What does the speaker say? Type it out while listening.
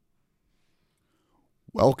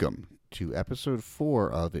Welcome to episode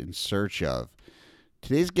 4 of In Search of.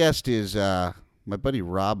 Today's guest is my buddy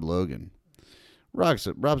Rob Logan. Rob's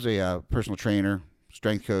a personal trainer,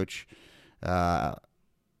 strength coach,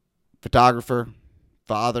 photographer,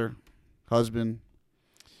 father, husband.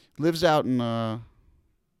 Lives out in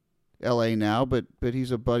L.A. now, but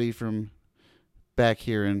he's a buddy from back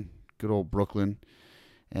here in good old Brooklyn.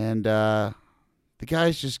 And the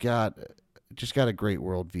guy's just got a great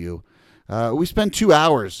worldview. We spent 2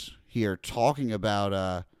 hours here talking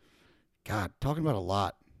about, talking about a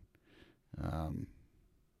lot.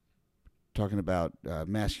 Talking about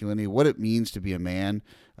masculinity, what it means to be a man,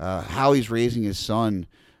 how he's raising his son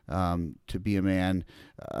to be a man,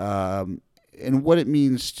 and what it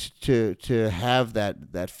means to have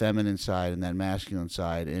that feminine side and that masculine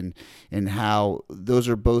side, and how those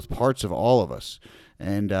are both parts of all of us,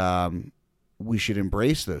 and we should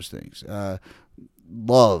embrace those things.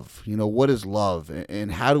 Love, what is love,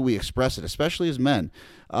 and how do we express it, especially as men?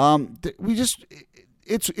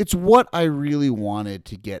 It's what I really wanted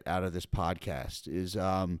to get out of this podcast is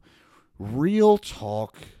real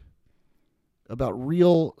talk about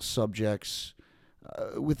real subjects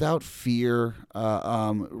without fear,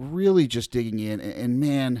 really just digging in. And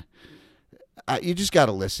man, you just got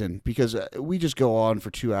to listen, because we just go on for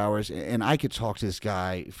 2 hours, and I could talk to this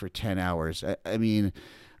guy for 10 hours. I mean,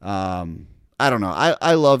 I don't know.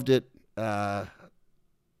 I loved it. I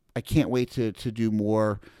can't wait to do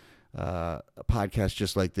more podcasts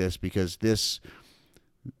just like this, because this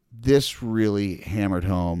really hammered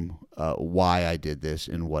home why I did this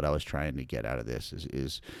and what I was trying to get out of this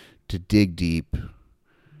is to dig deep,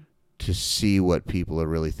 to see what people are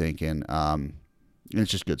really thinking. And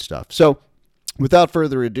it's just good stuff. So without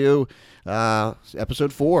further ado,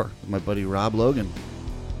 episode 4 with my buddy Rob Logan.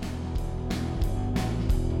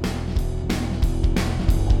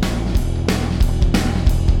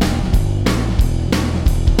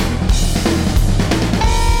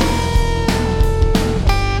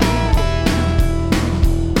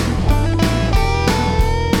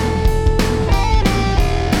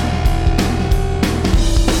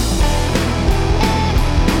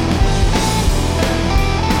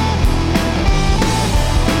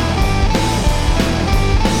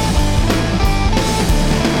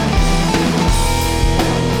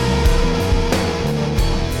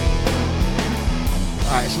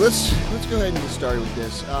 Let's go ahead and get started with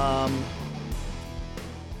this.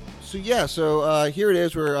 So here it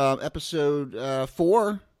is. We're episode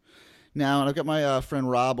 4 now, and I've got my friend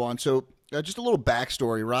Rob on. So just a little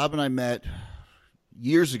backstory. Rob and I met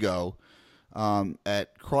years ago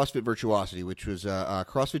at CrossFit Virtuosity, which was a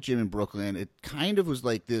CrossFit gym in Brooklyn. It kind of was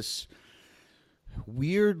like this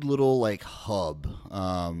weird little hub,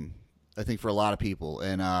 I think, for a lot of people,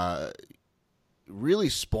 and really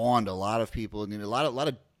spawned a lot of people, and a lot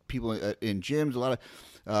of people in gyms, a lot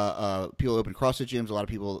of people opened CrossFit gyms. A lot of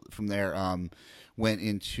people from there went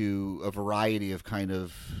into a variety of kind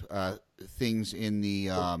of things in the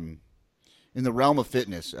realm of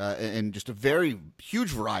fitness, and just a very huge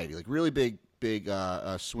variety, like really big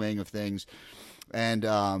swing of things. And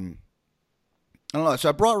I don't know. So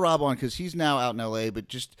I brought Rob on because he's now out in LA, but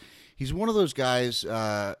just he's one of those guys,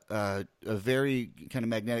 a very kind of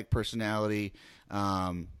magnetic personality.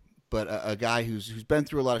 But a guy who's been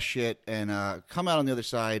through a lot of shit and come out on the other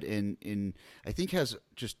side, and I think has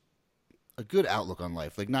just a good outlook on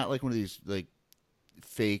life. Like, not like one of these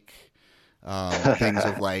fake things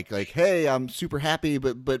of like hey, I'm super happy,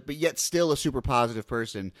 but yet still a super positive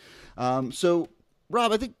person. So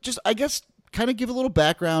Rob, I guess kind of give a little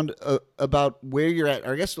background about where you're at,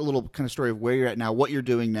 or I guess a little kind of story of where you're at now, what you're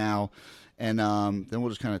doing now, and then we'll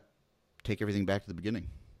just kind of take everything back to the beginning.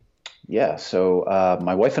 Yeah, so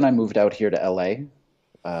my wife and I moved out here to LA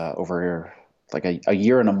over like a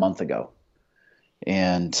year and a month ago,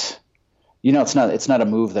 and it's not a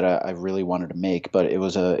move that I really wanted to make, but it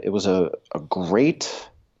was a great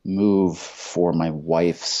move for my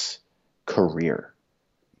wife's career,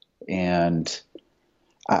 and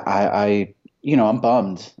I'm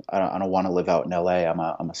bummed. I don't want to live out in LA.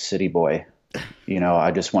 I'm a city boy.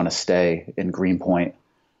 I just want to stay in Greenpoint,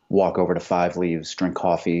 walk over to Five Leaves, drink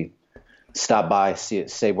coffee, stop by,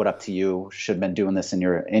 say what up to you. Should have been doing this in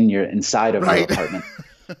your inside of your apartment,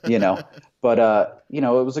 But it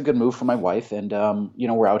was a good move for my wife, and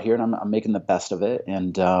we're out here, and I'm making the best of it.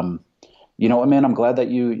 And you know what, man, I'm glad that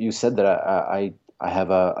you said that I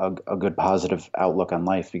have a good positive outlook on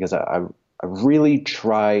life, because I really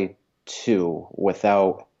try to,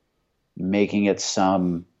 without making it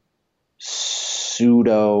some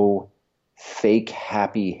pseudo fake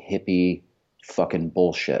happy hippie fucking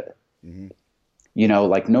bullshit. Mm-hmm. You know,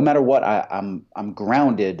 like no matter what, I'm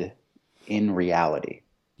grounded in reality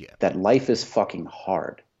Yeah. that life is fucking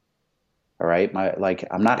hard. All right.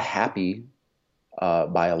 I'm not happy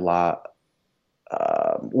by a lot,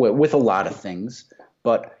 with a lot of things,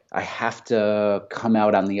 but I have to come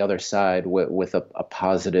out on the other side with a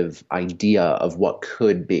positive idea of what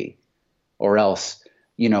could be, or else,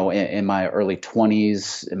 you know, in my early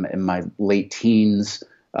 20s, in my late teens,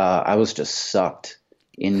 I was just sucked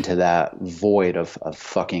into that void of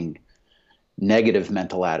fucking negative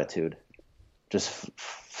mental attitude, just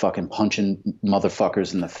fucking punching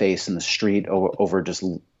motherfuckers in the face in the street over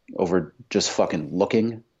just fucking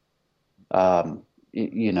looking.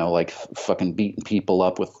 You know, like fucking beating people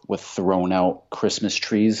up with thrown out Christmas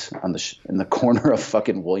trees on in the corner of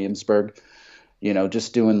fucking Williamsburg. You know,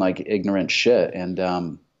 just doing like ignorant shit,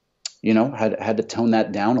 and you know, had to tone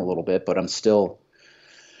that down a little bit. But I'm still,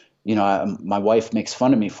 you know, my wife makes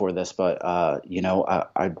fun of me for this, but you know,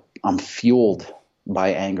 I'm fueled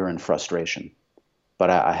by anger and frustration, but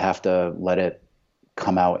I have to let it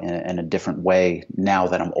come out in a different way now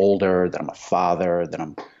that I'm older, that I'm a father, that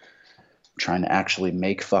I'm trying to actually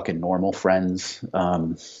make fucking normal friends.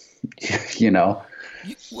 You know?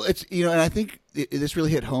 Well, it's, you know, and I think this really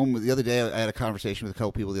hit home. The other day, I had a conversation with a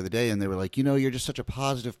couple people the other day, and they were like, you know, you're just such a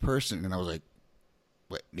positive person, and I was like,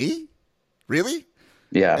 what, me? Really?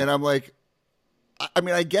 Yeah. And I'm like, I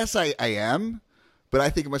mean, I guess I am, but I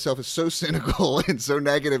think of myself as so cynical and so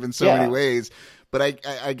negative in so many Yeah. ways. But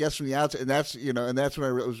I guess from the outside, and that's, you know, and that's when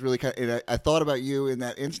I was really kind of, and I thought about you in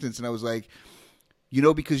that instance, and I was like, you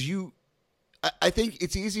know, because I think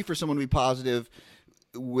it's easy for someone to be positive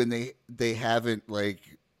when they haven't like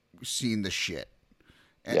seen the shit.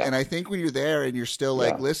 Yeah. And I think when you're there and you're still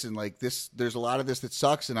like, Yeah. listen, like this, there's a lot of this that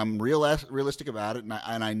sucks, and I'm realistic about it,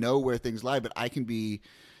 and I know where things lie, but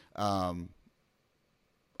um,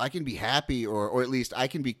 I can be happy, or at least I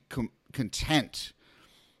can be content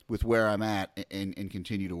with where I'm at, and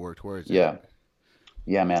continue to work towards it. Yeah.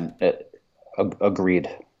 Yeah, man. Agreed.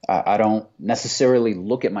 I don't necessarily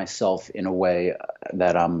look at myself in a way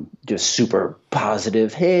that I'm just super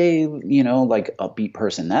positive. Hey, you know, like upbeat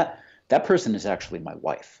person. That person is actually my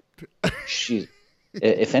wife. She's,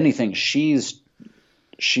 if anything, she's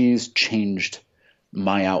changed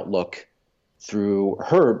my outlook through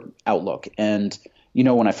her outlook. And you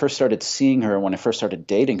know, when I first started seeing her, when I first started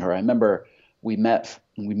dating her, I remember we met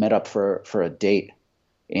up for a date,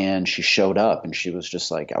 and she showed up, and she was just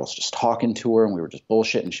like, I was just talking to her, and we were just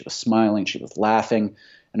bullshit, and she was smiling, she was laughing,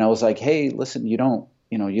 and I was like, hey, listen, you don't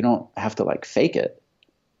have to like fake it.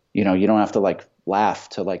 You know, you don't have to like laugh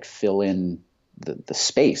to like fill in the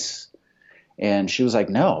space. And she was like,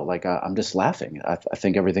 no, like I'm just laughing. I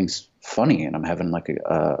think everything's funny, and I'm having like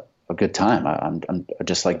a good time. I'm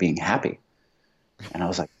just like being happy. And I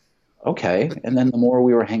was like, okay. And then the more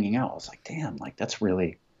we were hanging out, I was like, damn, like that's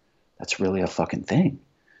really a fucking thing.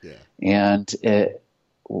 Yeah. And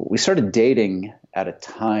we started dating at a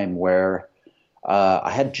time where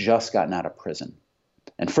I had just gotten out of prison,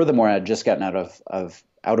 and furthermore, I had just gotten out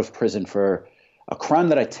of prison for a crime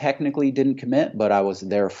that I technically didn't commit, but I was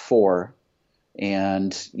there for.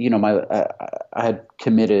 And you know, I had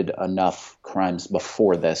committed enough crimes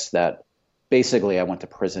before this that basically I went to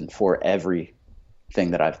prison for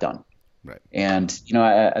everything that I've done. Right. And you know,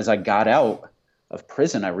 as I got out of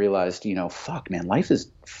prison, I realized, you know, fuck, man, life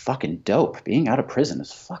is fucking dope. Being out of prison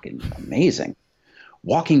is fucking amazing.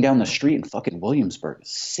 Walking down the street in fucking Williamsburg is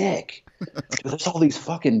sick. Dude, there's all these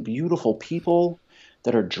fucking beautiful people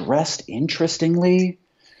that are dressed interestingly,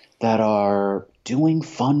 that are doing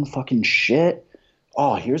fun fucking shit.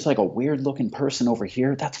 Oh, here's like a weird looking person over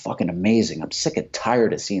here. That's fucking amazing. I'm sick and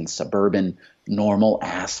tired of seeing suburban, normal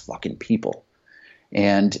ass fucking people.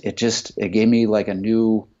 And it gave me like a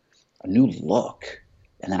new look.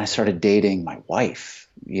 And then I started dating my wife.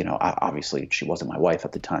 You know, obviously she wasn't my wife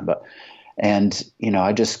at the time, and you know,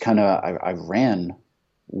 I just kind of I ran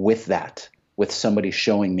with that, with somebody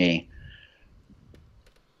showing me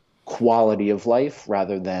quality of life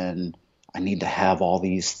rather than I need to have all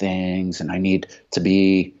these things and I need to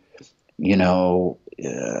be, you know,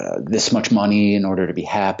 this much money in order to be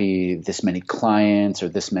happy, this many clients or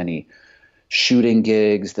this many shooting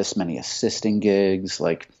gigs, this many assisting gigs.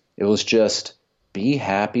 Like it was just be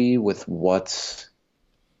happy with what's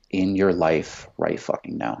in your life right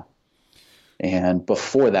fucking now. And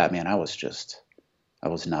before that, man, I was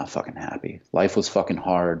not fucking happy. Life was fucking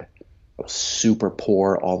hard. I was super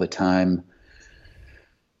poor all the time.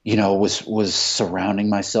 You know, was surrounding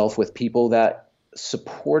myself with people that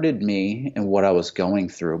supported me in what I was going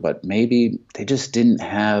through, but maybe they just didn't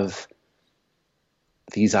have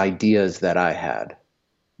these ideas that I had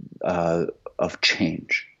of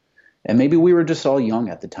change. And maybe we were just all young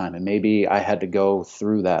at the time, and maybe I had to go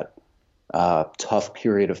through that tough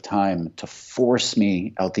period of time to force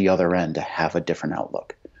me out the other end to have a different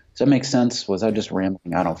outlook. Does that make sense? Was I just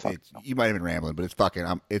rambling? I don't fucking know. You might have been rambling, but it's fucking.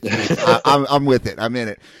 I'm with it. I'm in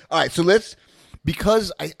it. All right, so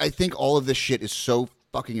because I think all of this shit is so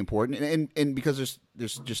fucking important, and because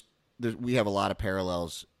we have a lot of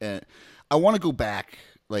parallels, and I want to go back,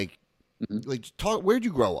 like talk. Where'd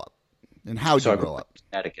you grow up, and how'd you grow up?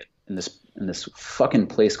 Connecticut, in this fucking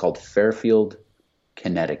place called Fairfield,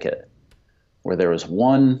 Connecticut, where there was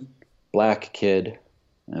one black kid,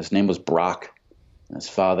 and his name was Brock, and his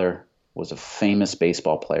father was a famous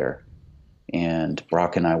baseball player, and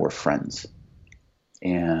Brock and I were friends,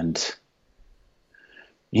 and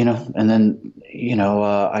and then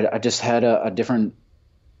I just had a different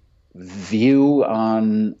view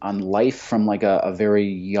on life from like a very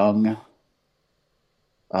young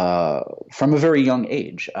from a very young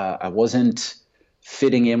age. I wasn't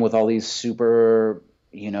fitting in with all these super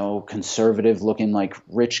conservative looking like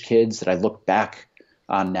rich kids that I look back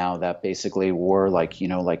on now that basically wore like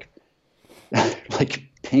like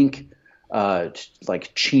pink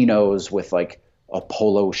like chinos with like a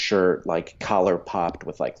polo shirt, like collar popped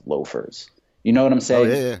with like loafers. You know what I'm saying?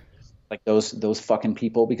 Oh, yeah. Like those fucking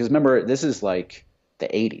people. Because remember, this is like the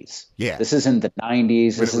 80s. Yeah. This isn't the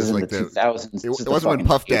 90s. This isn't like the 2000s. It wasn't when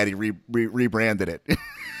Puff Daddy rebranded it.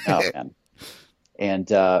 Oh, man.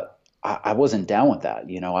 And I wasn't down with that.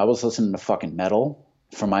 I was listening to fucking metal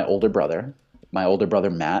from my older brother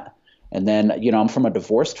Matt. And then, I'm from a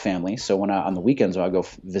divorced family. So when on the weekends, when I go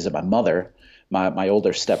visit my mother, my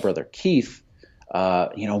older stepbrother, Keith,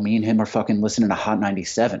 me and him are fucking listening to Hot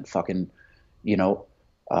 97, fucking,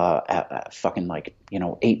 at fucking like,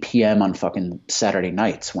 8 p.m. on fucking Saturday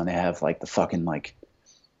nights when they have like the fucking like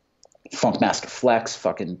Funkmaster Flex,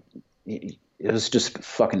 fucking, it was just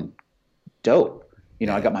fucking dope.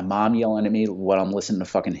 I got my mom yelling at me while I'm listening to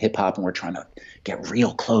fucking hip hop, and we're trying to get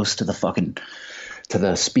real close to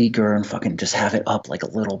the speaker and fucking just have it up like a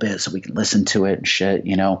little bit so we can listen to it and shit,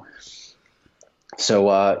 So,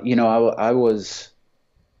 I was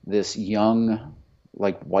this young,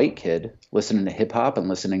 like white kid listening to hip hop and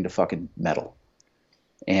listening to fucking metal,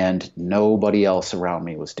 and nobody else around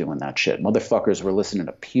me was doing that shit. Motherfuckers were listening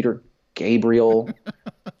to Peter Gabriel,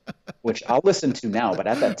 which I'll listen to now, but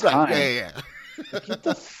at that time, yeah. Get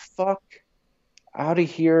the fuck out of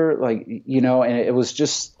here. Like, and it was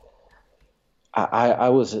just, I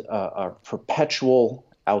was a perpetual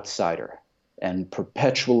outsider and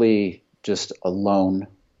perpetually just alone,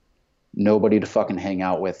 nobody to fucking hang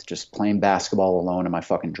out with, just playing basketball alone in my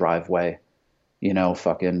fucking driveway,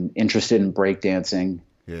 fucking interested in breakdancing.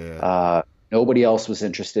 Yeah. Nobody else was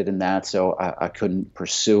interested in that, so I couldn't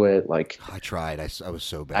pursue it. Like, I tried. I was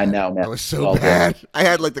so bad. I know, man. I was so bad. I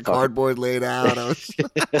had like the cardboard laid out. I was,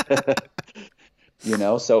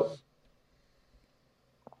 so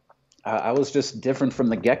I was just different from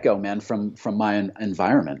the get-go, man, from my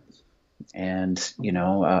environment. And,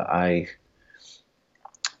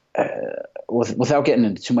 without getting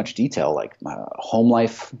into too much detail, like my home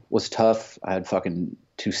life was tough. I had fucking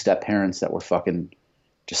 2 step parents that were fucking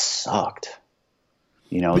just sucked.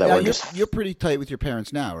 You're pretty tight with your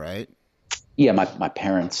parents now, right? Yeah, my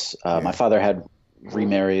parents. My father had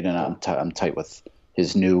remarried, and I'm tight with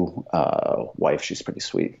his new wife. She's pretty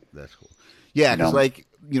sweet. That's cool. Yeah, because my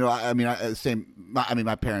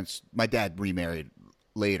parents. My dad remarried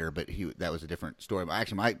later, but that was a different story.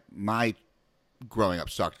 Actually, my growing up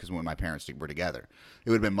sucked because when my parents were together, it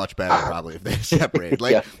would have been much better probably if they separated.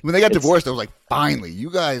 Like when they got divorced, I was like, finally, you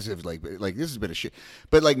guys have like this has been a shit.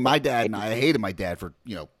 But like my dad and I hated my dad for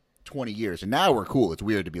 20 years, and now we're cool. It's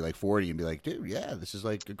weird to be like 40 and be like, dude, yeah, this is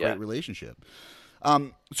like a great relationship.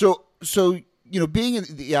 So being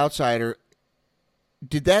the outsider,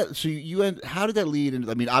 how did that lead into?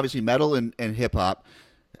 I mean, obviously metal and hip hop.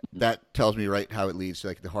 That tells me right how it leads to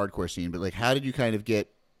like the hardcore scene. But like, how did you kind of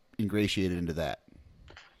get ingratiated into that?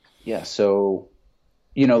 Yeah, so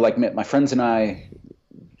like my friends and I,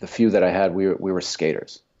 the few that I had, we were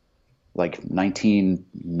skaters. Like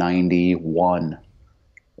 1991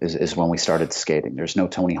 is when we started skating. There's no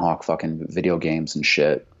Tony Hawk fucking video games and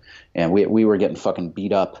shit, and we were getting fucking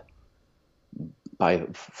beat up by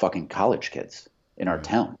fucking college kids in our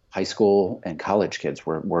town. High school and college kids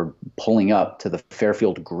were pulling up to the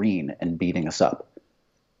Fairfield Green and beating us up.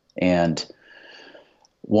 And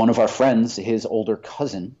one of our friends, his older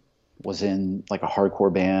cousin, was in like a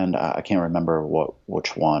hardcore band. I can't remember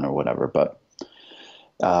which one or whatever, but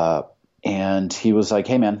and he was like,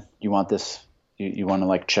 "Hey man, you want this? You want to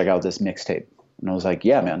like check out this mixtape?" And I was like,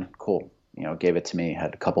 "Yeah, man, cool." gave it to me.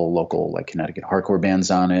 Had a couple of local like Connecticut hardcore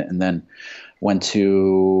bands on it, and then went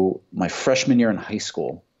to my freshman year in high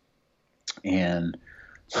school, and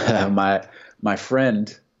my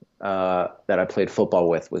friend that I played football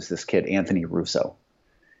with was this kid Anthony Russo,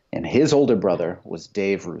 and his older brother was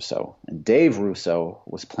Dave Russo, and Dave Russo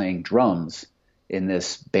was playing drums in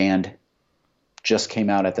this band. Just came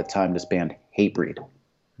out at the time. This band Hatebreed.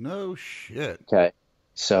 No shit. Okay,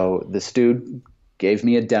 so this dude gave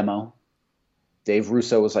me a demo. Dave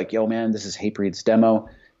Russo was like, "Yo, man, this is Hatebreed's demo."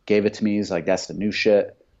 Gave it to me. He's like, "That's the new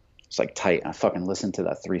shit." It's like tight. I fucking listened to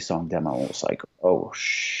that 3-song demo. It was like, oh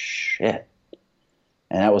shit.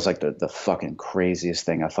 And that was like the fucking craziest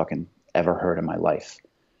thing I fucking ever heard in my life.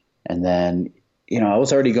 And then, I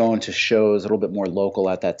was already going to shows a little bit more local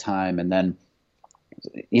at that time. And then,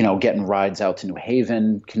 getting rides out to New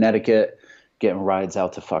Haven, Connecticut, getting rides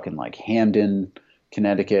out to fucking like Hamden,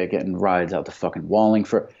 Connecticut, getting rides out to fucking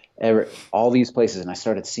Wallingford. All these places, and I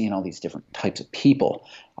started seeing all these different types of people,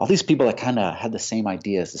 all these people that kind of had the same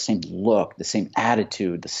ideas, the same look, the same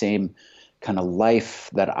attitude, the same kind of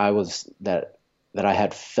life that I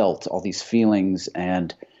had felt, all these feelings,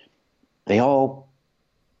 and they all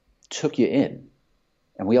took you in,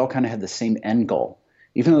 and we all kind of had the same end goal,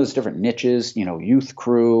 even though there's different niches, youth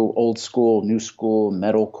crew, old school, new school,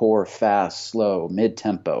 metalcore, fast, slow, mid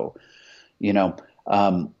tempo,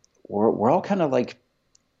 we're all kind of like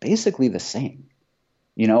basically the same.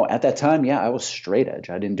 At that time, yeah, I was straight edge.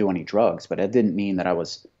 I didn't do any drugs, but that didn't mean that I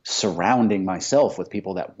was surrounding myself with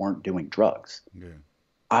people that weren't doing drugs. Yeah.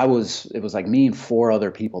 It was like me and 4 other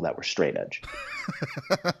people that were straight edge,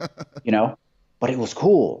 but it was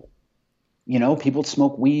cool. People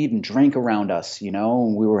smoke weed and drink around us,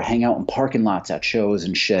 and we were hang out in parking lots at shows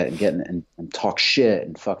and shit and and talk shit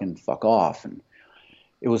and fucking fuck off. And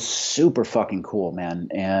it was super fucking cool, man.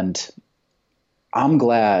 And I'm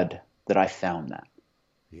glad that I found that.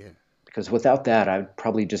 Yeah. Because without that, I'd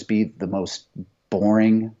probably just be the most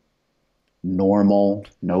boring, normal,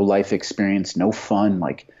 no life experience, no fun.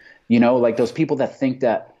 Like, like those people that think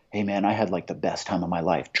that, hey man, I had like the best time of my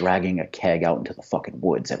life dragging a keg out into the fucking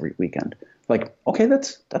woods every weekend. Like, okay,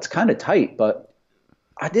 that's kind of tight, but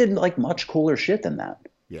I did like much cooler shit than that.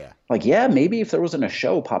 Yeah. Like, yeah, maybe if there wasn't a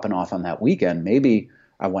show popping off on that weekend, maybe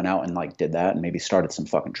I went out and like did that and maybe started some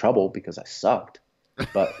fucking trouble because I sucked.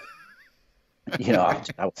 But I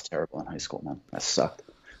was terrible in high school, man. I sucked.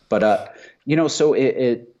 But so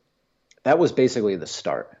that was basically the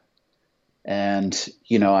start. And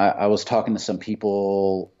I was talking to some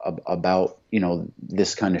people about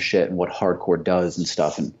this kind of shit and what hardcore does and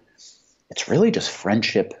stuff, and it's really just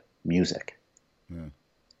friendship music. Yeah.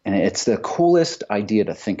 And it's the coolest idea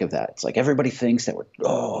to think of that. It's like everybody thinks that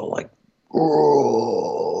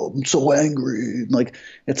I'm so angry. Like,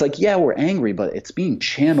 it's like, yeah, we're angry, but it's being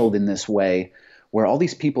channeled in this way where all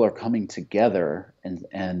these people are coming together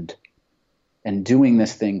and doing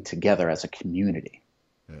this thing together as a community.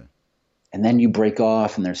 Yeah. And then you break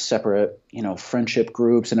off and there's separate, friendship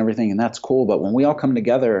groups and everything, and that's cool. But when we all come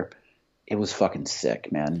together, it was fucking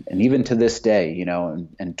sick, man. And even to this day,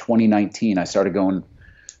 in 2019, I started going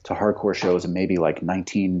to hardcore shows in maybe like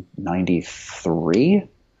 1993.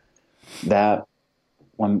 That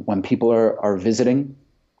when people are visiting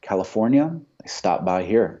California, they stop by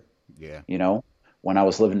here. Yeah. When I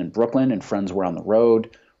was living in Brooklyn and friends were on the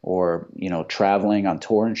road or, traveling on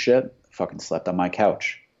tour and shit, fucking slept on my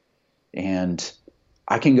couch. And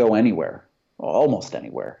I can go anywhere, almost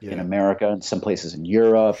anywhere in America and some places in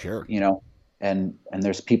Europe, sure. And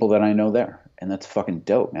there's people that I know there, and that's fucking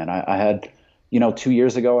dope, man. I had, 2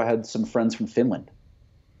 years ago, I had some friends from Finland,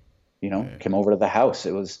 came over to the house.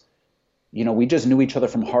 It was, we just knew each other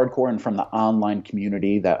from hardcore and from the online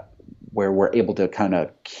community where we're able to kind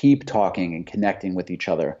of keep talking and connecting with each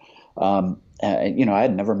other. And, I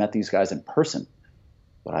had never met these guys in person,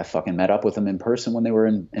 but I fucking met up with them in person when they were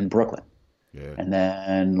in Brooklyn. Yeah. And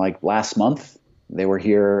then like last month they were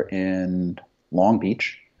here in Long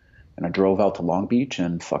Beach, and I drove out to Long Beach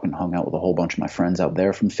and fucking hung out with a whole bunch of my friends out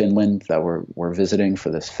there from Finland that were visiting for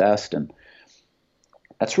this fest. And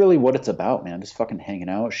that's really what it's about, man. Just fucking hanging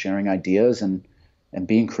out, sharing ideas and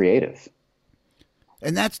being creative.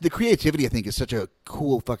 And that's the creativity. I think is such a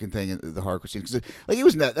cool fucking thing in the hardcore scene, because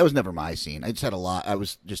that was never my scene. I just had a lot. I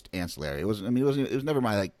was just ancillary. It was never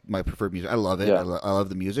my preferred music. I love it. Yeah. I love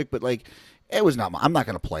the music, but like it was not. I'm not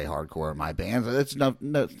going to play hardcore in my bands. That's not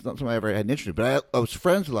something I ever had an interest in. But I was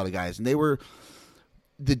friends with a lot of guys, and they were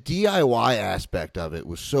the DIY aspect of it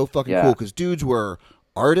was so fucking cool, because dudes were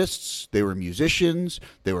artists, they were musicians,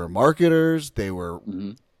 they were marketers, they were.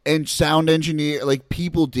 Mm-hmm. And sound engineer, like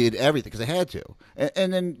people did everything because they had to.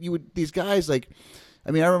 And then these guys, like I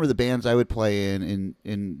mean, I remember the bands I would play in,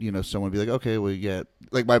 and you know, someone would be like, okay, well, yeah,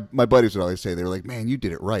 like my buddies would always say, they were like, man, you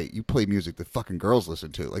did it right. You play music that fucking girls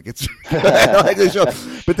listen to. Like it's like the show.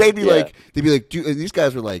 But they'd be like, dude, and these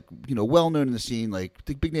guys were like, you know, well known in the scene, like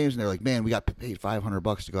big names, and they're like, man, we got paid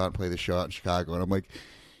 $500 to go out and play the show out in Chicago, and I'm like,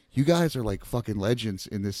 you guys are like fucking legends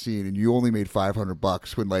in this scene, and you only made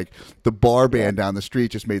 $500 when like the bar band down the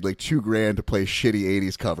street just made like $2,000 to play shitty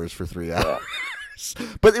 '80s covers for 3 hours.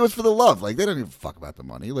 But it was for the love. Like, they don't even fuck about the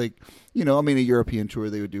money. Like, you know, I mean, a European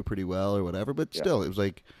tour they would do pretty well or whatever, but still, it was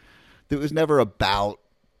like, it was never about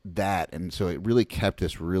that. And so it really kept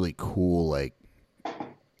this really cool, like,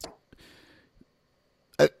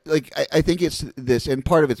 I think it's this, and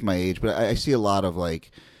part of it's my age, but I see a lot of,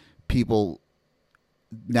 like, people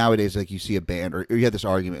nowadays, like, you see a band, or you have this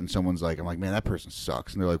argument, and someone's like, I'm like, man, that person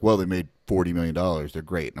sucks. And they're like, well, they made $40 million. They're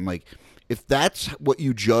great. And I'm like, if that's what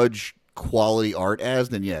you judge quality art as,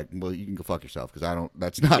 then yeah, well, you can go fuck yourself, because I don't.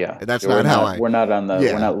 That's not. Yeah. That's not how I. We're not on the.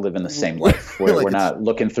 Yeah. We're not living the same life. We're not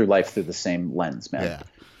looking through life through the same lens, man. Yeah.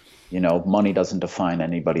 You know, money doesn't define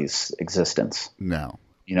anybody's existence. No.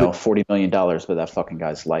 You know, $40 million, but that fucking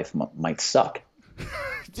guy's life might suck.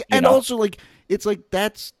 And also, like, it's like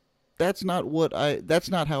that's not what I. That's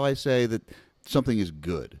not how I say that something is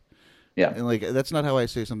good. Yeah. And like, that's not how I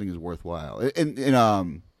say something is worthwhile. And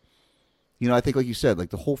you know, I think, like you said, like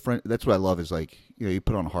the whole friend. That's what I love is, like, you know, you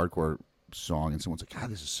put on a hardcore song and someone's like, God,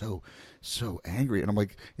 this is so angry. And I'm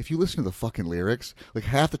like, if you listen to the fucking lyrics, like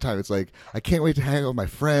half the time it's like, I can't wait to hang out with my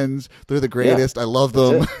friends. They're the greatest. I love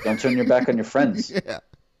them. Don't turn your back on your friends. Yeah.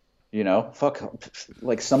 You know, fuck.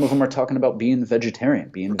 Like, some of them are talking about being vegetarian,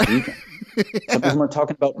 being vegan. Some of them are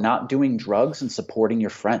talking about not doing drugs and supporting your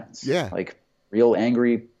friends. Yeah. Like, real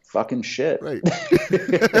angry fucking shit. Right.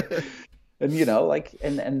 And, you know, like,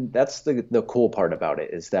 and that's the cool part about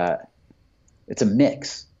it, is that it's a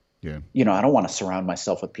mix. Yeah. You know, I don't want to surround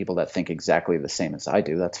myself with people that think exactly the same as I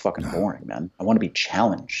do. That's fucking boring, man. I want to be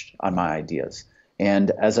challenged on my ideas. And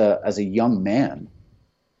as a young man,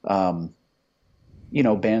 you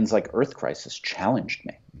know, bands like Earth Crisis challenged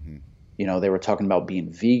me. Mm-hmm. You know, they were talking about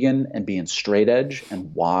being vegan and being straight edge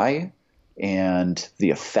and why, and the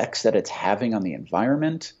effects that it's having on the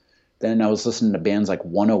environment. Then I was listening to bands like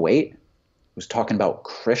 108, was talking about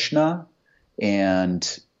Krishna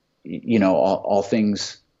and, you know, all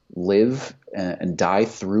things live and die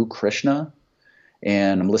through Krishna.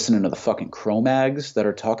 And I'm listening to the fucking Cro-Mags that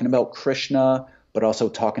are talking about Krishna, but also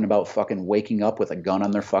talking about fucking waking up with a gun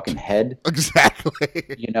on their fucking head. Exactly.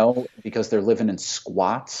 You know, because they're living in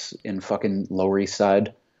squats in fucking Lower East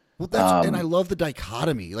Side. Well, that's, and I love the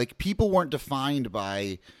dichotomy. Like, people weren't defined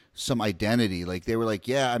by some identity. Like, they were like,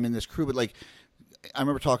 yeah, I'm in this crew, but like, I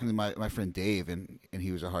remember talking to my friend Dave, and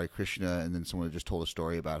he was a Hare Krishna, and then someone just told a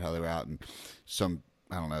story about how they were out and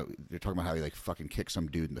I don't know, they're talking about how he like fucking kicked some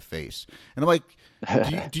dude in the face. And I'm like,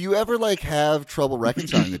 do you ever like have trouble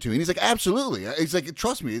reconciling the two? And he's like, absolutely. He's like,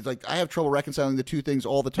 trust me. He's like, I have trouble reconciling the two things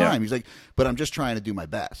all the time. Yeah. He's like, but I'm just trying to do my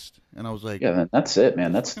best. And I was like, yeah, that's it,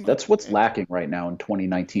 man. That's what's lacking right now in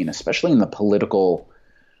 2019, especially in the political,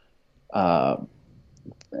 in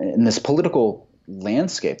this political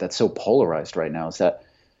landscape that's so polarized right now, is that,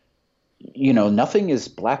 you know, nothing is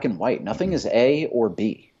black and white. Nothing is A or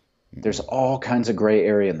B. There's all kinds of gray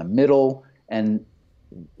area in the middle. And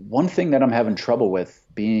one thing that I'm having trouble with,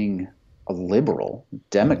 being a liberal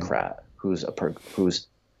Democrat who's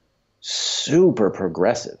super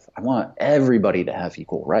progressive, I want everybody to have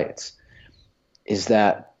equal rights, is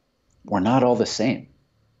that we're not all the same.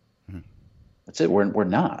 That's it. We're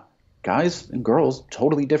not. Guys and girls,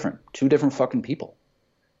 totally different. Two different fucking people.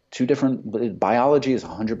 Two different. Biology is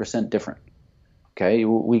 100% different. Okay,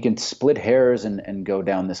 we can split hairs and go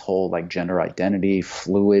down this whole like gender identity,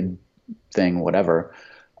 fluid thing, whatever.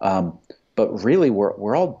 But really,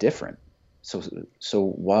 we're all different. So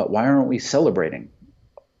why aren't we celebrating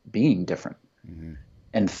being different? Mm-hmm.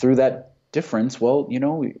 And through that difference, well, you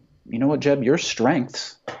know what, Jeb, your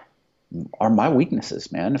strengths are my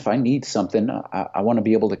weaknesses, man. If I need something, I want to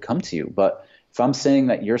be able to come to you. But if I'm saying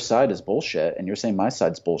that your side is bullshit and you're saying my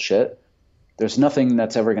side's bullshit, there's nothing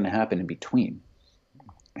that's ever going to happen in between.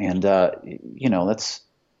 And you know, that's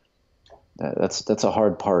a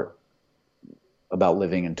hard part about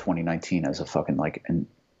living in 2019 as a fucking like an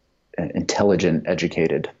intelligent,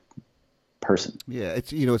 educated person. Yeah,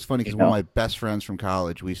 it's funny because one of my best friends from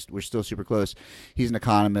college, we're still super close. He's an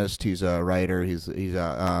economist. He's a writer. He's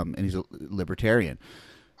a libertarian.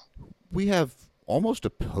 We have almost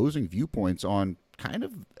opposing viewpoints on kind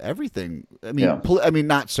of everything. I mean, I mean,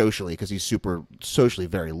 not socially, because he's super socially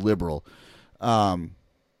very liberal.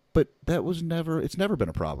 But it's never been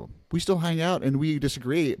a problem. We still hang out and we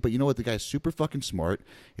disagree, but you know what? The guy's super fucking smart.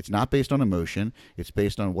 It's not based on emotion. It's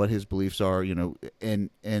based on what his beliefs are, and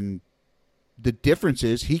the difference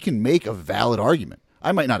is he can make a valid argument.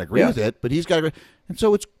 I might not agree with it, but he's got and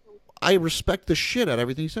so I respect the shit out of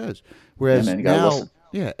everything he says. Whereas now,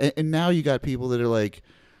 and now you got people that are like,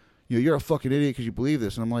 you're a fucking idiot because you believe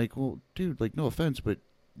this. And I'm like, well, dude, like, no offense, but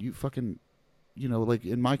you fucking, like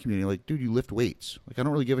in my community, like, dude, you lift weights. Like, I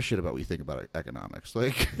don't really give a shit about what you think about economics.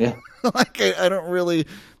 Like, like I don't really,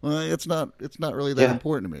 it's not really that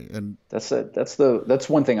important to me. And that's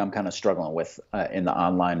one thing I'm kind of struggling with in the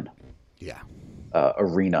online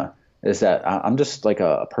arena, is that I'm just like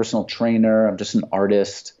a personal trainer. I'm just an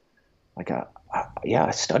artist. Like,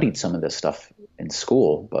 I studied some of this stuff in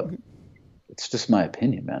school, but it's just my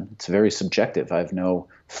opinion, man. It's very subjective. I have no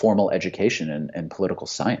formal education in political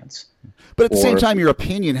science. But at the same time, your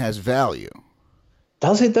opinion has value.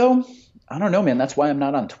 Does it, though? I don't know, man. That's why I'm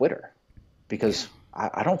not on Twitter, because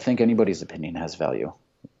I don't think anybody's opinion has value.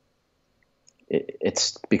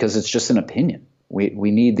 It's because it's just an opinion.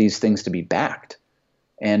 We need these things to be backed.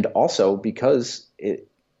 And also because it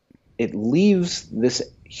leaves this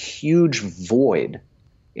huge void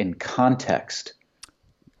in context.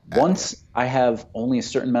 Once I have only a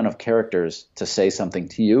certain amount of characters to say something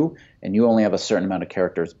to you, and you only have a certain amount of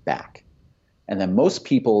characters back. And then most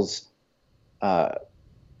people's,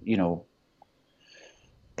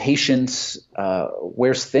 patience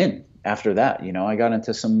wears thin after that. I got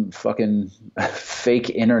into some fucking fake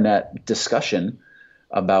internet discussion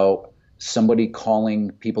about somebody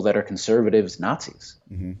calling people that are conservatives Nazis.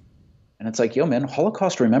 Mm-hmm. And it's like, yo, man,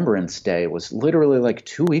 Holocaust Remembrance Day was literally like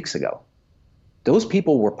 2 weeks ago. Those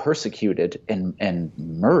people were persecuted and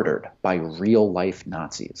murdered by real life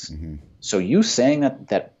Nazis. Mm-hmm. So you saying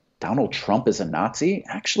that Donald Trump is a Nazi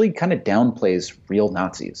actually kind of downplays real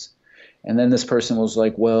Nazis. And then this person was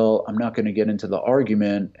like, well, I'm not going to get into the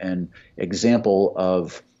argument and example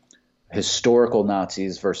of historical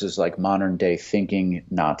Nazis versus like modern day thinking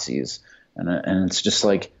Nazis. And it's just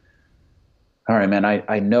like, all right, man,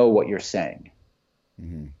 I know what you're saying,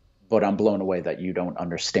 but I'm blown away that you don't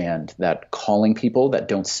understand that calling people that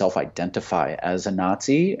don't self-identify as a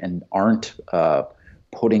Nazi and aren't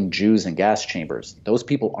putting Jews in gas chambers, those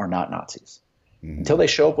people are not Nazis. Mm-hmm. Until they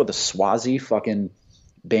show up with a Swazi fucking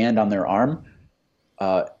band on their arm,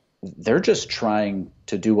 they're just trying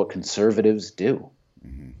to do what conservatives do.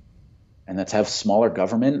 Mm-hmm. And that's have smaller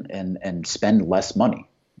government and spend less money.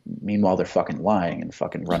 Meanwhile, they're fucking lying and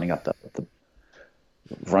fucking running out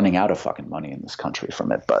of fucking money in this country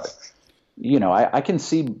from it. But, I can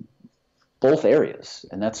see both areas,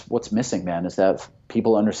 and that's what's missing, man, is that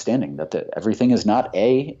people understanding that everything is not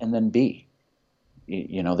A and then B.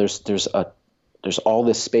 There's all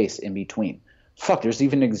this space in between. Fuck, there's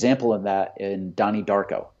even an example of that in Donnie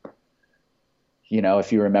Darko.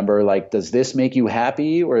 If you remember, like, does this make you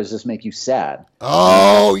happy or does this make you sad?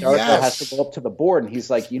 Oh, Darko yes. has to go up to the board, and he's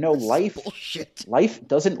like, life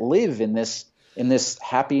doesn't live in this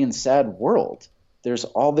happy and sad world. There's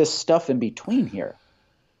all this stuff in between here.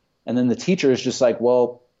 And then the teacher is just like,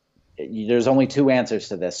 well, there's only two answers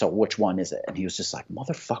to this, so which one is it? And he was just like,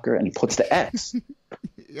 motherfucker, and he puts the X.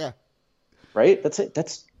 Yeah. Right? That's it.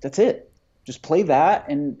 That's it. Just play that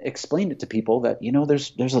and explain it to people that,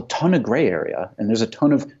 there's a ton of gray area and there's a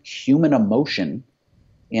ton of human emotion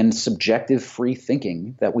and subjective free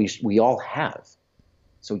thinking that we all have.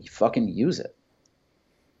 So you fucking use it.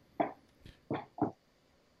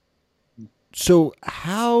 So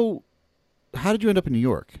how did you end up in New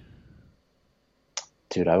York?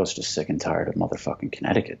 Dude, I was just sick and tired of motherfucking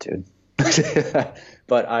Connecticut, dude.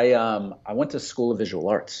 But I went to School of Visual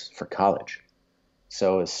Arts for college.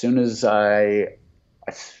 So as soon as I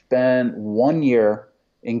spent 1 year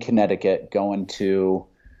in Connecticut going to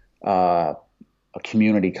a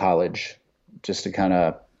community college just to kind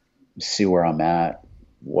of see where I'm at,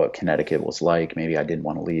 what Connecticut was like. Maybe I didn't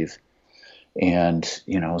want to leave. And,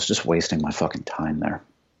 I was just wasting my fucking time there.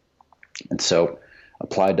 And so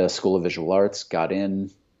applied to School of Visual Arts, got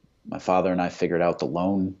in. My father and I figured out the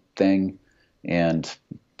loan thing. And,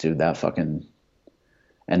 dude, that fucking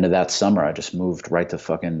end of that summer, I just moved right to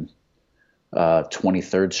fucking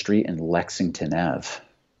 23rd Street and Lexington Ave,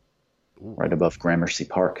 right above Gramercy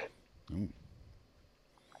Park. Ooh.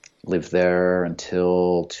 Lived there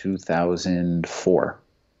until 2004.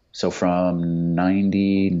 So from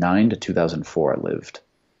 99 to 2004, I lived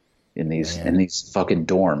in these fucking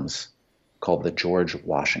dorms called the George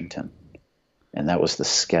Washington. And that was the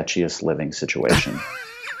sketchiest living situation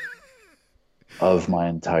of my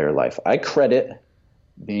entire life. I credit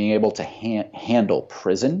being able to handle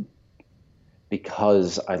prison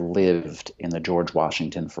because I lived in the George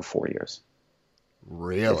Washington for 4 years.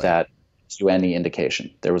 Really? If that gives you any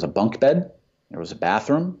indication. There was a bunk bed, there was a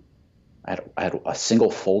bathroom, I had a single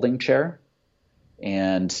folding chair,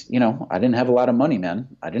 and I didn't have a lot of money, man.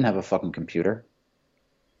 I didn't have a fucking computer.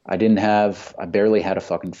 I barely had a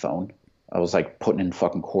fucking phone. I was like putting in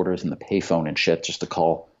fucking quarters in the payphone and shit just to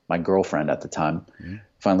call my girlfriend at the time. Mm-hmm.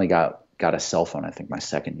 Finally got a cell phone, I think my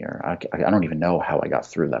second year. I don't even know how I got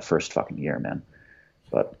through that first fucking year, man.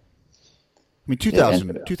 But I mean,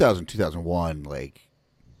 2001, like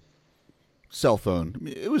cell phone, I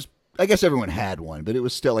mean, it was, I guess everyone had one, but it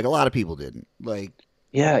was still like a lot of people didn't. Like,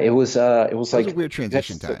 yeah, it was like a weird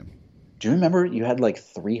transition time. Do you remember you had like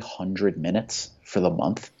 300 minutes for the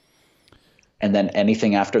month? And then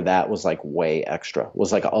anything after that was like way extra.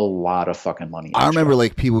 Was like a lot of fucking money. I remember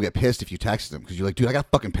like people get pissed if you texted them because you're like, dude, I got to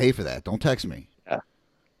fucking pay for that. Don't text me. Yeah.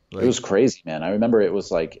 Like, it was crazy, man. I remember it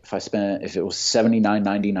was like if it was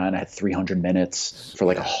 $79.99, I had 300 minutes for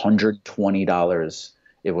like $120.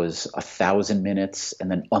 It was 1,000 minutes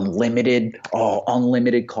and then unlimited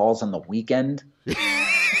calls on the weekend.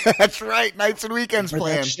 That's right. Nights and weekends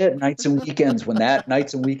plan. Shit, nights and weekends. When that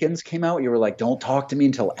nights and weekends came out, you were like, don't talk to me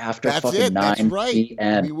until after fucking 9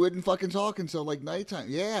 p.m. We wouldn't fucking talk until like nighttime.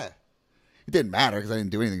 Yeah. It didn't matter because I didn't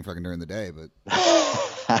do anything fucking during the day, but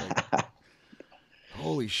like,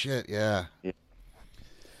 holy shit, yeah.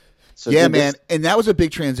 So yeah, man. And that was a big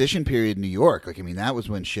transition period in New York. Like, I mean, that was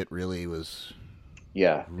when shit really was.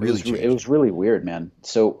 Yeah. It was really weird, man.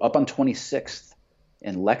 So up on 26th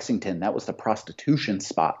in Lexington, that was the prostitution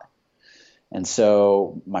spot. And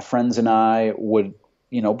so my friends and I would,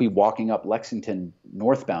 be walking up Lexington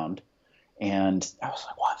northbound. And I was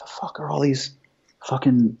like, why the fuck are all these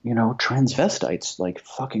fucking, transvestites like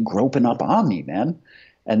fucking groping up on me, man?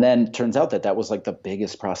 And then turns out that was like the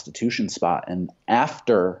biggest prostitution spot. And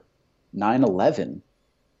after 9/11,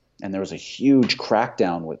 and there was a huge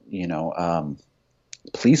crackdown with,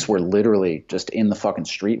 police were literally just in the fucking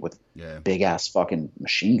street with big ass fucking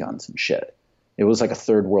machine guns and shit. It was like a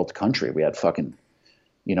third world country. We had fucking,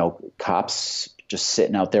 cops just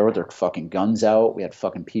sitting out there with their fucking guns out. We had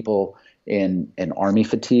fucking people in army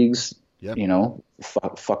fatigues,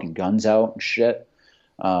 fucking guns out and shit,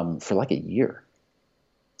 for like a year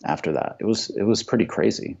after that. It was pretty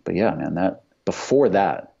crazy. But yeah, man, before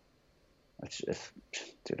that,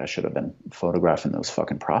 dude, I should have been photographing those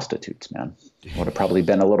fucking prostitutes, man. Would have probably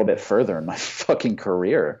been a little bit further in my fucking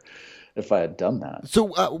career if I had done that.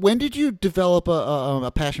 So when did you develop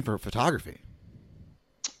a passion for photography?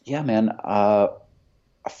 Yeah, man. I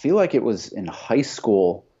feel like it was in high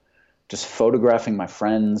school, just photographing my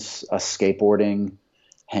friends, skateboarding,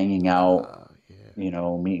 hanging out,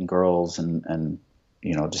 meeting girls and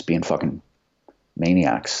just being fucking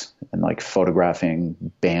maniacs and like photographing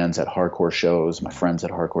bands at hardcore shows, my friends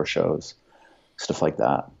at hardcore shows, stuff like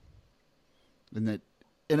that. And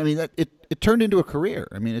I mean that it turned into a career.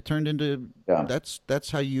 I mean, it turned into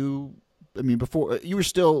that's how you. I mean, before you were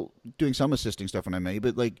still doing some assisting stuff when I met you,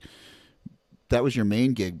 but like that was your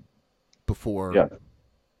main gig before. Yeah.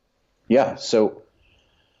 Yeah. So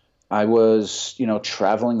I was,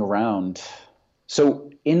 traveling around.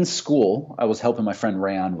 So in school, I was helping my friend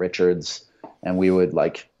Rayon Richards. And we would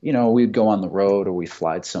we'd go on the road or we'd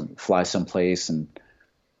fly someplace and,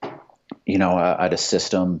 I'd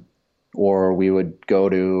assist them, or we would go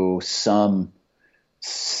to some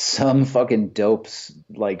fucking dope's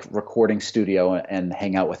like recording studio and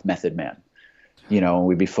hang out with Method Man.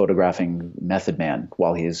 We'd be photographing Method Man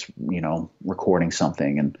while he's, recording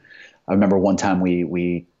something. And I remember one time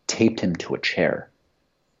we taped him to a chair.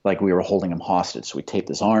 Like we were holding him hostage. So we taped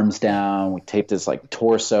his arms down, we taped his like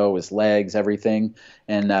torso, his legs, everything.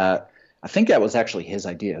 And I think that was actually his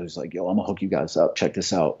idea. He was like, yo, I'm gonna hook you guys up. Check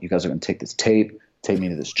this out. You guys are gonna take this tape, take me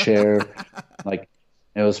to this chair. Like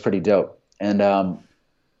it was pretty dope. And I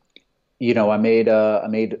made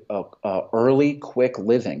a early quick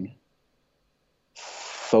living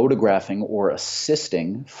photographing or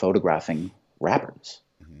assisting photographing rappers.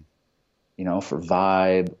 Mm-hmm. For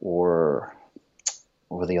Vibe or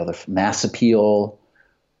the other Mass Appeal.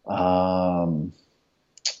 There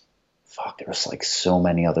was like so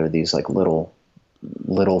many other these like little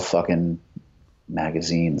fucking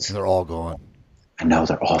magazines. They're all gone. I know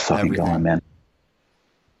they're all fucking gone, man.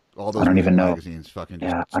 All those I don't even know. Magazines fucking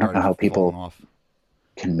just I don't know how people off.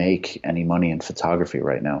 Can make any money in photography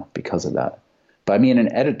right now because of that. But I mean,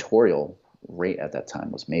 an editorial rate at that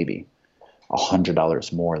time was maybe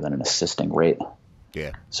 $100 more than an assisting rate.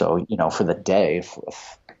 Yeah. So, for the day,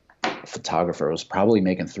 a photographer was probably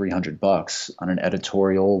making $300 on an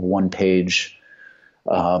editorial, one-page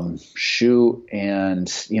shoot, and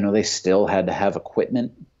they still had to have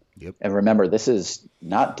equipment. Yep. And remember, this is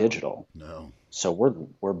not digital, No. so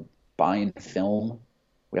we're buying film.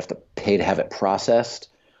 We have to pay to have it processed.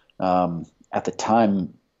 At the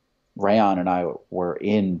time, Rayon and I were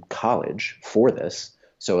in college for this,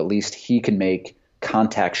 so at least he can make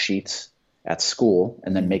contact sheets at school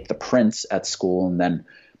and then make the prints at school, and then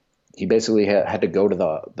he basically had to go to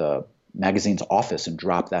the magazine's office and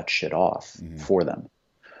drop that shit off for them.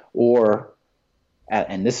 Or,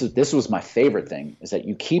 and this was my favorite thing, is that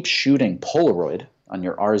you keep shooting Polaroid on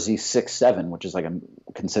your RZ67, which is like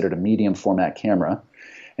considered a medium format camera,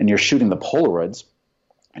 and you're shooting the Polaroids,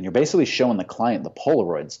 and you're basically showing the client the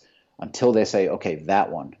Polaroids until they say, okay, that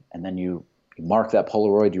one, and then you mark that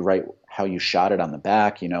Polaroid, you write how you shot it on the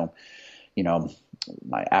back.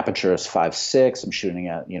 My aperture is 5.6. I'm shooting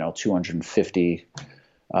at 250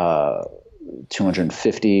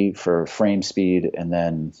 for frame speed, and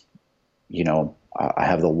then I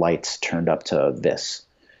have the lights turned up to this,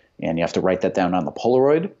 and you have to write that down on the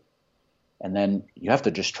Polaroid, and then you have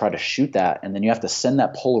to just try to shoot that, and then you have to send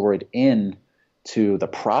that Polaroid in to the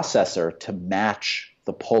processor to match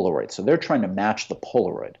the Polaroid. So they're trying to match the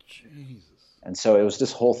Polaroid. Jesus. And so it was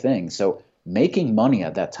this whole thing. So making money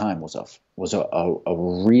at that time was a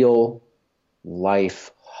real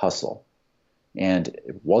life hustle, and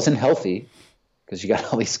it wasn't healthy because you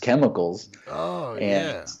got all these chemicals. Oh,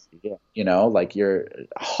 and, like you're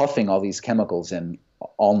huffing all these chemicals in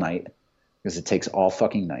all night because it takes all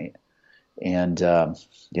fucking night. And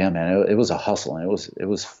man, it was a hustle, and it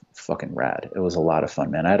was fucking rad. It was a lot of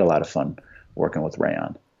fun, man. I had a lot of fun working with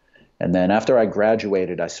Rayon. And then after I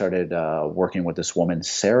graduated, I started working with this woman,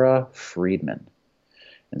 Sarah Friedman.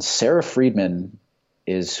 And Sarah Friedman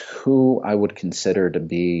is who I would consider to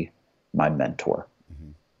be my mentor.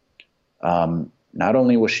 Not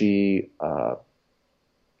only was she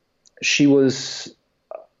was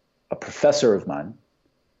a professor of mine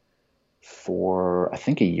for, I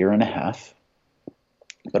think, a year and a half,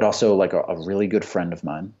 but also like a really good friend of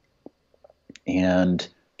mine, and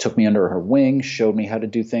took me under her wing, showed me how to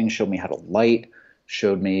do things, showed me how to light,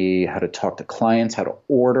 showed me how to talk to clients, how to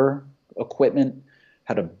order equipment,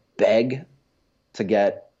 how to beg to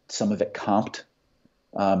get some of it comped,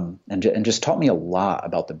 and just taught me a lot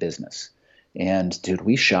about the business. And dude,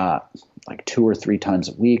 we shot like 2 or 3 times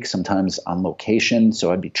a week, sometimes on location.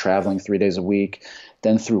 So I'd be traveling 3 days a week.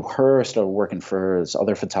 Then through her, I started working for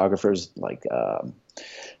other photographers like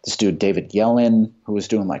this dude David Yellen, who was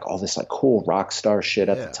doing like all this like cool rock star shit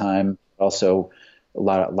at the time. Also a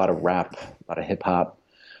lot of rap, a lot of hip hop.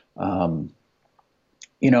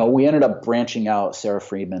 We ended up branching out, Sarah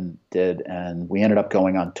Friedman did, and we ended up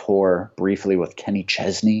going on tour briefly with Kenny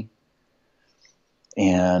Chesney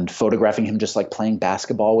and photographing him just like playing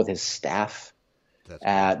basketball with his staff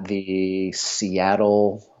at the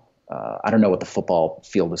Seattle, I don't know what the football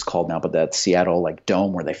field is called now, but that Seattle like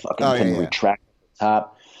dome where they fucking can retract the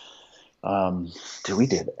top. Dude, we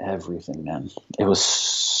did everything, man. It was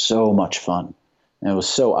so much fun. And it was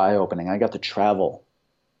so eye-opening. I got to travel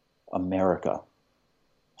America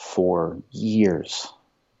for years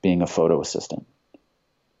being a photo assistant.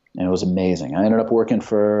 And it was amazing. I ended up working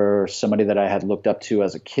for somebody that I had looked up to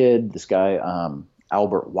as a kid, this guy,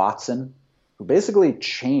 Albert Watson, who basically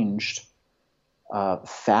changed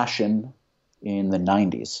fashion in the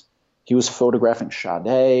 90s. He was photographing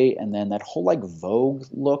Sade, and then that whole like Vogue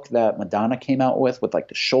look that Madonna came out with like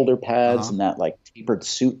the shoulder pads and that like tapered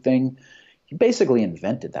suit thing. He basically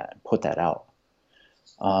invented that and put that out.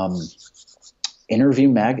 I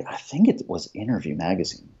think it was Interview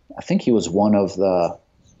Magazine. I think he was one of the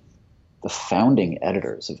founding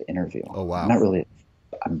editors of Interview. Oh, wow.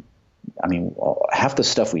 Half the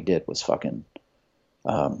stuff we did was fucking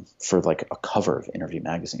for like a cover of Interview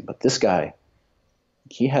Magazine. But this guy,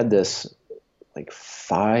 he had this like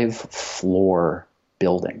 5-floor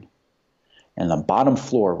building, and the bottom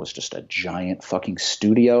floor was just a giant fucking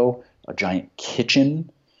studio, a giant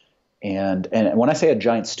kitchen. And when I say a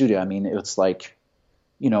giant studio, I mean, it's like,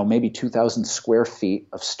 maybe 2,000 square feet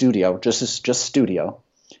of studio, just studio.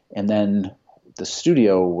 And then the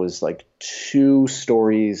studio was like 2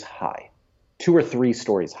 stories high, 2 or 3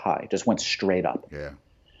 stories high, just went straight up. Yeah.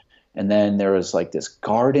 And then there was like this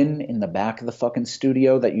garden in the back of the fucking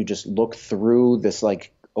studio that you just look through this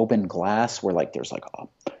like open glass where like there's like a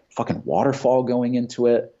fucking waterfall going into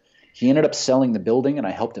it. He ended up selling the building, and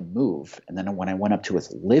I helped him move. And then when I went up to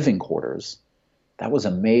his living quarters, that was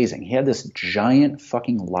amazing. He had this giant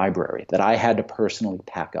fucking library that I had to personally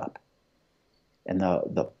pack up. And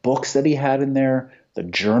the books that he had in there, the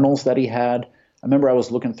journals that he had. I remember I was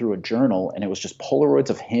looking through a journal, and it was just Polaroids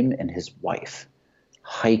of him and his wife.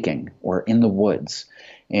 hiking or in the woods,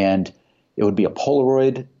 and it would be a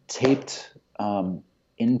Polaroid taped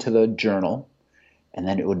into the journal, and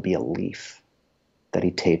then it would be a leaf that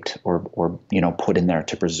he taped or put in there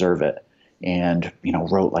to preserve it, and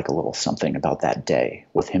wrote like a little something about that day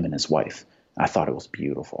with him and his wife. I thought it was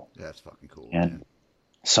beautiful. That's fucking cool. And man.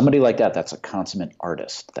 somebody like that's a consummate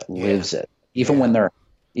artist that lives it, even when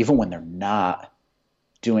they're not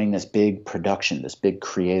doing this big production, this big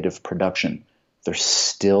creative production. They're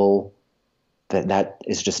still that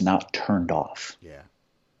is just not turned off. Yeah.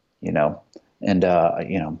 And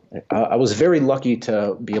I was very lucky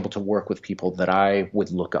to be able to work with people that I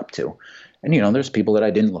would look up to. And there's people that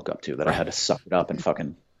I didn't look up to, that I had to suck it up and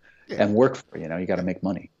fucking and work for. You got to make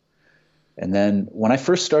money. And then when I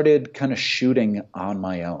first started kind of shooting on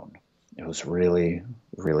my own, it was really,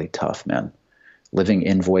 really tough, man. Living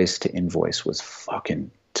invoice to invoice was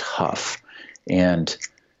fucking tough. And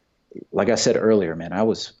like I said earlier, man,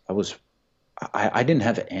 I didn't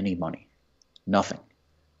have any money, nothing.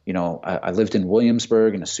 I lived in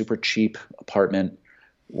Williamsburg in a super cheap apartment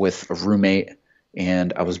with a roommate,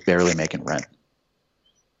 and I was barely making rent.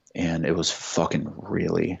 And it was fucking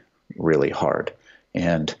really, really hard.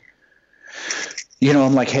 And,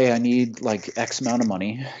 I'm like, hey, I need like X amount of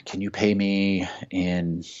money. Can you pay me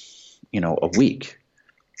in, a week?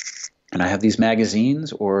 And I have these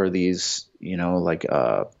magazines or these,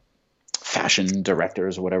 fashion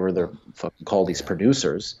directors or whatever they're fucking called, these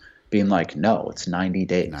producers, being like, no, it's 90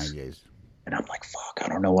 days. 90 days. And I'm like, fuck, I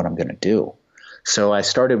don't know what I'm going to do. So I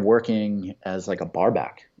started working as like a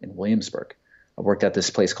barback in Williamsburg. I worked at this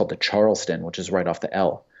place called the Charleston, which is right off the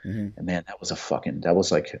L. Mm-hmm. And man, that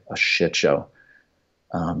was like a shit show.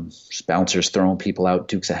 Just bouncers throwing people out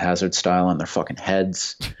Dukes of Hazzard style on their fucking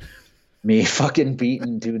heads. Me fucking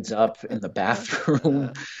beating dudes up in the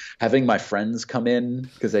bathroom, having my friends come in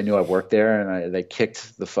because they knew I worked there, and they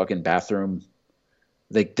kicked the fucking bathroom.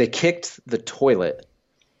 They kicked the toilet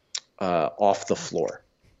off the floor,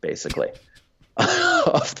 basically,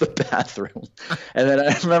 off the bathroom. And then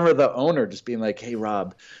I remember the owner just being like, hey,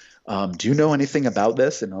 Rob, do you know anything about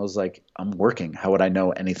this? And I was like, I'm working. How would I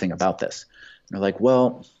know anything about this? And they're like,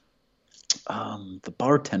 well, the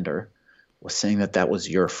bartender was saying that was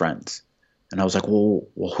your friends. And I was like, well,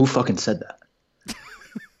 who fucking said that?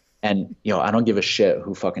 And, I don't give a shit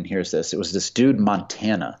who fucking hears this. It was this dude,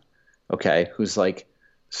 Montana, okay, who's like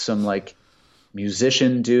some like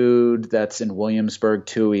musician dude that's in Williamsburg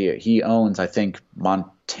too. He owns, I think,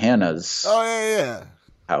 Montana's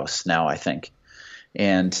house now, I think.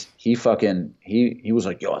 And he was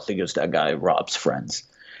like, yo, I think it's that guy Rob's friends.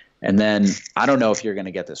 And then I don't know if you're going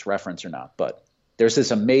to get this reference or not, but there's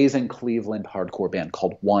this amazing Cleveland hardcore band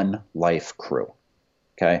called One Life Crew.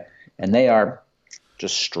 Okay. And they are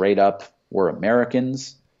just straight up, we're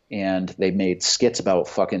Americans, and they made skits about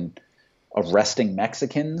fucking arresting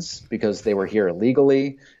Mexicans because they were here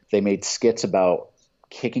illegally. They made skits about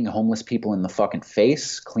kicking homeless people in the fucking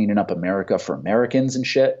face, cleaning up America for Americans and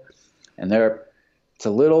sketchy, it's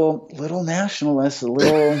a little nationalist, a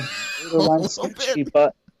little sketchy,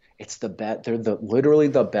 but it's the best. They're literally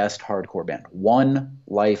the best hardcore band. One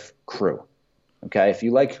Life Crew. Okay, if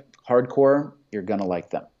you like hardcore, you're gonna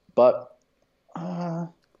like them. But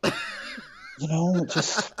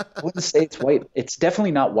just I wouldn't say it's white. It's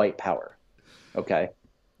definitely not white power. Okay,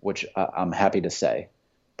 which I'm happy to say.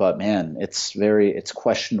 But man, it's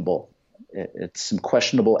questionable. It's some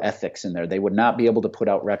questionable ethics in there. They would not be able to put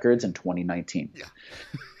out records in 2019. Yeah.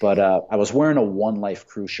 But I was wearing a One Life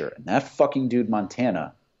Crew shirt, and that fucking dude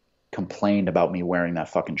Montana complained about me wearing that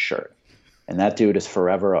fucking shirt. And that dude is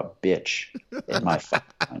forever a bitch in my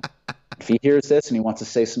fucking mind. If he hears this and he wants to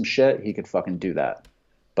say some shit, he could fucking do that.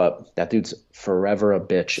 But that dude's forever a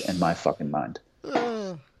bitch in my fucking mind.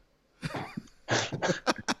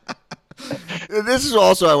 This is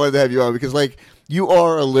also I wanted to have you on because, like, you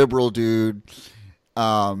are a liberal dude.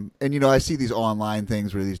 And, I see these online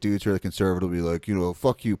things where these dudes who are conservative will be like,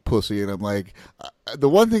 fuck you, pussy. And I'm like, the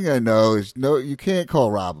one thing I know is, no, you can't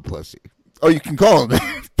call Rob a pussy. Oh, you can call him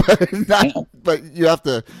that, but you have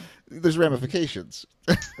to, there's ramifications.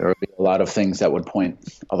 There would be a lot of things that would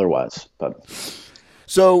point otherwise. But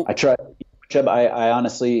so I try, Jeb, I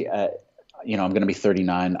honestly, I'm going to be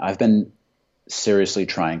 39. I've been seriously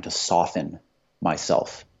trying to soften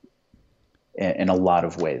myself in a lot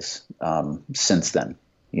of ways since then,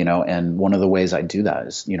 and one of the ways I do that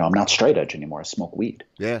is, I'm not straight edge anymore. I smoke weed.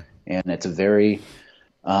 Yeah. And it's a very,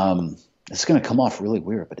 it's going to come off really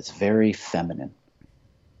weird, but it's very feminine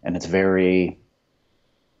and it's very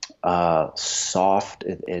soft.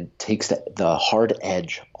 It takes the hard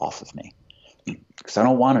edge off of me because I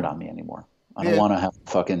don't want it on me anymore. I don't want to have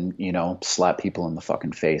to fucking, slap people in the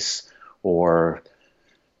fucking face or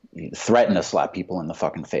threaten to slap people in the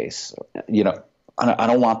fucking face. I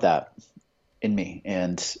don't want that in me.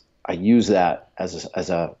 And I use that as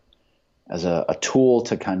a tool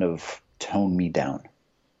to kind of tone me down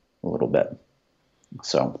a little bit.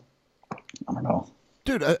 So I don't know.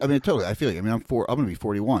 Dude, I mean, totally. I feel like, I'm going to be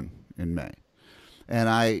 41 in May.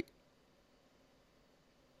 And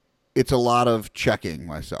it's a lot of checking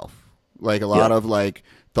myself. Like a lot of like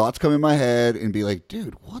thoughts come in my head and be like,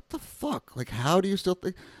 dude, what the fuck? Like, how do you still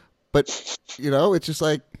think? But, it's just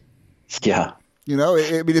like, yeah,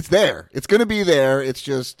 I mean, it's there. It's going to be there. It's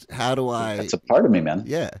just, how do I? It's a part of me, man.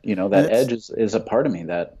 Yeah. That edge is a part of me,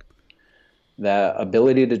 that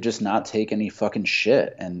ability to just not take any fucking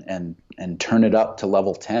shit and turn it up to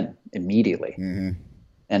level 10 immediately. Mm-hmm.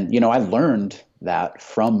 And, I learned that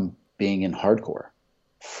from being in hardcore,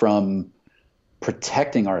 from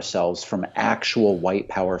protecting ourselves from actual white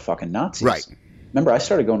power fucking Nazis. Right. Remember, I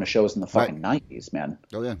started going to shows in the fucking 90s, man.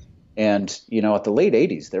 Oh, yeah. And, at the late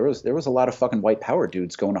 80s, there was a lot of fucking white power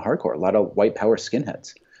dudes going to hardcore, a lot of white power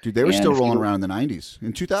skinheads. Dude, they were still rolling around in the 90s,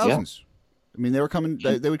 in 2000s. Yeah. I mean, they were coming.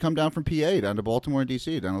 They would come down from PA down to Baltimore and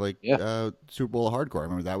DC, down to Super Bowl of Hardcore. I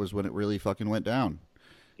remember that was when it really fucking went down.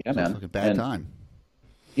 Yeah, man. It was a fucking bad time.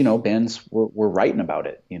 Bands were writing about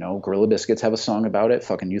it. Gorilla Biscuits have a song about it.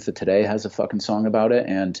 Fucking Youth of Today has a fucking song about it.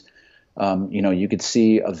 And, you could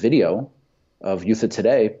see a video of Youth of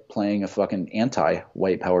Today playing a fucking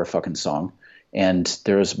anti-white power fucking song. And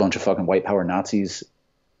there's a bunch of fucking white power Nazis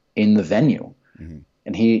in the venue.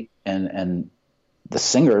 Mm-hmm. And the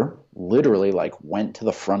singer literally like went to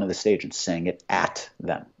the front of the stage and sang it at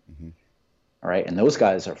them. Mm-hmm. All right. And those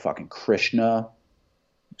guys are fucking Krishna,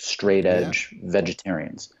 straight edge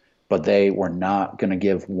vegetarians, but they were not going to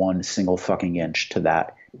give one single fucking inch to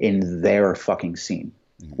that in their fucking scene.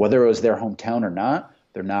 Mm-hmm. Whether it was their hometown or not,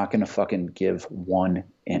 they're not going to fucking give 1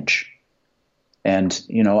 inch. And,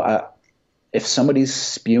 if somebody's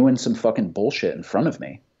spewing some fucking bullshit in front of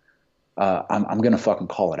me, I'm going to fucking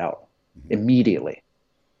call it out immediately.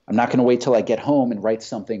 I'm not going to wait till I get home and write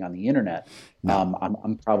something on the internet. No.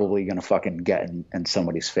 I'm probably going to fucking get in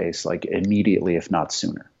somebody's face like immediately, if not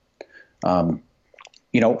sooner.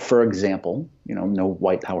 For example, no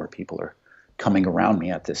white power people are coming around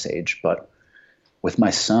me at this age, but with my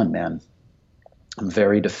son, man, I'm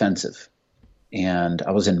very defensive. And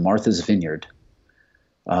I was in Martha's Vineyard.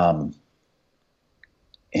 And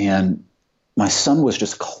my son was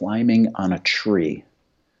just climbing on a tree.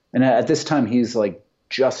 And at this time, he's like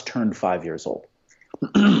just turned 5 years old.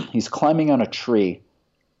 He's climbing on a tree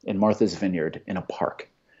in Martha's Vineyard in a park.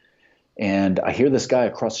 And I hear this guy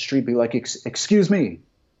across the street be like, excuse me.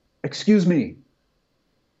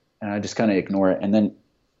 And I just kind of ignore it. And then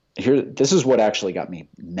this is what actually got me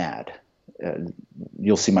mad.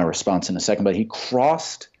 You'll see my response in a second, but he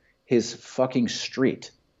crossed his fucking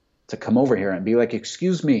street to come over here and be like,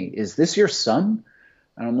 excuse me, is this your son?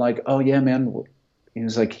 And I'm like, oh yeah, man. He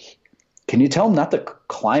was like, can you tell him not to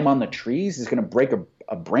climb on the trees? He's going to break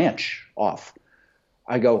a branch off.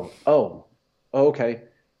 I go, oh, okay.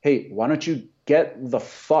 Hey, why don't you get the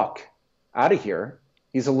fuck out of here?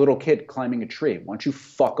 He's a little kid climbing a tree. Why don't you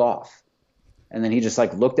fuck off? And then he just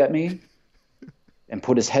like looked at me and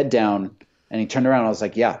put his head down and he turned around. And I was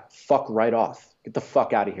like, yeah, fuck right off. Get the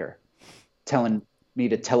fuck out of here. Telling me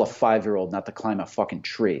to tell a 5-year-old not to climb a fucking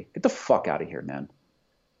tree. Get the fuck out of here, man.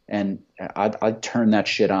 And I'd turn that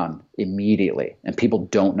shit on immediately. And people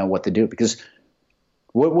don't know what to do because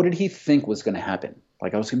what did he think was going to happen?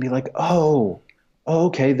 Like I was going to be like, oh,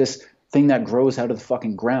 okay, this thing that grows out of the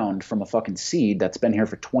fucking ground from a fucking seed that's been here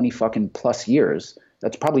for 20 fucking plus years,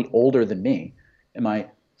 that's probably older than me, and my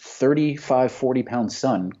 35, 40-pound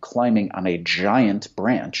son climbing on a giant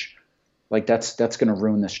branch, like that's going to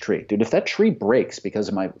ruin this tree. Dude, if that tree breaks because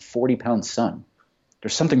of my 40-pound son,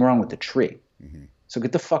 there's something wrong with the tree. Mm-hmm. So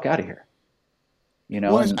get the fuck out of here.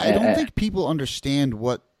 Well, I don't think people understand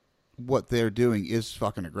what they're doing is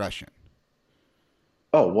fucking aggression.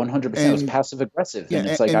 Oh, 100%. It was passive aggressive. Yeah, and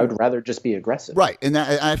it's like, I would rather just be aggressive. Right. And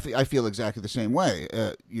I feel exactly the same way,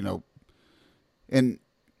 and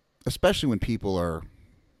especially when people are,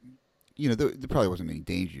 there probably wasn't any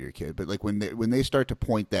danger to your kid, but like when they start to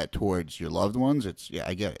point that towards your loved ones,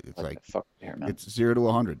 I get it. It's like fuck here, man. It's 0 to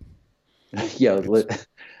 100. Yeah.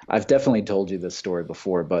 I've definitely told you this story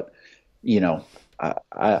before, but I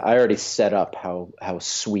already set up how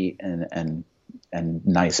sweet and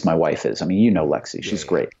nice my wife is. I mean, Lexi, she's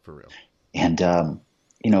great. For real. And,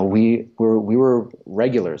 we were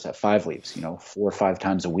regulars at Five Leaves, 4 or 5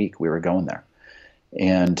 times a week we were going there.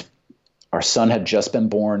 And our son had just been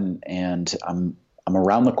born and I'm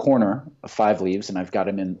around the corner of Five Leaves, and I've got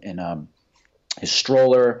him in his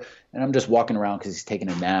stroller, and I'm just walking around because he's taking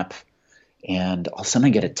a nap. And all of a sudden, I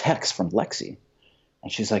get a text from Lexi,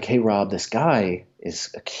 and she's like, "Hey, Rob, this guy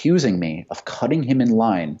is accusing me of cutting him in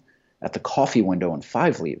line at the coffee window in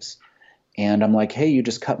Five Leaves." And I'm like, "Hey, you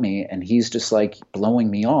just cut me." And he's just like blowing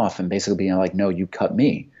me off and basically being like, "No, you cut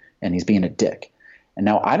me." And he's being a dick. And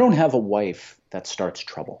now I don't have a wife that starts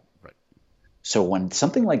trouble. Right. So when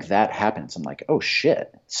something like that happens, I'm like, oh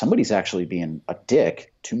shit, somebody's actually being a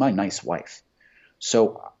dick to my nice wife.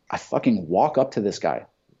 So I fucking walk up to this guy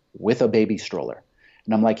with a baby stroller.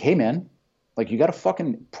 And I'm like, "Hey man, like you got a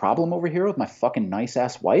fucking problem over here with my fucking nice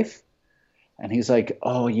ass wife?" And he's like,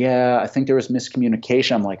 "Oh yeah, I think there was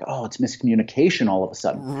miscommunication." I'm like, "Oh, it's miscommunication all of a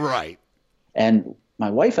sudden." Right. And my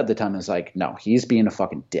wife at the time is like, "No, he's being a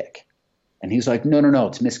fucking dick." And he's like, no,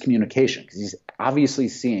 it's miscommunication, because he's obviously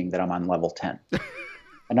seeing that I'm on level 10.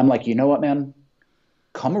 And I'm like, "You know what, man?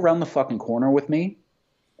 Come around the fucking corner with me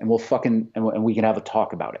and and we can have a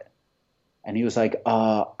talk about it." And he was like,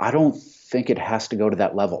 "I don't think it has to go to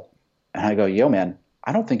that level." And I go, "Yo, man,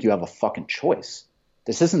 I don't think you have a fucking choice.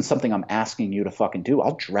 This isn't something I'm asking you to fucking do.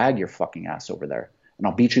 I'll drag your fucking ass over there and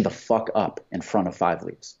I'll beat you the fuck up in front of Five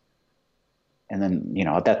Leaves." And then,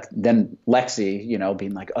 then Lexi,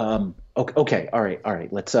 being like, okay, all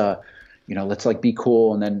right, let's like be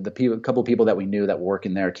cool. And then a couple of people that we knew that work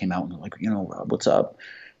in there came out and they're like, "Rob, what's up?"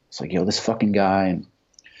 It's like, "Yo, this fucking guy."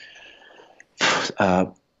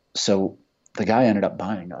 And so the guy ended up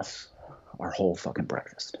buying us our whole fucking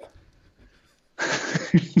breakfast.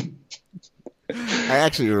 I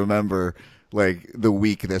actually remember like the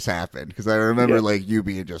week this happened, because I remember like you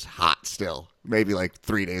being just hot still, maybe like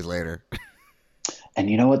 3 days later. And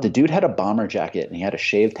you know what? The dude had a bomber jacket and he had a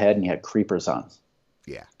shaved head and he had creepers on.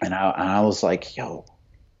 Yeah. And I was like,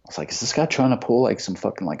 is this guy trying to pull like some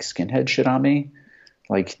fucking like skinhead shit on me?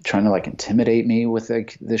 Like trying to like intimidate me with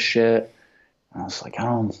like this shit? And I was like, I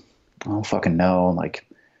don't fucking know. Like,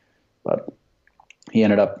 but he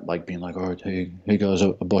ended up like being like, "All right, hey guys,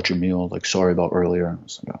 I bought your meal. Like, sorry about earlier." I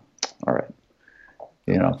was like, "Oh, all right,"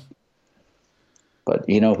 But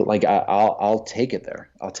like I'll take it there.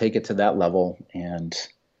 I'll take it to that level, and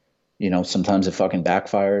sometimes it fucking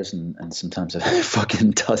backfires, and sometimes it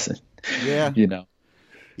fucking doesn't. Yeah.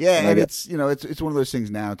 Yeah, and it's it's one of those things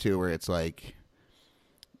now too where it's like,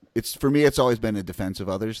 it's for me, it's always been a defense of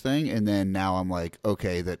others thing, and then now I'm like,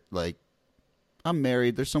 okay, that like I'm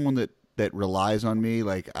married. There's someone that relies on me.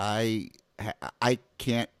 Like I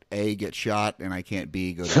can't A, get shot, and I can't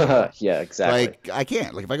B, go to jail. Yeah, exactly. Like I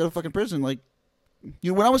can't. Like if I go to fucking prison, like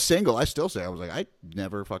when I was single, I still say I was like, I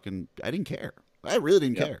didn't care. I really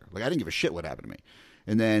didn't care. Like I didn't give a shit what happened to me.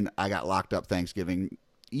 And then I got locked up Thanksgiving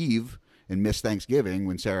Eve and missed Thanksgiving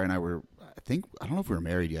when Sarah and I were, I don't know if we were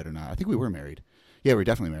married yet or not. I think we were married. Yeah, we were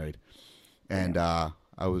definitely married. And I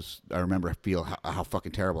remember how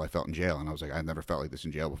fucking terrible I felt in jail, and I was like, I've never felt like this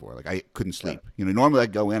in jail before. Like I couldn't sleep. Normally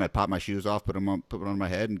I'd go in, I'd pop my shoes off, put it on my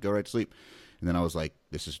head, and go right to sleep. And then I was like,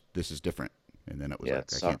 this is different. And then it was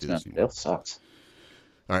like, I can't do this anymore. It sucks.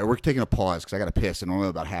 All right, we're taking a pause because I got to piss, and only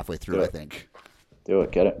about halfway through, I think. Do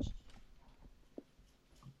it. Get it.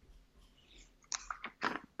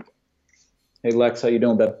 Hey Lex, how you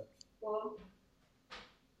doing, babe? Well,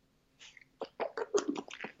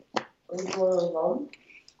 are you going alone?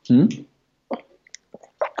 You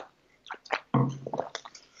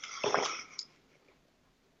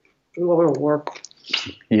going to work?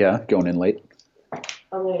 Yeah, going in late.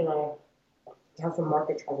 I mean, I have some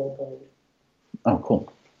market trouble, but Oh,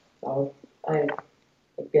 cool. so I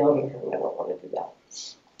feel like I don't want to do that.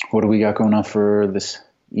 What do we got going on for this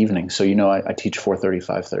evening? So I teach 4:30,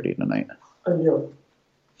 5:30 tonight. Oh, no.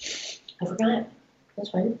 I forgot. That's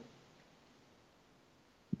fine.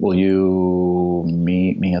 Will you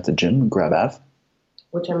meet me at the gym, grab Av?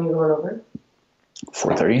 What time are you going over?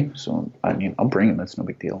 4:30. So I'll bring him. That's no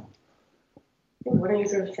big deal. Yeah, why don't you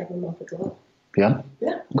just drop him off at the door? Yeah.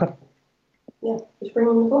 Yeah. Okay. Yeah, just bring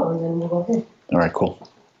him the phone and then we'll go ahead. All right. Cool.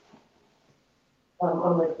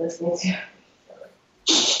 I'm like listening to.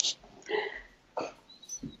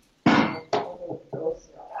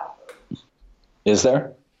 Is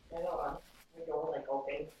there?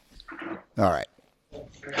 All right.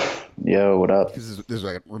 Yo, what up? This is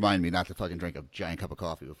like, remind me not to fucking drink a giant cup of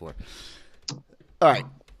coffee before. All right.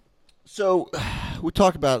 So we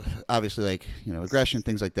talked about obviously like aggression,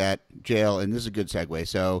 things like that, jail, and this is a good segue.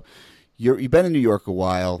 So you've been in New York a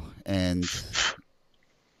while, and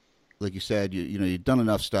like you said, you've done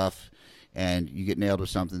enough stuff, and you get nailed with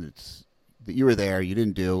something that you were there, you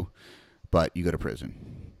didn't do, but you go to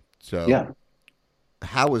prison. So yeah,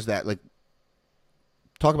 how was that? Like,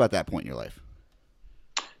 talk about that point in your life.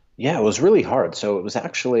 Yeah, it was really hard. So it was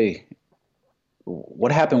actually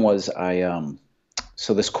what happened was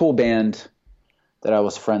so this cool band that I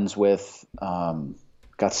was friends with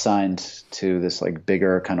got signed to this like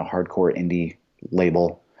bigger kind of hardcore indie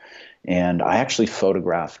label, and I actually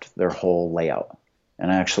photographed their whole layout,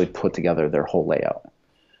 and I actually put together their whole layout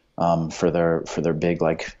for their big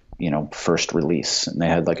like first release, and they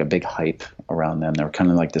had like a big hype around them. They were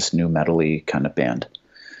kind of like this new metal-y kind of band,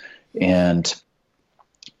 and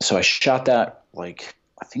so I shot that like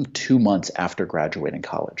I think 2 months after graduating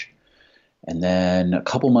college. And then a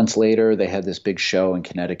couple months later, they had this big show in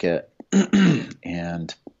Connecticut,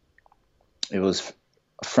 and it was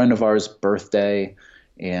a friend of ours' birthday.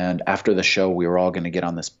 And after the show, we were all going to get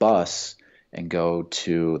on this bus and go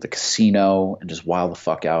to the casino and just wild the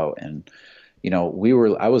fuck out. And I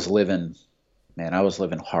was living, man, I was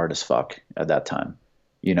living hard as fuck at that time,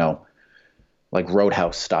 you know, like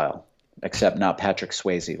Roadhouse style, except not Patrick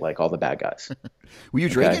Swayze, like all the bad guys. Were you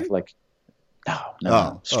drinking? Like,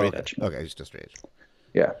 no, straight okay. edge. Okay, just straight edge.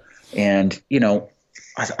 Yeah. And,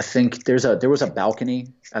 I think there was a balcony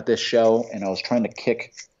at this show, and I was trying to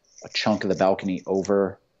kick a chunk of the balcony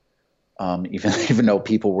over, even though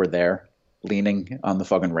people were there leaning on the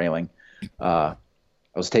fucking railing. I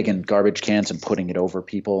was taking garbage cans and putting it over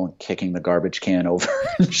people and kicking the garbage can over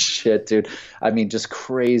and shit, dude. I mean, just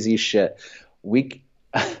crazy shit.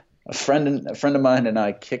 A friend of mine and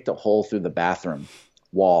I kicked a hole through the bathroom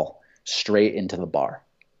wall straight into the bar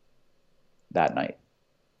that night.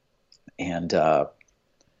 And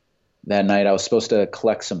that night I was supposed to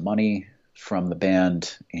collect some money from the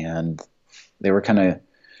band, and they were kind of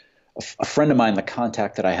a friend of mine, the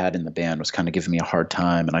contact that I had in the band was kind of giving me a hard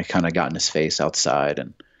time, and I kind of got in his face outside,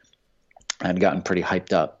 and I had gotten pretty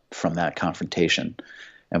hyped up from that confrontation.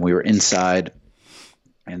 And we were inside,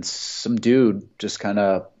 and some dude just kind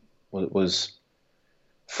of was,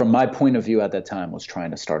 from my point of view at that time, was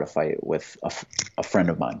trying to start a fight with a friend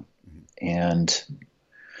of mine. And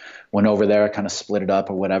went over there, kind of split it up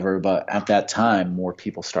or whatever. But at that time, more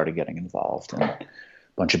people started getting involved, and a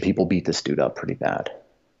bunch of people beat this dude up pretty bad.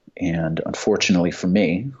 And unfortunately for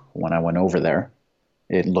me, when I went over there,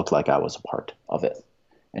 it looked like I was a part of it.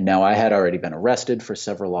 And now I had already been arrested for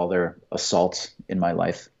several other assaults in my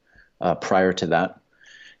life prior to that.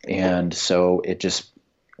 And so it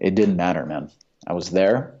didn't matter, man. I was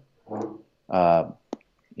there, and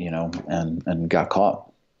got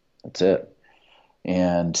caught. That's it.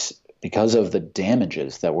 And because of the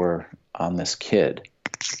damages that were on this kid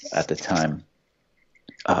at the time,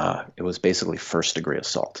 it was basically first degree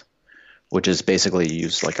assault, which is basically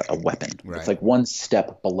used like a weapon. Right. It's like one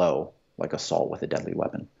step below like assault with a deadly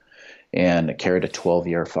weapon. And it carried a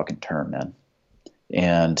 12-year fucking term, man.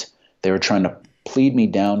 And they were trying to plead me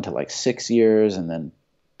down to like 6 years and then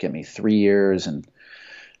get me 3 years. And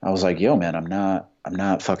I was like, yo, man, I'm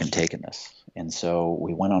not fucking taking this. And so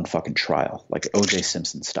we went on fucking trial, like OJ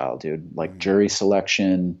Simpson style, dude, like jury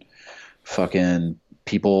selection, fucking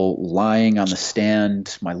people lying on the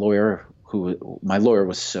stand. My lawyer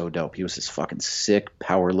was so dope. He was this fucking sick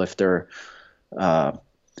power lifter. I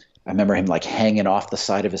remember him like hanging off the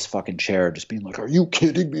side of his fucking chair, just being like, "Are you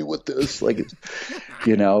kidding me with this?" Like,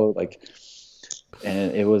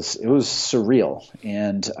 and it was surreal.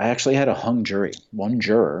 And I actually had a hung jury. One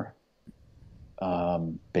juror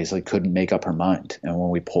basically couldn't make up her mind, and when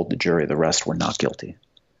we pulled the jury, the rest were not guilty.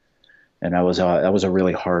 And that was a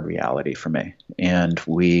really hard reality for me. And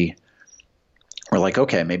we were like,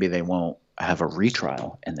 okay, maybe they won't have a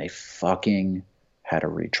retrial, and they fucking had a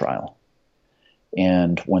retrial.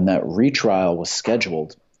 And when that retrial was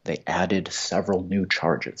scheduled, they added several new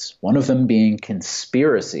charges, one of them being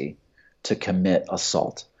conspiracy to commit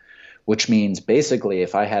assault, which means basically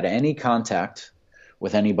if I had any contact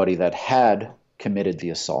with anybody that had committed the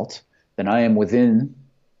assault, then I am within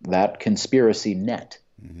that conspiracy net.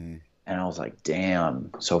 Mm-hmm. And I was like,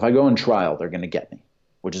 damn. So if I go in trial, they're going to get me,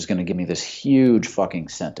 which is going to give me this huge fucking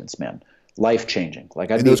sentence, man. Life-changing. Like,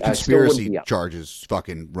 and those conspiracy charges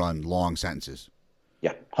fucking run long sentences.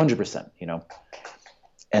 Yeah, 100%,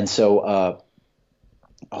 And so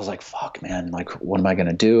I was like, fuck, man, like, what am I going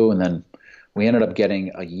to do? And then we ended up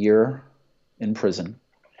getting a year in prison,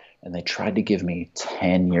 and they tried to give me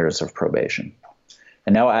 10 years of probation.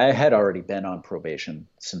 And now I had already been on probation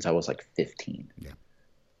since I was like 15. Yeah.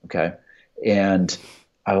 Okay. And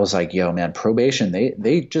I was like, yo, man, probation,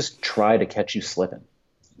 they just try to catch you slipping.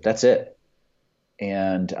 That's it.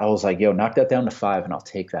 And I was like, yo, knock that down to 5 and I'll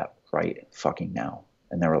take that right fucking now.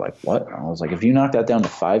 And they were like, what? And I was like, if you knock that down to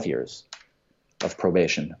 5 years of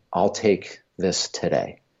probation, I'll take this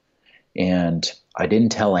today. And I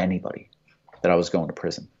didn't tell anybody that I was going to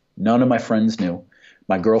prison. None of my friends knew.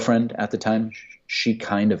 My girlfriend at the time, she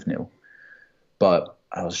kind of knew, but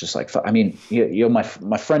I was just like, I mean,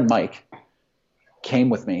 my friend Mike came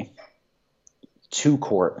with me to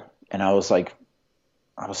court, and I was like,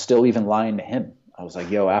 I was still even lying to him. I was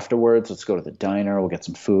like, yo, afterwards, let's go to the diner. We'll get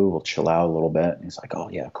some food. We'll chill out a little bit. And he's like, oh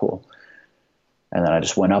yeah, cool. And then I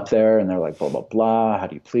just went up there, and they're like, blah, blah, blah. How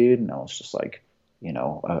do you plead? And I was just like,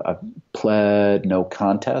 I pled no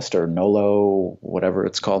contest or nolo, whatever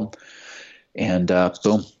it's called. And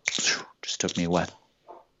boom, just took me away.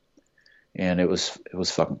 And it was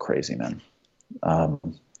fucking crazy, man. I'm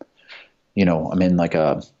in like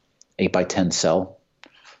a 8x10 cell.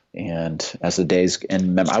 And as the days, and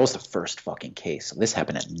remember, I was the first fucking case. So this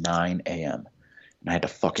happened at 9 a.m. And I had to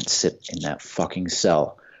fucking sit in that fucking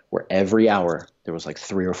cell where every hour there was like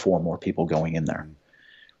 3 or 4 more people going in there,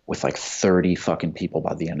 with like 30 fucking people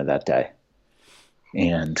by the end of that day.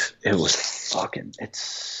 And it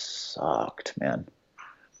sucked, man.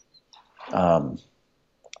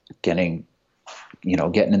 Getting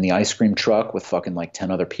in the ice cream truck with fucking like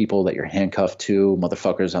 10 other people that you're handcuffed to.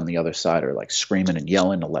 Motherfuckers on the other side are like screaming and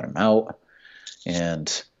yelling to let them out.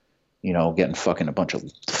 And, getting fucking a bunch of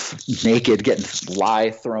naked, getting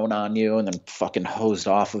lye thrown on you and then fucking hosed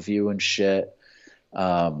off of you and shit.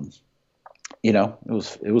 It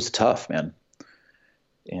was tough, man.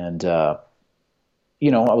 And, I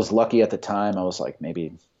was lucky at the time. I was like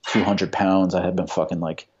maybe 200 pounds. I had been fucking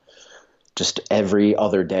like just every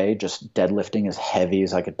other day, just deadlifting as heavy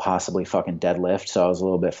as I could possibly fucking deadlift. So I was a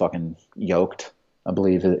little bit fucking yoked, I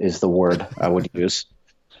believe is the word I would use.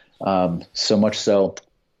 So much so,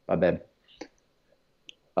 my bad.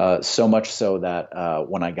 So much so that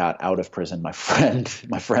when I got out of prison, my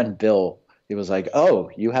friend Bill, he was like, "Oh,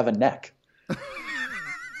 you have a neck."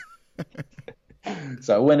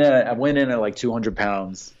 So I went in at like 200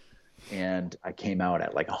 pounds, and I came out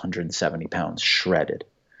at like 170 pounds, shredded.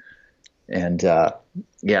 And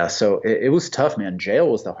so it was tough, man. Jail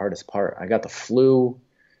was the hardest part. I got the flu.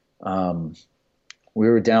 We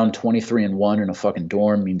were down 23-1 in a fucking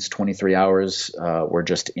dorm, means 23 hours we're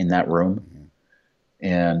just in that room.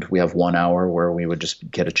 And we have 1 hour where we would just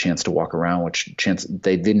get a chance to walk around,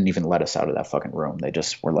 they didn't even let us out of that fucking room. They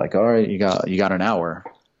just were like, all right, you got an hour.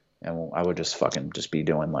 And I would just be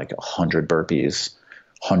doing like 100 burpees,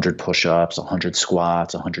 100 push-ups, 100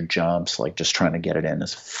 squats, 100 jumps, like just trying to get it in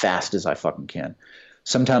as fast as I fucking can.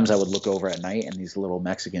 Sometimes I would look over at night and these little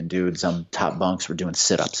Mexican dudes on top bunks were doing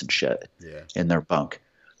sit-ups and shit in their bunk.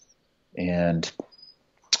 And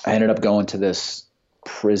I ended up going to this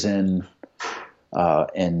prison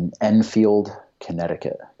in Enfield,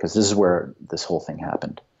 Connecticut, because this is where this whole thing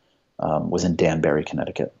happened, was in Danbury,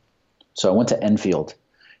 Connecticut. So I went to Enfield,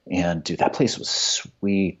 and dude, that place was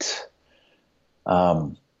sweet. I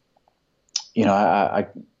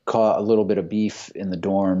caught a little bit of beef in the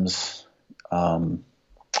dorms.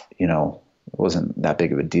 It wasn't that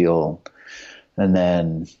big of a deal. And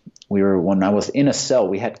then when I was in a cell,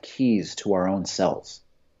 we had keys to our own cells.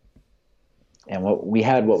 And what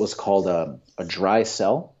was called a dry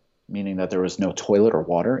cell, meaning that there was no toilet or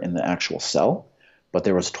water in the actual cell, but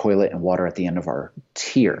there was toilet and water at the end of our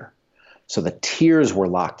tier. So the tiers were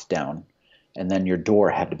locked down, and then your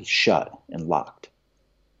door had to be shut and locked.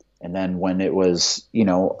 And then when it was,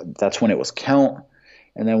 that's when it was count.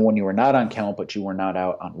 And then when you were not on count, but you were not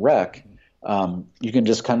out on rec, you can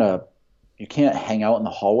just you can't hang out in the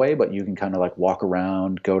hallway, but you can kind of like walk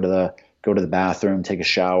around, go to the bathroom, take a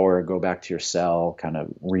shower, go back to your cell, kind of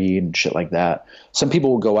read and shit like that. Some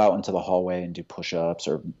people will go out into the hallway and do push-ups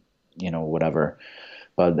or, whatever.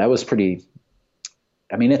 But that was it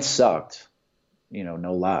sucked,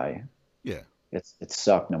 no lie. Yeah. It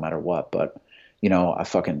sucked no matter what. But, we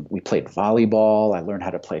played volleyball. I learned how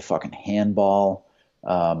to play fucking handball.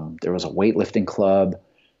 There was a weightlifting club.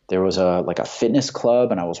 There was a fitness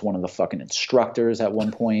club, and I was one of the fucking instructors at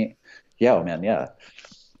one point. Yeah, man. Yeah.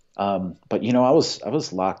 But I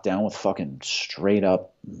was locked down with fucking straight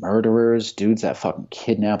up murderers, dudes that fucking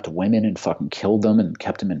kidnapped women and fucking killed them and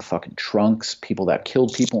kept them in fucking trunks, people that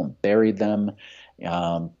killed people and buried them,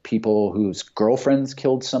 people whose girlfriends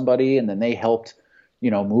killed somebody and then they helped,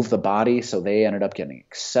 move the body. So they ended up getting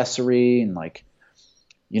accessory and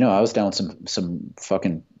I was down with some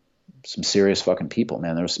serious fucking people,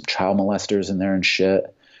 man. There was some child molesters in there and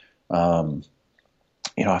shit.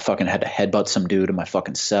 I fucking had to headbutt some dude in my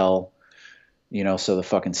fucking cell, so the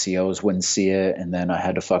fucking COs wouldn't see it. And then I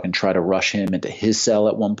had to fucking try to rush him into his cell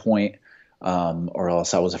at one point, or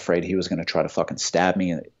else I was afraid he was going to try to fucking stab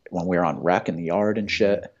me when we were on rec in the yard and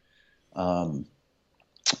shit. To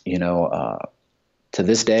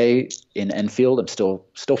this day in Enfield, I'm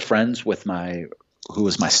still friends with my who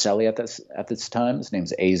was my cellie at this time. His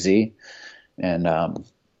name's AZ, and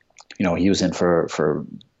he was in for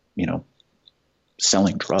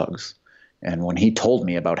selling drugs. And when he told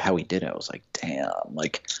me about how he did it, I was like, damn,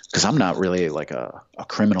 like, because I'm not really like a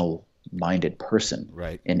criminal minded person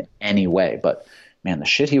right. in any way, but man, the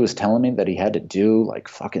shit he was telling me that he had to do, like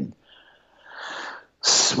fucking,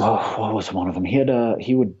 well, what was one of them?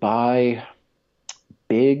 He would buy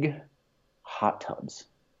big hot tubs,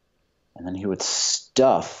 and then he would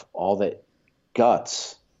stuff all the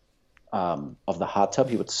guts of the hot tub.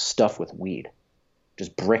 He would stuff with weed,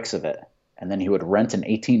 just bricks of it, and then he would rent an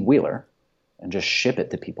 18-wheeler and just ship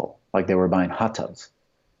it to people like they were buying hot tubs.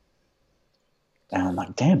 And I'm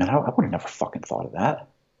like, damn, man, I would have never fucking thought of that.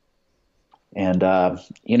 And,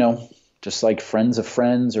 just like friends of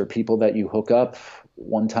friends or people that you hook up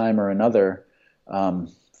one time or another,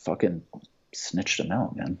 fucking snitched him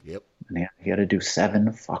out, man. Yep. And he had to do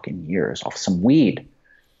 7 fucking years off some weed.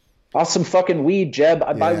 Off some fucking weed, Jeb.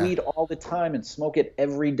 I buy weed all the time and smoke it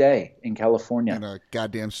every day in California. In a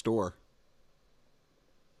goddamn store.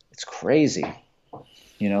 It's crazy.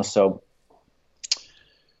 So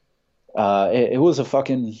it was a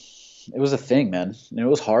thing, man. And it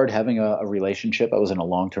was hard having a relationship. I was in a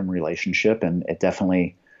long-term relationship, and it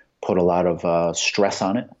definitely put a lot of stress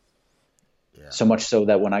on it. Yeah. So much so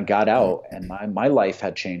that when I got out and my life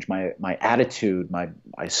had changed, my attitude,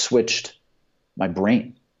 I switched my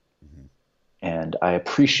brain. Mm-hmm. And I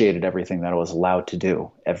appreciated everything that I was allowed to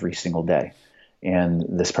do every single day.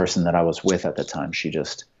 And this person that I was with at the time,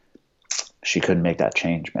 she couldn't make that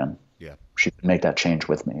change, man. Yeah. She could make that change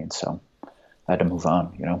with me. And so I had to move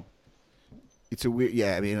on, It's a weird,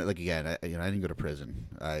 I mean, like, again, I didn't go to prison.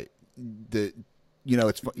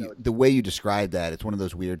 It's the way you describe that. It's one of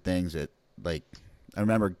those weird things that, like, I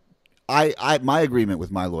remember, my agreement with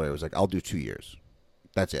my lawyer was like, I'll do 2 years.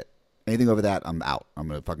 That's it. Anything over that, I'm out. I'm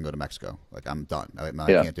gonna fucking go to Mexico. Like, I'm done. I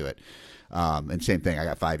can't do it. And same thing. I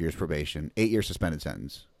got 5 years probation, 8 years suspended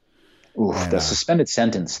sentence. Oof, the suspended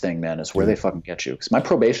sentence thing, man, is where they fucking get you. Because my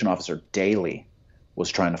probation officer daily was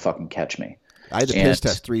trying to fucking catch me. I had to piss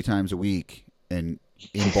test 3 times a week in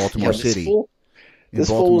Baltimore City. This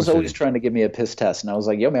fool was always trying to give me a piss test, and I was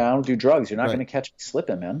like, "Yo, man, I don't do drugs. You're not going to catch me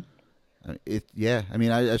slipping, man." I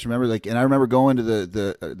mean, I just remember and I remember going to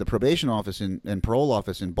the probation office and parole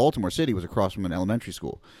office in Baltimore City was across from an elementary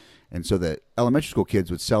school, and so the elementary school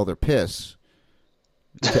kids would sell their piss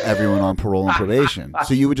to everyone on parole and probation.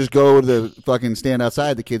 So you would just go to the fucking stand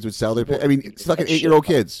outside. The kids would sell their piss. I mean, it's fucking 8-year-old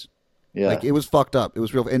kids. Yeah, like it was fucked up. It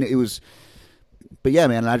was real, and it was. But yeah,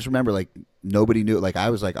 man, and I just remember like nobody knew. Like I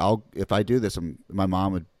was like, if I do this, my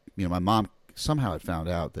mom somehow had found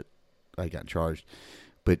out that I got charged.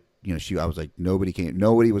 But I was like,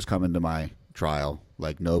 nobody was coming to my trial.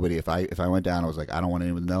 Like nobody. If I went down, I was like, I don't want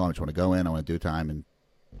anyone to know. I just want to go in. I want to do time, and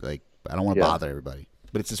like I don't want to bother everybody.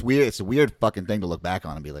 But it's a weird fucking thing to look back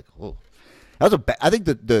on and be like, oh, that was I think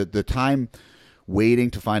the time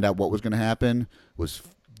waiting to find out what was going to happen was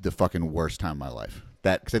the fucking worst time of my life.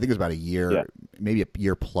 Because I think it was about a year, maybe a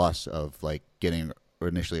year plus of like getting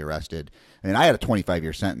initially arrested. I mean, I had a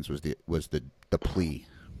 25-year sentence was the plea.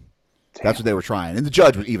 Damn. That's what they were trying, and the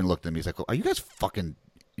judge even looked at me. He's like, "Are you guys fucking?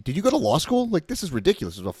 Did you go to law school? Like this is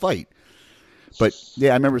ridiculous. It was a fight." But yeah,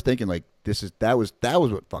 I remember thinking like that was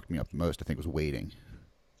what fucked me up the most. I think was waiting.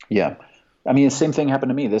 Yeah, I mean, the same thing happened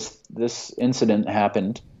to me. This incident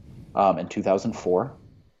happened in 2004,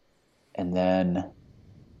 and then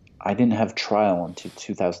I didn't have trial until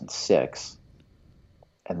 2006,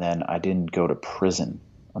 and then I didn't go to prison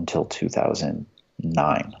until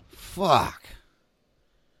 2009. Fuck.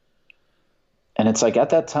 And it's like at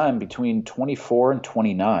that time, between 24 and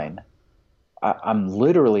 29, I'm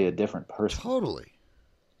literally a different person. Totally.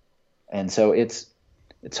 And so it's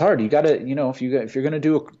hard. You gotta, if you're gonna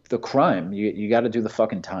do the crime, you got to do the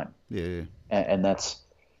fucking time. Yeah. And that's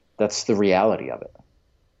the reality of it.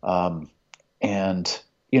 And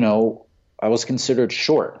I was considered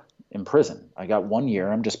short in prison. I got 1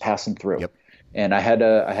 year. I'm just passing through. Yep. And I had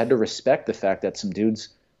to respect the fact that some dudes,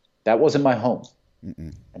 that wasn't my home.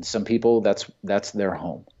 Mm-mm. And some people, that's their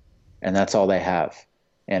home, and that's all they have.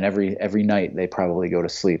 And every night they probably go to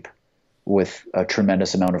sleep with a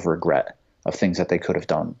tremendous amount of regret of things that they could have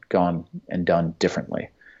gone and done differently.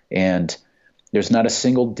 And there's not a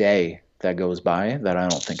single day that goes by that I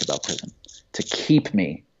don't think about prison to keep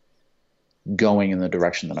me going in the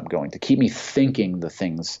direction that I'm going, to keep me thinking the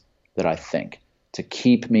things that I think, to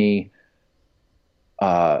keep me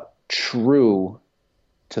true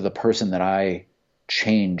to the person that I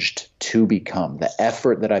changed to become, the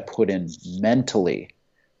effort that I put in mentally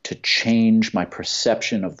to change my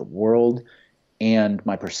perception of the world and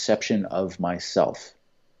my perception of myself.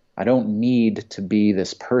 I don't need to be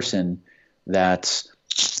this person that's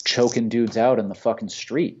choking dudes out in the fucking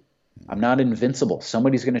street. I'm not invincible.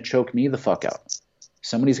 Somebody's going to choke me the fuck out.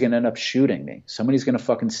 Somebody's going to end up shooting me. Somebody's going to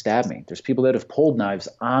fucking stab me. There's people that have pulled knives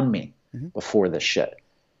on me before this shit.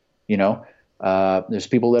 You know, there's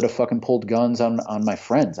people that have fucking pulled guns on my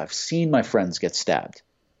friends. I've seen my friends get stabbed.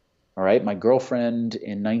 All right. My girlfriend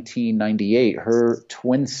in 1998, her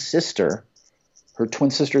twin sister's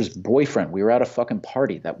boyfriend, we were at a fucking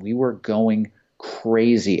party that we were going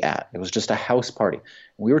crazy at. It was just a house party.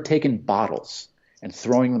 We were taking bottles and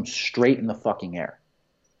throwing them straight in the fucking air.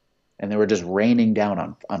 And they were just raining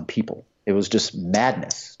down on people. It was just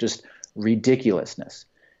madness, just ridiculousness.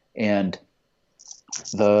 And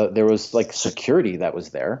there was like security that was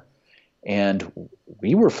there. And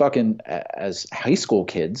we were fucking, as high school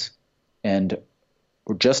kids, and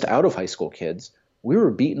we're just out of high school kids, we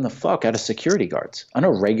were beating the fuck out of security guards on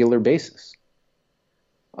a regular basis.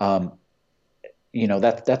 You know,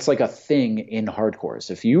 that's like a thing in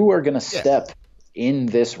hardcores. If you are going to step in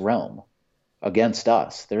this realm against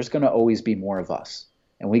us, there's going to always be more of us,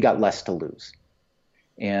 and we got less to lose.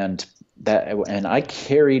 And I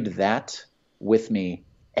carried that with me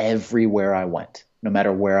everywhere I went, no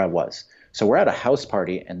matter where I was. So we're at a house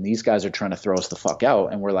party and these guys are trying to throw us the fuck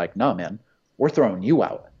out. And we're like, no, man, we're throwing you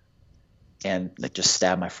out. And they just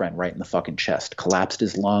stabbed my friend right in the fucking chest, collapsed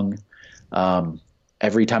his lung.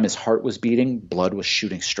 Every time his heart was beating, blood was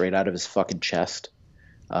shooting straight out of his fucking chest.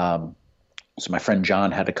 So my friend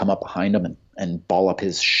John had to come up behind him and ball up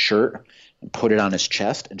his shirt and put it on his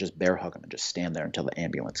chest and just bear hug him and just stand there until the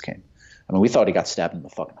ambulance came. I mean, we thought he got stabbed in the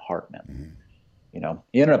fucking heart, man. Mm-hmm. You know,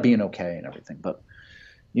 he ended up being okay and everything, but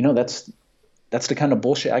you know, that's the kind of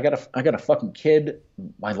bullshit. I got a fucking kid.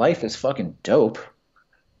 My life is fucking dope.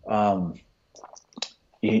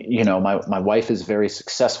 You know, my wife is very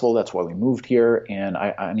successful. That's why we moved here. And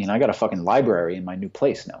I mean, I got a fucking library in my new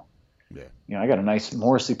place now. Yeah. You know, I got a nice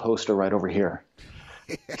Morrissey poster right over here,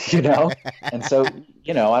 you know? And so,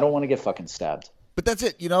 you know, I don't want to get fucking stabbed. But that's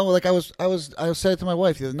it. You know, like I said it to my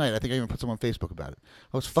wife the other night. I think I even put something on Facebook about it.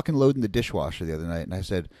 I was fucking loading the dishwasher the other night and I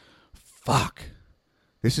said, fuck,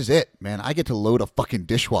 this is it, man. I get to load a fucking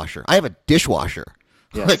dishwasher. I have a dishwasher.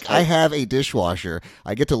 Yes, like I have a dishwasher.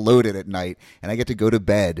 I get to load it at night, and I get to go to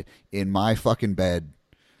bed in my fucking bed,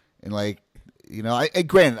 and like, you know,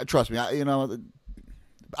 granted, trust me,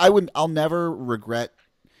 I'll never regret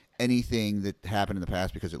anything that happened in the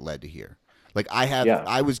past because it led to here. Like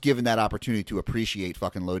I was given that opportunity to appreciate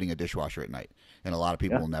fucking loading a dishwasher at night, and a lot of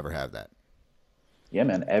people will never have that. Yeah,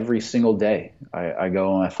 man. Every single day, I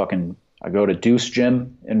go to Deuce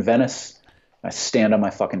Gym in Venice. I stand on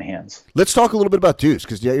my fucking hands. Let's talk a little bit about Deuce,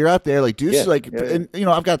 because you're out there like Deuce. And you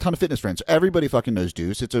know, I've got a ton of fitness friends. Everybody fucking knows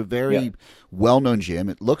Deuce. It's a very well-known gym.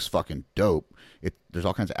 It looks fucking dope. There's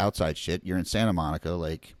all kinds of outside shit. You're in Santa Monica.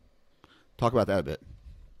 Like, talk about that a bit.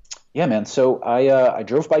 Yeah, man. So I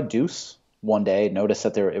drove by Deuce one day, noticed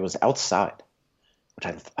that it was outside, which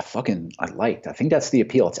I liked. I think that's the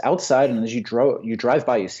appeal. It's outside, and as you drive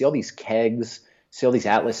by, you see all these kegs, see all these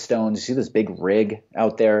Atlas stones, you see this big rig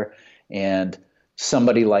out there. And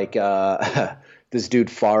somebody like this dude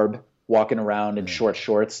Farb walking around in short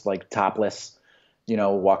shorts, like topless, you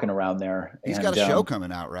know, walking around there. He's got a show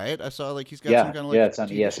coming out, right? I saw like he's got some kind of like it's on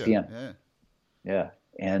ESPN. Show. Yeah,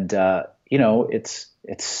 and you know, it's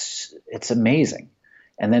amazing.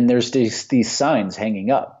 And then there's these signs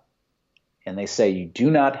hanging up, and they say you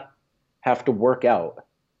do not have to work out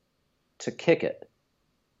to kick it.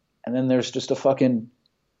 And then there's just a fucking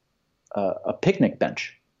a picnic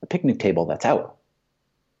bench. A picnic table that's out,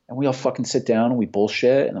 and we all fucking sit down and we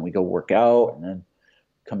bullshit, and then we go work out, and then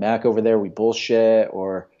come back over there, we bullshit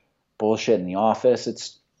in the office.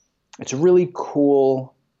 It's a really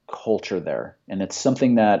cool culture there, and it's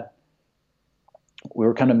something that we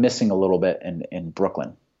were kind of missing a little bit in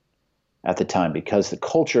Brooklyn at the time, because the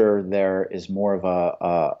culture there is more of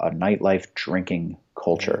a nightlife drinking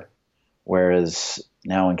culture, whereas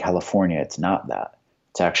now in California it's not that.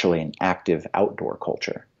 It's actually an active outdoor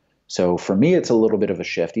culture. So for me, it's a little bit of a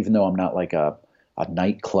shift, even though I'm not like a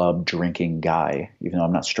nightclub drinking guy, even though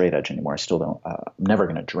I'm not straight edge anymore. I still don't, I'm never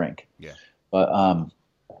going to drink. Yeah. But,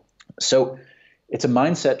 so it's a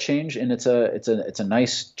mindset change, and it's a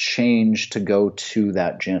nice change to go to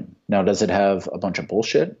that gym. Now, does it have a bunch of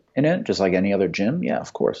bullshit in it? Just like any other gym? Yeah,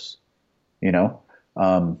 of course. You know,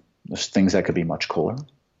 there's things that could be much cooler,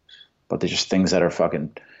 but there's just things that are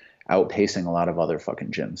fucking outpacing a lot of other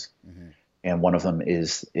fucking gyms. Mm-hmm. And one of them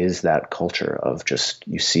is that culture of just,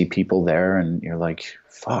 you see people there and you're like,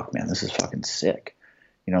 fuck, man, this is fucking sick.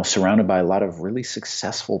 surrounded by a lot of really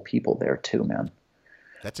successful people there too, man.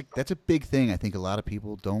 That's a big thing. I think a lot of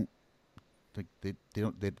people don't like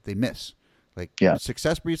they miss. Like Yeah.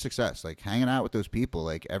 success breeds success. Like hanging out with those people,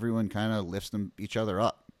 like everyone kind of lifts each other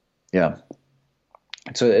up. Yeah.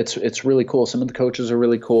 So it's really cool. Some of the coaches are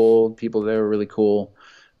really cool. People there are really cool.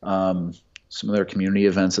 Some of their community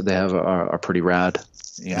events that they have are pretty rad.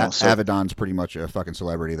 Avedon's pretty much a fucking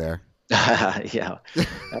celebrity there. Yeah,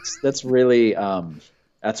 that's really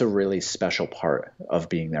that's a really special part of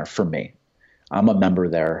being there for me. I'm a member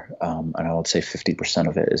there, and I would say 50%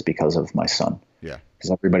 of it is because of my son. Yeah,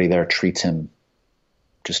 because everybody there treats him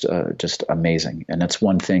just amazing, and that's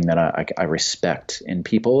one thing that I respect in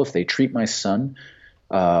people. If they treat my son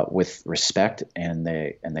with respect and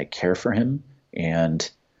they care for him and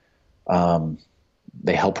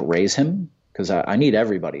they help raise him, because I need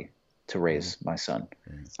everybody to raise my son.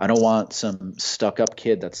 I don't want some stuck-up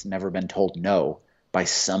kid that's never been told no by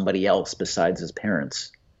somebody else besides his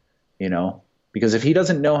parents, because if he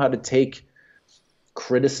doesn't know how to take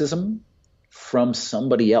criticism from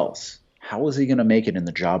somebody else, how is he going to make it in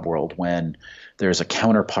the job world when there's a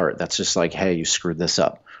counterpart that's just like, hey, you screwed this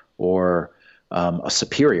up, or a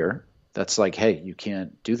superior that's like, hey, you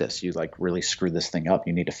can't do this, you like really screwed this thing up,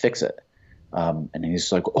 you need to fix it. And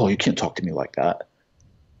he's like, oh, you can't talk to me like that.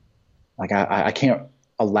 Like I can't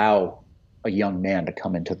allow a young man to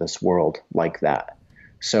come into this world like that.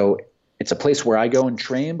 So it's a place where I go and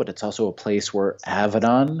train, but it's also a place where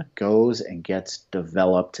Avedon goes and gets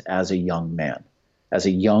developed as a young man, as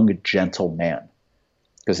a young, gentle man,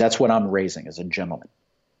 because that's what I'm raising, as a gentleman.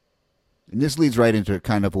 And this leads right into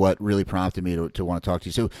kind of what really prompted me to want to talk to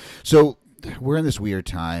you. So we're in this weird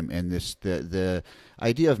time, and the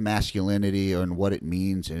idea of masculinity and what it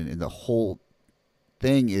means, and the whole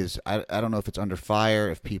thing is, I don't know if it's under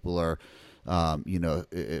fire, if people are,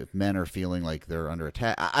 if men are feeling like they're under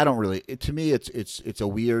attack. I don't really. To me, it's a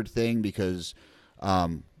weird thing because,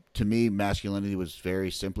 to me, masculinity was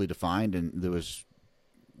very simply defined, and there was,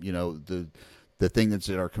 the thing that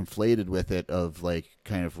are conflated with it of like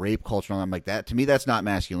kind of rape culture and all like that. To me, that's not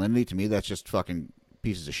masculinity. To me, that's just fucking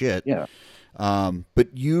pieces of shit. Yeah.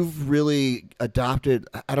 But you've really adopted.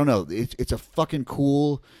 I don't know. It's a fucking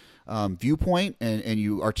cool viewpoint, and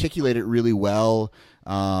you articulate it really well.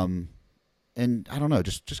 And I don't know,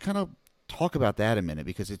 just kind of talk about that a minute,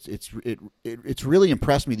 because it's really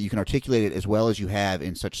impressed me that you can articulate it as well as you have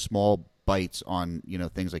in such small bites on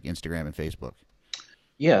things like Instagram and Facebook.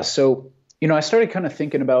 Yeah. So I started kind of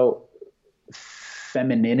thinking about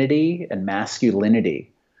femininity and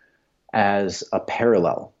masculinity as a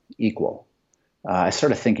parallel, equal. I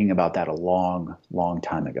started thinking about that a long, long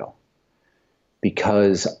time ago,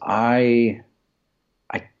 because I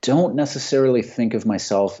don't necessarily think of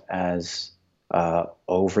myself as an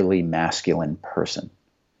overly masculine person.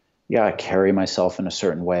 Yeah, I carry myself in a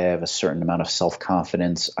certain way. I have a certain amount of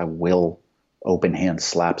self-confidence. I will open hand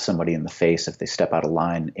slap somebody in the face if they step out of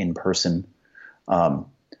line in person.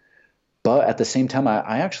 But at the same time,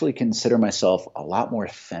 I actually consider myself a lot more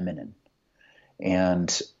feminine.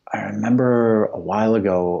 And I remember a while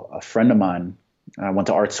ago, a friend of mine I went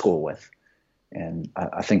to art school with, and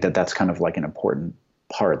I think that that's kind of like an important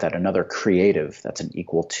part, that another creative that's an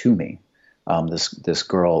equal to me, this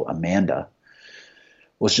girl, Amanda,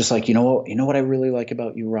 was just like, you know what I really like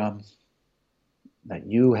about you, Rob? That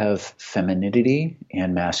you have femininity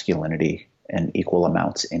and masculinity in equal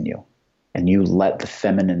amounts in you. And you let the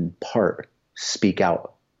feminine part speak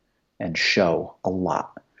out and show a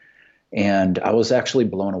lot. And I was actually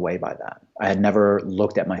blown away by that. I had never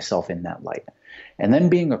looked at myself in that light. And then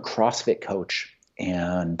being a CrossFit coach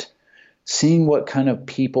and seeing what kind of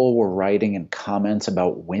people were writing in comments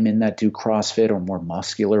about women that do CrossFit, or more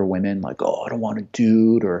muscular women, like, oh, I don't want a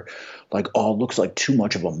dude, or like, oh, it looks like too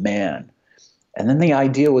much of a man. And then the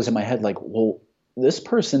idea was in my head, like, well, this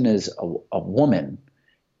person is a woman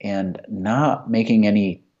and not making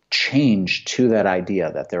any change to that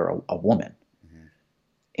idea that they're a woman. Mm-hmm.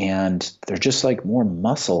 And they're just like more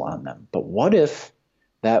muscle on them. But what if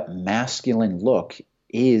that masculine look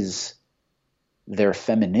is their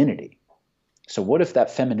femininity? So what if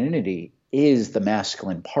that femininity is the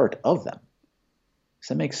masculine part of them? Does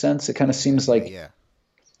that make sense? It kind of seems like, yeah.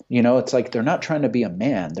 It's like they're not trying to be a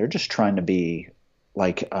man. They're just trying to be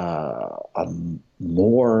like a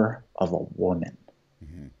more of a woman.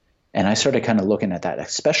 Mm-hmm. And I started kind of looking at that,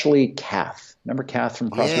 especially Kath. Remember Kath from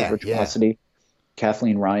CrossFit Virtuosity? Yeah.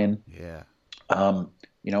 Kathleen Ryan. Yeah.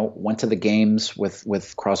 Went to the games with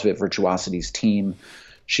CrossFit Virtuosity's team.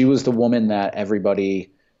 She was the woman that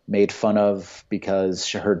everybody made fun of because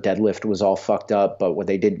her deadlift was all fucked up. But what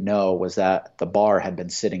they didn't know was that the bar had been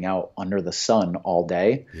sitting out under the sun all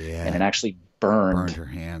day, and it actually burned her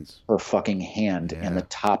hands, her fucking hand, and the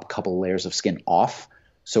top couple layers of skin off.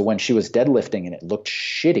 So when she was deadlifting and it looked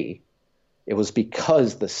shitty, it was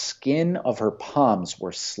because the skin of her palms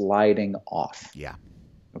were sliding off. Yeah.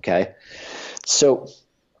 Okay. So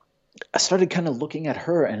I started kind of looking at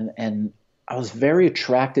her, and I was very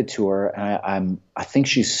attracted to her. And I think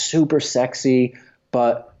she's super sexy,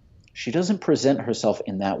 but she doesn't present herself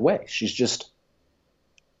in that way. She's just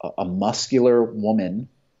a muscular woman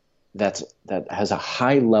that has a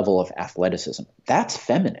high level of athleticism. That's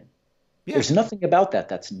feminine. Yeah. There's nothing about that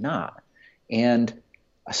that's not. And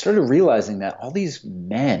I started realizing that all these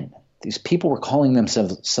men, these people were calling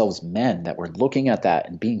themselves men, that were looking at that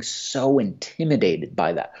and being so intimidated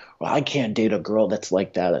by that. Well, I can't date a girl that's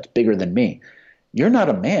like that, that's bigger than me. You're not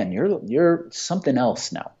a man. You're something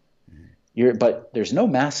else now. But there's no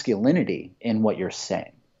masculinity in what you're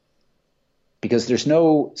saying, because there's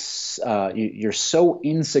no you're so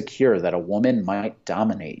insecure that a woman might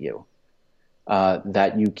dominate you,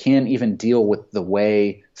 that you can't even deal with the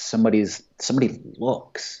way somebody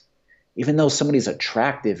looks. Even though somebody's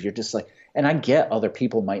attractive, you're just like, and I get other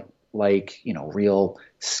people might like, real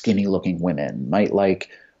skinny looking women, might like,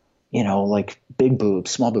 like big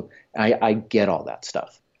boobs, small boob. I get all that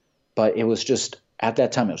stuff. But it was just, at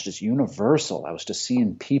that time, it was just universal. I was just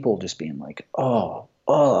seeing people just being like, oh,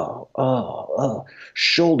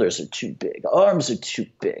 shoulders are too big, arms are too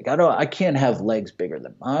big. I can't have legs bigger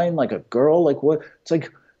than mine. Like a girl, like what? It's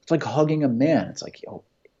like hugging a man. It's like,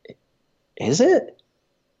 is it?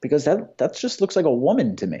 Because that just looks like a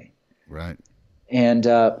woman to me. Right. And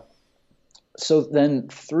so then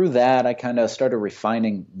through that, I kind of started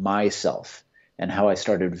refining myself and how I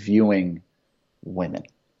started viewing women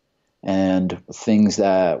and things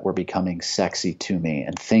that were becoming sexy to me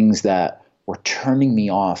and things that were turning me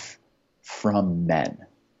off from men.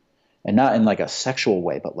 And not in like a sexual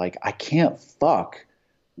way, but like I can't fuck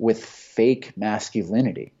with fake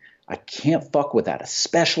masculinity. I can't fuck with that,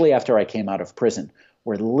 especially after I came out of prison,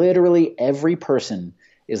 where literally every person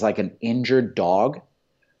is like an injured dog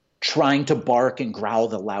trying to bark and growl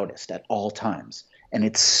the loudest at all times. And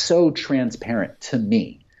it's so transparent to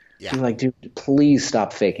me. Yeah. You're like, dude, please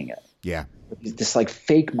stop faking it. Yeah. This like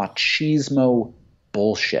fake machismo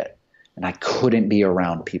bullshit. And I couldn't be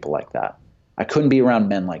around people like that. I couldn't be around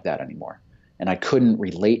men like that anymore. And I couldn't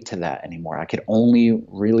relate to that anymore. I could only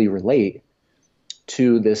really relate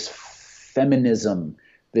to this feminism,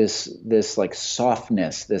 this like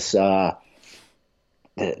softness, this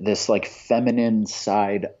like feminine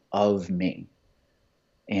side of me.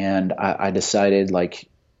 And I decided like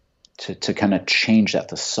to kind of change that,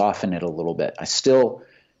 to soften it a little bit. I still,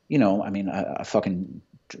 I fucking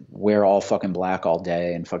wear all fucking black all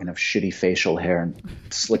day and fucking have shitty facial hair and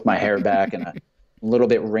slick my hair back and a little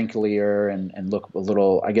bit wrinklier and look a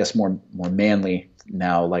little, I guess, more manly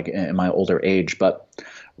now, like in my older age. But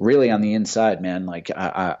really on the inside, man, like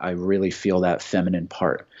I really feel that feminine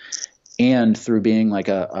part. And through being like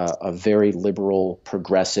a very liberal,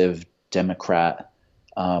 progressive Democrat,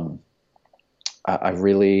 I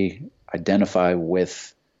really identify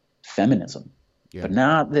with feminism. Yeah. But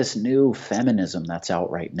not this new feminism that's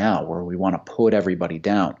out right now where we want to put everybody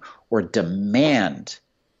down or demand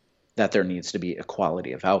that there needs to be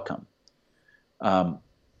equality of outcome.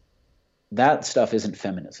 That stuff isn't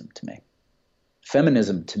feminism to me.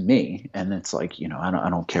 Feminism to me, and it's like, I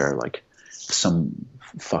don't care, like some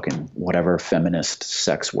fucking whatever feminist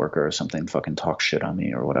sex worker or something fucking talk shit on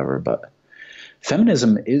me or whatever, but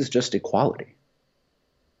feminism is just equality.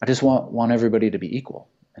 I just want everybody to be equal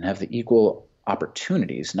and have the equal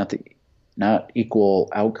opportunities, not equal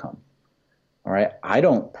outcome. All right. I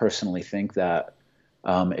don't personally think that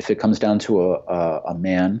if it comes down to a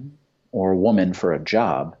man or a woman for a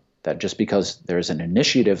job, that just because there's an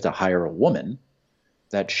initiative to hire a woman,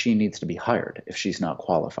 that she needs to be hired if she's not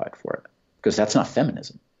qualified for it, because that's not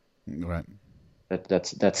feminism. Right.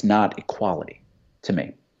 That's not equality to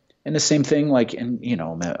me. And the same thing, like, and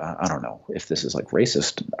I don't know if this is like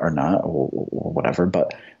racist or not or whatever,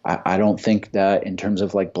 but I don't think that in terms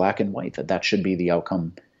of like black and white that should be the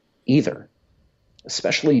outcome either,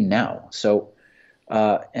 especially now. So,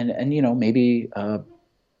 and maybe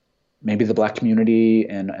the black community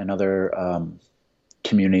and other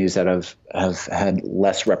communities that have had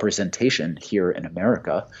less representation here in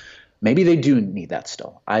America, maybe they do need that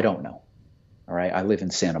still. I don't know. All right, I live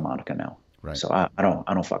in Santa Monica now. Right. So I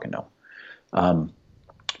don't fucking know.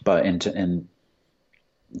 But in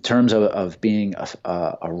terms of being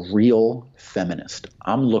a real feminist,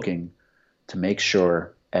 I'm looking to make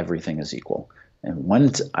sure everything is equal. And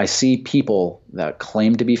when I see people that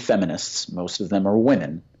claim to be feminists, most of them are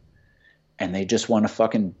women, and they just want to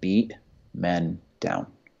fucking beat men down.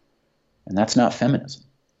 And that's not feminism.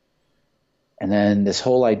 And then this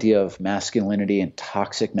whole idea of masculinity and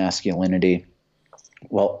toxic masculinity.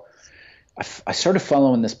 Well, I started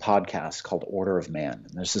following this podcast called Order of Man.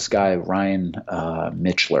 And there's this guy, Ryan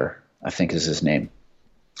Michler, I think is his name.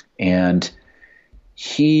 And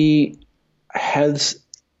he has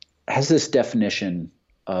this definition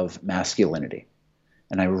of masculinity.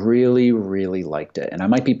 And I really, really liked it. And I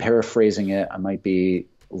might be paraphrasing it. I might be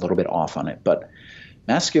a little bit off on it. But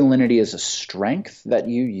masculinity is a strength that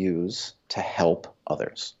you use to help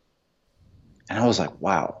others. And I was like,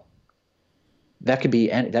 wow,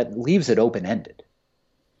 that leaves it open-ended.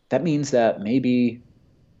 That means that maybe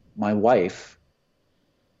my wife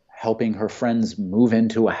helping her friends move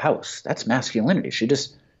into a house, that's masculinity.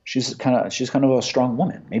 She's kind of a strong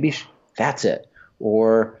woman. Maybe that's it.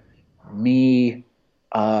 Or me,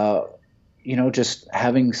 just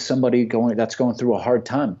having somebody that's going through a hard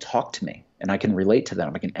time talk to me, and I can relate to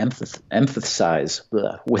them. I can empathize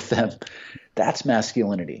with them. That's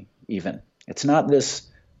masculinity. Even it's not this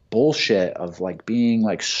bullshit of like being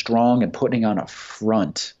like strong and putting on a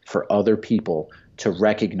front for other people to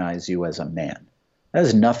recognize you as a man. That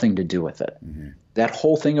has nothing to do with it. Mm-hmm. That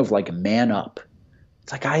whole thing of like man up.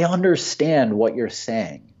 It's like, I understand what you're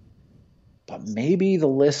saying, but maybe the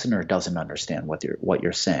listener doesn't understand what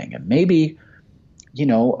you're saying. And maybe,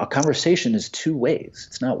 a conversation is two ways.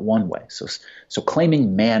 It's not one way. So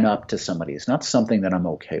claiming man up to somebody is not something that I'm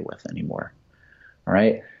okay with anymore. All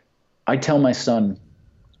right. I tell my son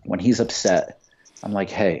when he's upset, I'm like,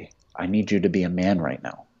 hey, I need you to be a man right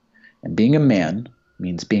now. And being a man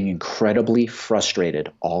means being incredibly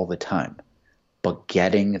frustrated all the time, but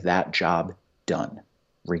getting that job done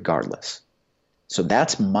regardless. So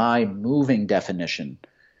that's my moving definition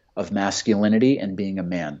of masculinity and being a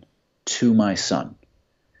man to my son.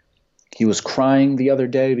 He was crying the other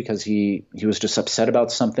day because he was just upset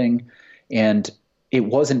about something, and it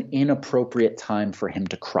was an inappropriate time for him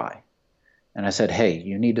to cry. And I said, hey,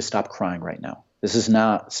 you need to stop crying right now. This is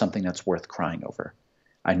not something that's worth crying over.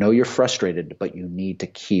 I know you're frustrated, but you need to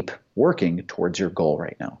keep working towards your goal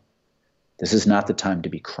right now. This is not the time to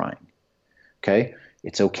be crying. Okay?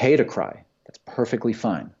 It's okay to cry. That's perfectly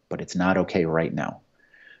fine, but it's not okay right now.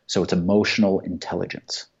 So it's emotional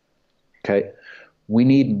intelligence. Okay? We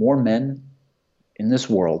need more men in this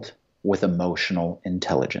world with emotional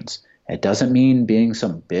intelligence. It doesn't mean being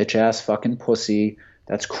some bitch ass fucking pussy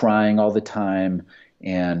that's crying all the time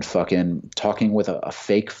and fucking talking with a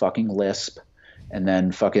fake fucking lisp and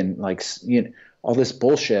then fucking like, all this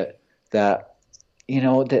bullshit that,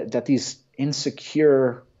 that these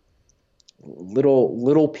insecure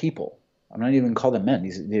little people, I'm not even call them men.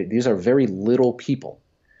 These are very little people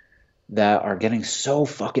that are getting so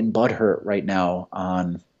fucking butthurt right now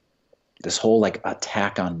on this whole like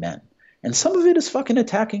attack on men. And some of it is fucking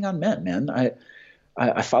attacking on men, man.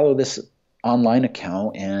 I follow this online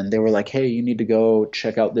account and they were like, hey, you need to go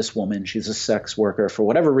check out this woman. She's a sex worker. For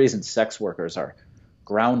whatever reason, sex workers are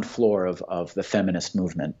ground floor of the feminist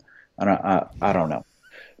movement. I don't know.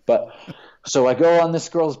 But so I go on this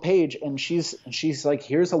girl's page and she's like,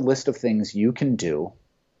 here's a list of things you can do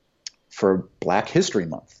for Black History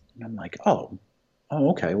Month. And I'm like, oh,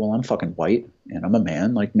 okay. Well, I'm fucking white and I'm a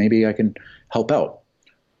man. Like maybe I can help out.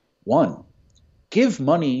 1, give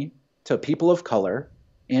money to people of color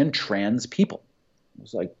and trans people. I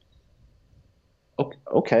was like,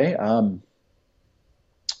 okay. All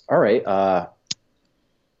right.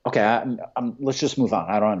 Okay. Let's just move on.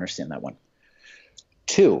 I don't understand that one.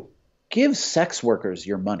 2, give sex workers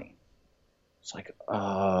your money. It's like,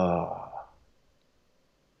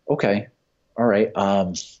 okay. All right.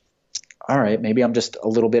 All right. Maybe I'm just a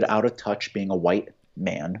little bit out of touch being a white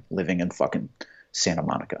man living in fucking Santa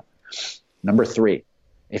Monica. Number 3,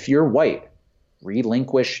 if you're white,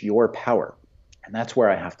 relinquish your power. And that's where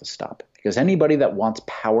I have to stop, because anybody that wants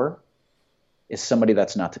power is somebody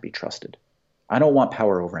that's not to be trusted. I don't want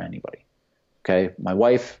power over anybody. Okay. My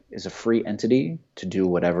wife is a free entity to do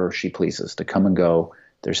whatever she pleases, to come and go.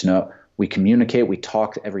 We communicate, we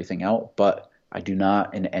talk everything out, but I do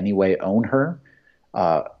not in any way own her.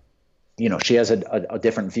 She has a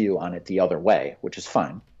different view on it the other way, which is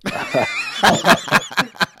fine.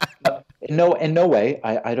 In no way.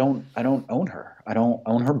 I don't own her. I don't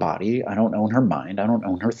own her body. I don't own her mind. I don't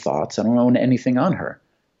own her thoughts. I don't own anything on her.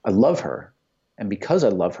 I love her. And because I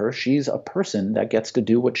love her, she's a person that gets to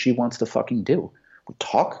do what she wants to fucking do. We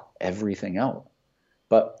talk everything out.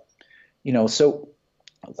 But, so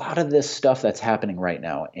a lot of this stuff that's happening right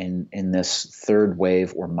now in this third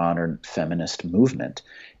wave or modern feminist movement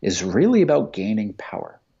is really about gaining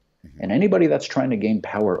power. And anybody that's trying to gain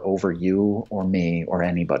power over you or me or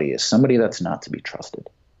anybody is somebody that's not to be trusted.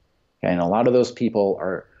 Okay? And a lot of those people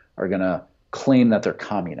are going to claim that they're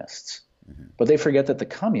communists. But they forget that the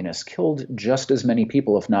communists killed just as many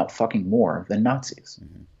people, if not fucking more, than Nazis.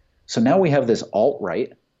 So now we have this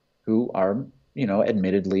alt-right who are,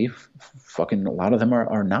 admittedly, fucking a lot of them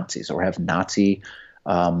are Nazis or have Nazi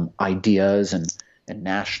ideas and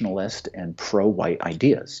nationalist and pro-white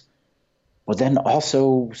ideas. But then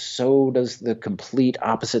also, so does the complete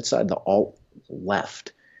opposite side, the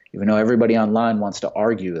alt-left. Even though everybody online wants to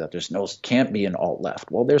argue that can't be an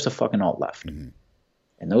alt-left. Well, there's a fucking alt-left.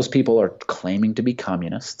 And those people are claiming to be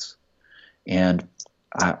communists. And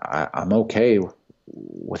I'm okay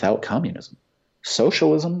without communism.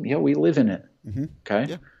 Socialism, yeah, we live in it.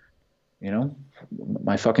 Okay? Yeah.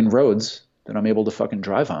 My fucking roads that I'm able to fucking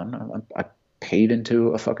drive on, I paid into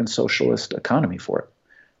a fucking socialist economy for it.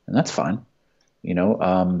 And that's fine.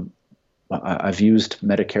 I've used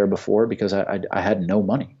Medicare before because I had no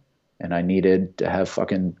money. And I needed to have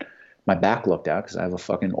fucking my back looked at because I have a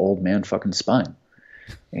fucking old man fucking spine.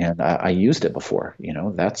 And I used it before,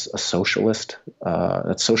 that's a socialist,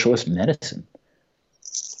 that's socialist medicine.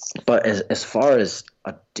 But as far as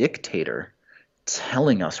a dictator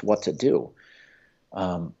telling us what to do,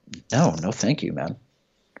 no, thank you, man.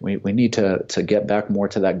 We need to get back more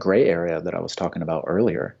to that gray area that I was talking about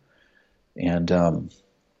earlier. And,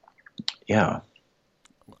 yeah.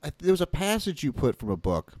 There was a passage you put from a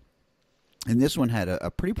book, and this one had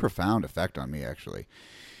a pretty profound effect on me, actually.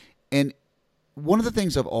 And one of the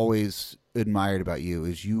things I've always admired about you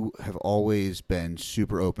is you have always been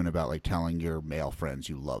super open about like telling your male friends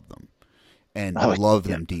you love them and love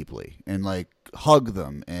them deeply and like hug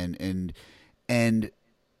them and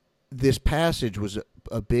this passage was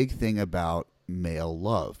a big thing about male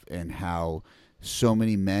love and how so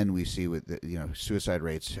many men we see with suicide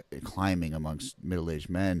rates climbing amongst middle-aged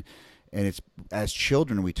men. And it's as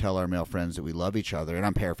children, we tell our male friends that we love each other. And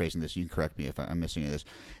I'm paraphrasing this. You can correct me if I'm missing any of this.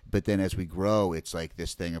 But then as we grow, it's like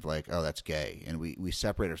this thing of like, oh, that's gay. And we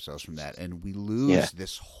separate ourselves from that. And we lose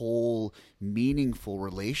this whole meaningful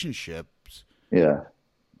relationships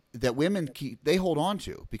that women they hold on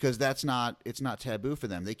to because it's not taboo for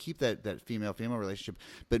them. They keep that female-female relationship.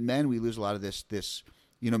 But men, we lose a lot of this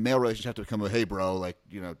male relationships have to become a, hey, bro, like,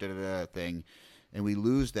 da-da-da thing. And we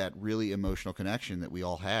lose that really emotional connection that we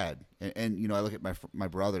all had. And I look at my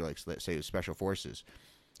brother, like, let's say, Special Forces.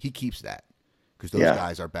 He keeps that because those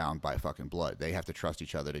guys are bound by fucking blood. They have to trust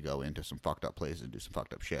each other to go into some fucked up places and do some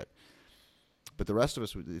fucked up shit. But the rest of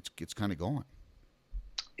us, it's kind of gone.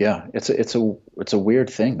 Yeah, it's a weird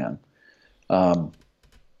thing, man. And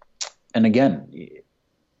again,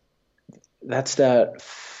 that's that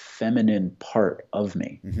feminine part of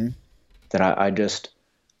me that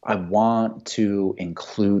I want to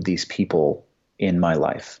include these people in my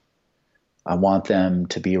life. I want them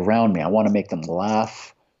to be around me. I want to make them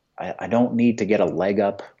laugh. I don't need to get a leg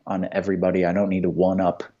up on everybody. I don't need to one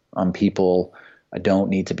up on people. I don't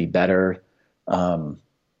need to be better. And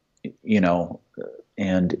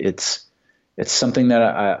it's something that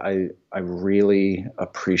I really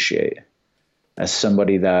appreciate as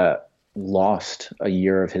somebody that lost a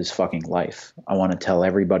year of his fucking life. I want to tell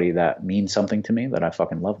everybody that means something to me that I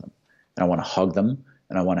fucking love them. And I want to hug them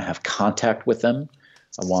and I want to have contact with them.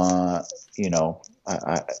 I want,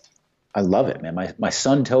 I love it, man. My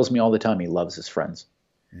son tells me all the time he loves his friends.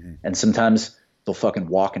 And sometimes they'll fucking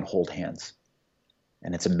walk and hold hands.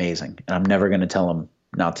 And it's amazing. And I'm never going to tell him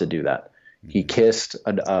not to do that. He kissed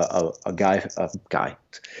a guy.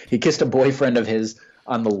 He kissed a boyfriend of his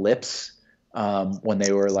on the lips when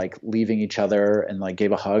they were like leaving each other and like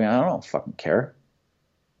gave a hug. I don't fucking care.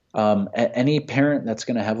 Any parent that's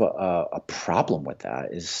going to have a problem with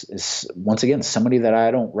that is once again somebody that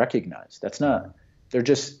I don't recognize. That's not.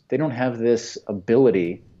 They don't have this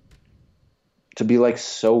ability to be like,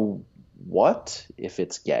 so what if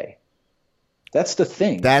it's gay? That's the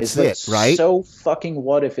thing. That's it, right? So fucking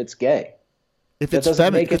what if it's gay? If it's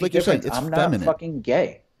feminine, because like you're saying, it's I'm feminine. not fucking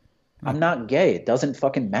gay. I'm not gay. It doesn't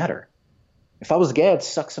fucking matter. If I was gay, I'd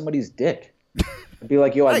suck somebody's dick. I'd be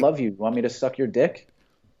like, yo, I love you. You want me to suck your dick?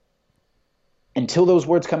 Until those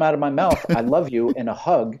words come out of my mouth, I love you in a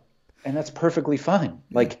hug, and that's perfectly fine.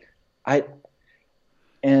 Like,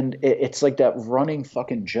 it's like that running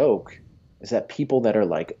fucking joke is that people that are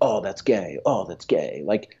like, oh, that's gay. Oh, that's gay.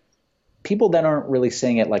 Like, people that aren't really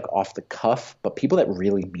saying it like off the cuff, but people that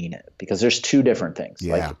really mean it, because there's two different things.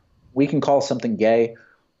 Yeah. Like, we can call something gay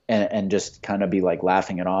and just kind of be like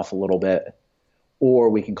laughing it off a little bit, or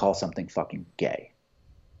we can call something fucking gay.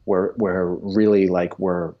 We're really like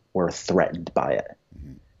we're threatened by it.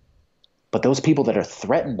 Mm-hmm. But those people that are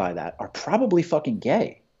threatened by that are probably fucking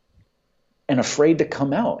gay and afraid to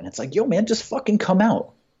come out. And it's like, yo, man, just fucking come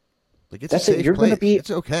out. Like, it's that's a safe it. You're going to be.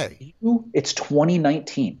 It's okay. It's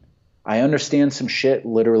 2019. I understand some shit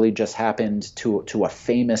literally just happened to a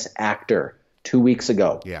famous actor 2 weeks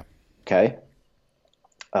ago. Yeah. Okay.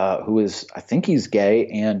 Who is, I think he's gay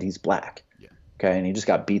and he's black. Yeah. Okay. And he just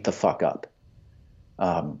got beat the fuck up.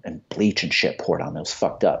 And bleach and shit poured on. It was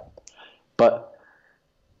fucked up. But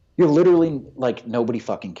you're literally like, nobody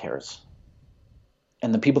fucking cares.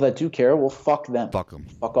 And the people that do care, well, fuck them. Fuck them.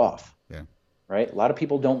 Fuck off. Yeah. Right? A lot of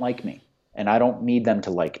people don't like me, and I don't need them to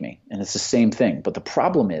like me. And it's the same thing. But the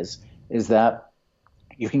problem is that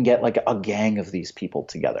you can get like a gang of these people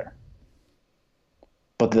together.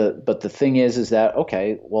 But the thing is that,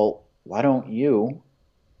 okay, well, why don't you,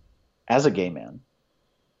 as a gay man,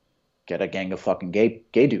 get a gang of fucking gay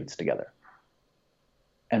dudes together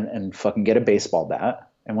and fucking get a baseball bat.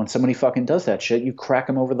 And when somebody fucking does that shit, you crack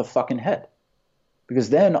them over the fucking head. Because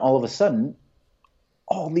then all of a sudden,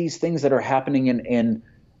 all these things that are happening in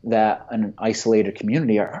an isolated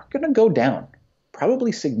community are going to go down,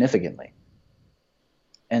 probably significantly.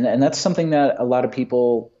 And that's something that a lot of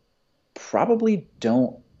people probably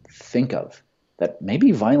don't think of, that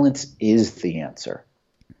maybe violence is the answer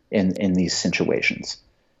in these situations.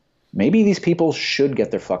 Maybe these people should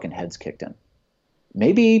get their fucking heads kicked in.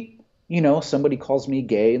 Maybe, somebody calls me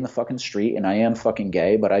gay in the fucking street and I am fucking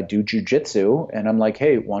gay, but I do jujitsu and I'm like,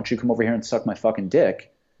 hey, why don't you come over here and suck my fucking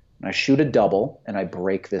dick? And I shoot a double and I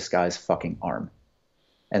break this guy's fucking arm.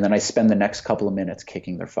 And then I spend the next couple of minutes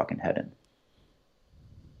kicking their fucking head in.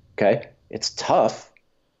 Okay? It's tough,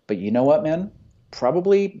 but you know what, man?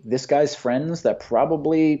 Probably this guy's friends that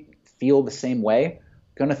probably feel the same way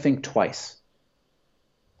gonna think twice.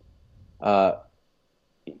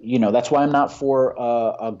 That's why I'm not for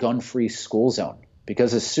a gun-free school zone,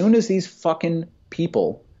 because as soon as these fucking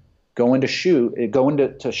people go in to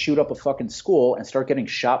shoot up a fucking school and start getting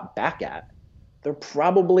shot back at, they're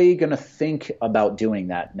probably going to think about doing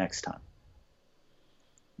that next time.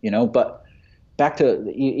 But back to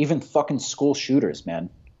even fucking school shooters, man,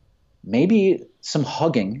 maybe some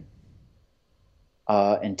hugging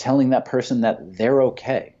and telling that person that they're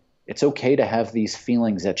okay. It's okay to have these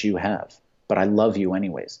feelings that you have, but I love you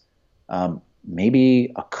anyways.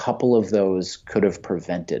 Maybe a couple of those could have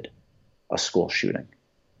prevented a school shooting.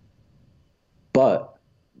 But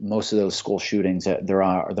most of those school shootings, they're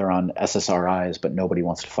on SSRIs, but nobody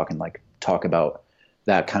wants to fucking like talk about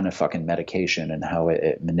that kind of fucking medication and how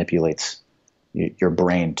it manipulates your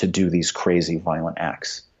brain to do these crazy violent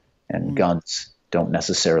acts. And guns don't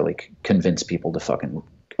necessarily convince people to fucking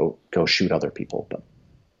go shoot other people. But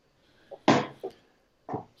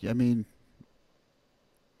yeah, I mean,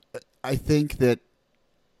 I think that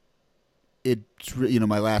it's,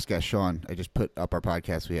 my last guest, Sean, I just put up our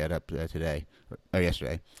podcast we had up today or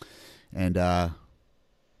yesterday. And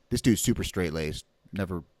this dude's super straight-laced,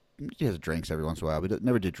 he has drinks every once in a while, but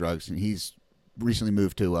never did drugs. And he's recently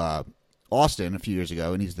moved to Austin a few years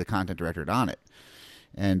ago, and he's the content director at Onnit.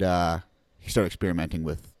 And he started experimenting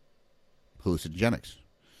with hallucinogenics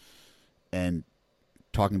and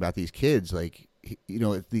talking about these kids, like,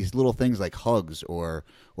 these little things like hugs or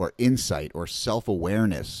insight or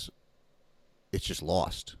self-awareness, it's just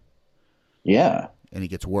lost. Yeah. And it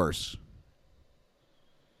gets worse.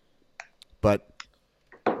 But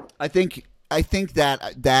I think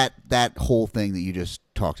that whole thing that you just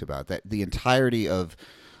talked about, that the entirety of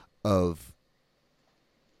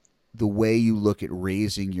the way you look at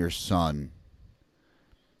raising your son,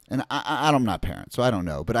 and I'm not a parent, so I don't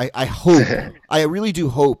know, but I hope, I really do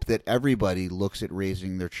hope that everybody looks at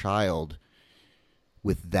raising their child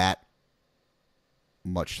with that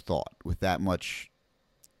much thought, with that much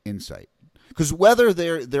insight. Because whether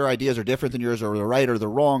their ideas are different than yours, or they're right or they're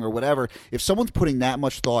wrong or whatever, if someone's putting that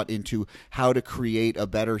much thought into how to create a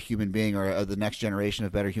better human being or the next generation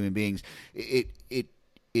of better human beings, it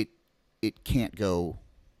can't go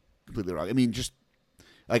completely wrong. I mean, just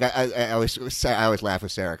like I always laugh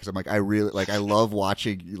with Sarah because I'm like, I love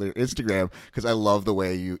watching your Instagram because I love the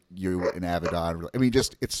way you and Avedon. I mean,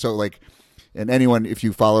 just it's so like, and anyone, if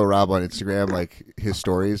you follow Rob on Instagram, like his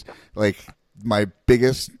stories, like my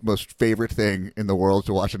biggest, most favorite thing in the world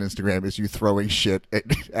to watch on Instagram is you throwing shit at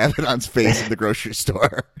Avedon's face in the grocery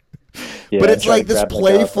store. Yeah, but it's like this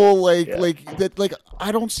playful, like that. Like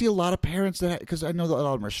I don't see a lot of parents that, because I know that a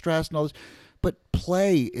lot of them are stressed and all this, but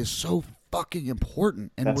play is so fucking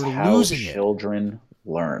important, and that's we're losing it. Children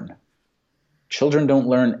learn. Children don't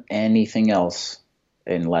learn anything else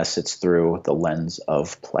unless it's through the lens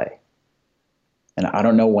of play. And I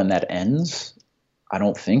don't know when that ends. I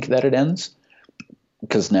don't think that it ends,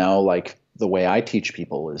 because now, like, the way I teach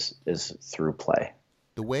people is through play.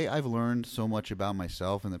 The way I've learned so much about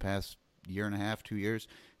myself in the past year and a half, 2 years,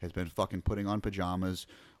 has been fucking putting on pajamas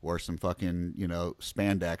or some fucking,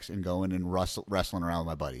 spandex and going and wrestling around with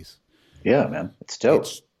my buddies. Yeah, man. It's dope.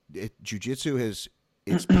 Jiu-jitsu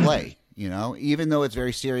it's play, even though it's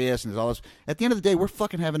very serious and there's all this. At the end of the day, we're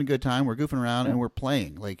fucking having a good time. We're goofing around and we're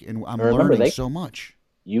playing. And I'm learning so much.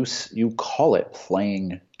 You call it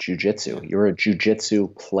playing jiu-jitsu. You're a jiu-jitsu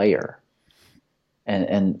player.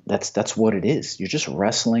 And that's what it is. You're just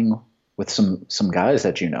wrestling with some guys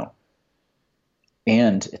that you know.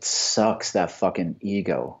 And it sucks that fucking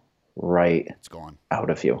ego It's gone out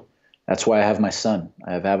of you. That's why I have my son.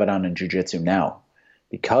 I have Abaddon in jiu-jitsu now,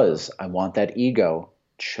 because I want that ego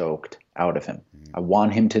choked out of him. I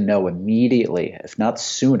want him to know immediately, if not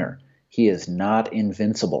sooner, he is not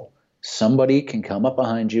invincible. Somebody can come up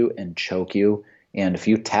behind you and choke you, and if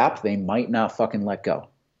you tap, they might not fucking let go.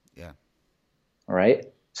 Yeah. All right?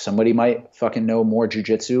 Somebody might fucking know more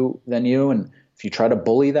jiu-jitsu than you, and if you try to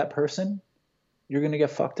bully that person, you're going to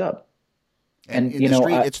get fucked up. And in the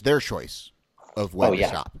street, it's their choice of when to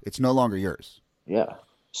stop. It's no longer yours. Yeah.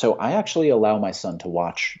 So I actually allow my son to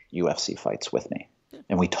watch UFC fights with me,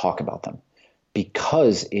 and we talk about them,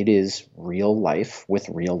 because it is real life with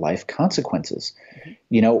real life consequences.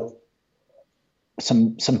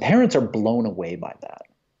 Some parents are blown away by that,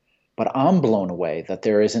 but I'm blown away that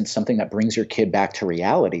there isn't something that brings your kid back to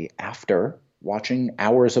reality after watching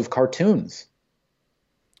hours of cartoons.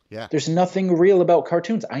 Yeah. There's nothing real about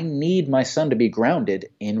cartoons. I need my son to be grounded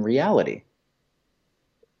in reality.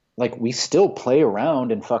 Like, we still play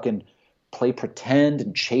around and fucking play pretend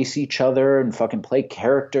and chase each other and fucking play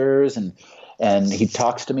characters, and he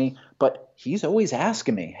talks to me, but he's always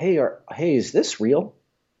asking me, hey, is this real?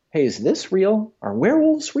 Hey, is this real? Are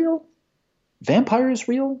werewolves real? Vampires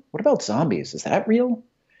real? What about zombies? Is that real?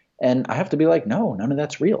 And I have to be like, no, none of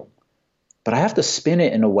that's real. But I have to spin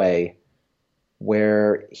it in a way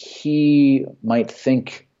where he might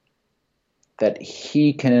think that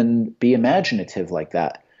he can be imaginative like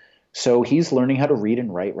that. So he's learning how to read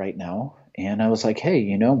and write right now. And I was like, hey,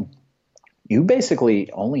 you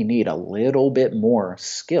basically only need a little bit more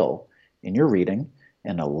skill in your reading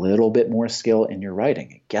and a little bit more skill in your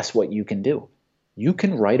writing. Guess what you can do? You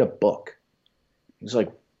can write a book. He's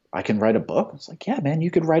like, I can write a book? I was like, yeah, man, you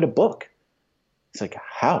could write a book. He's like,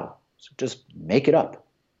 how? So just make it up.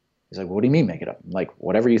 He's like, what do you mean make it up? I'm like,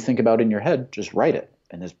 whatever you think about in your head, just write it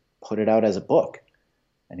and just put it out as a book.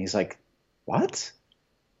 And he's like, what?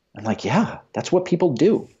 I'm like, yeah, that's what people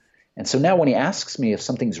do. And so now when he asks me if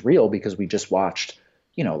something's real because we just watched,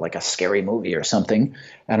 like a scary movie or something,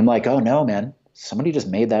 and I'm like, oh no, man, somebody just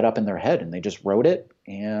made that up in their head and they just wrote it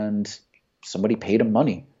and somebody paid him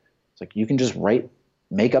money. It's like, you can just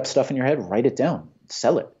make up stuff in your head, write it down,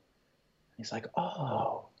 sell it. He's like,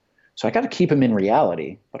 oh. So I got to keep him in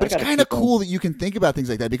reality. But it's kind of cool that you can think about things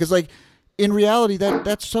like that, because, like, in reality,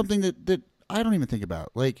 that's something that I don't even think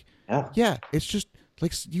about. Like, yeah, it's just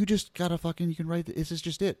like, you just gotta you can write. This is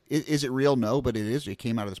just it. Is it real? No, but it is. It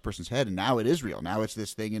came out of this person's head, and now it is real. Now it's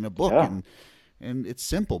this thing in a book, and it's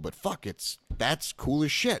simple, but that's cool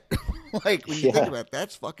as shit. Like, when you think about it,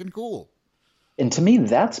 that's fucking cool. And to me,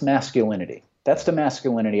 that's masculinity. That's the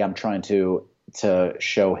masculinity I'm trying to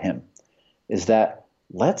show him, is that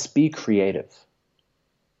let's be creative.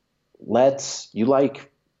 You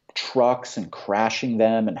like trucks and crashing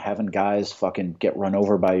them and having guys fucking get run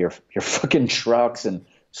over by your fucking trucks and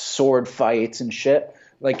sword fights and shit.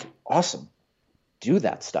 Like, awesome. Do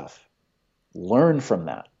that stuff. Learn from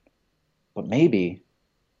that. But maybe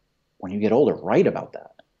when you get older, write about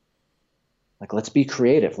that. Like, let's be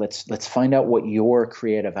creative. Let's find out what your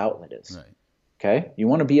creative outlet is. Right. Okay? You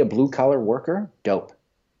want to be a blue-collar worker? Dope.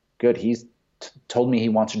 Good. He's told me he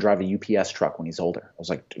wants to drive a UPS truck when he's older. I was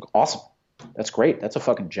like, awesome. That's great. That's a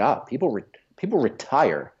fucking job. People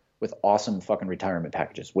retire with awesome fucking retirement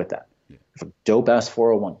packages with that. Yeah. A dope-ass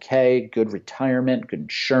 401k, good retirement, good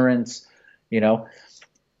insurance,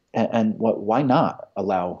 and why not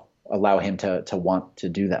allow him to want to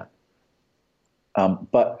do that?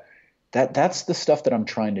 But that's the stuff that I'm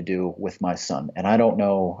trying to do with my son. And I don't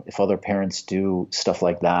know if other parents do stuff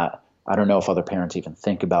like that. I don't know if other parents even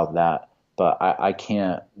think about that, but I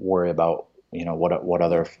can't worry about, what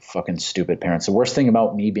other fucking stupid parents. The worst thing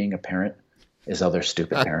about me being a parent is other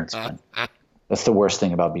stupid parents. That's the worst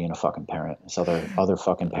thing about being a fucking parent, is other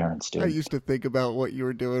fucking parents, dude. I used to think about what you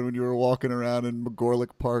were doing when you were walking around in McGorlick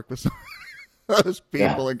Park with those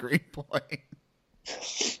people in Greenpoint.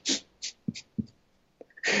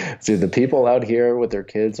 Dude, the people out here with their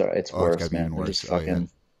kids it's Oh, it's got worse, to be man. even They're worse. just Oh yeah. fucking,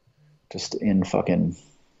 just in fucking,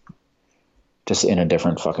 just in a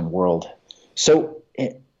different fucking world. So,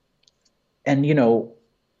 and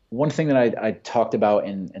one thing that I talked about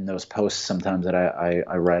in those posts sometimes that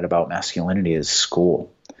I write about masculinity is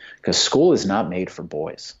school, because school is not made for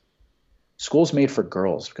boys. School's made for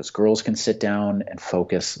girls because girls can sit down and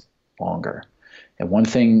focus longer. And one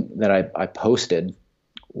thing that I posted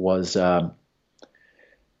was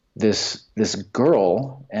this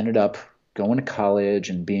girl ended up going to college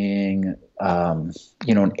and being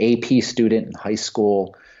an AP student in high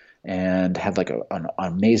school, and had like an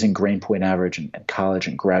amazing grade point average in college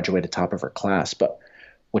and graduated top of her class. But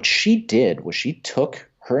what she did was she took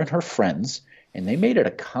her and her friends and they made it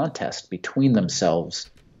a contest between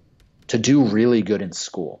themselves to do really good in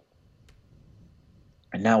school.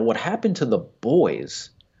 And now what happened to the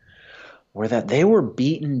boys were that they were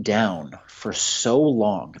beaten down for so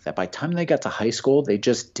long that by the time they got to high school, they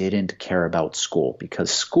just didn't care about school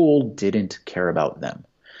because school didn't care about them.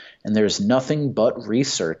 And there's nothing but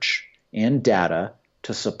research and data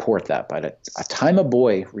to support that. By the time a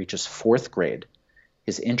boy reaches fourth grade,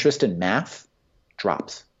 his interest in math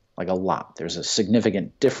drops like a lot. There's a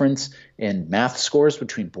significant difference in math scores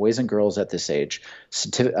between boys and girls at this age.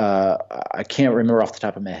 I can't remember off the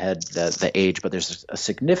top of my head the age, but there's a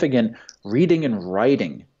significant reading and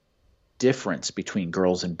writing difference between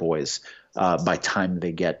girls and boys by time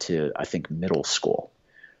they get to, I think, middle school.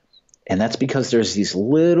 And that's because there's these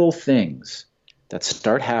little things that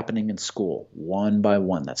start happening in school one by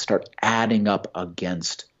one that start adding up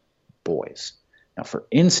against boys. Now, for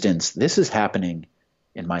instance, this is happening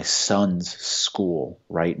in my son's school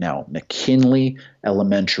right now, McKinley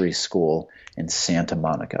Elementary School in Santa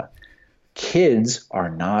Monica. Kids are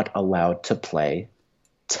not allowed to play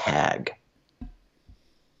tag.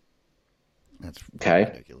 That's okay.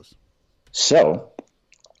 Ridiculous. So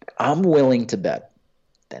I'm willing to bet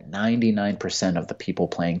that 99% of the people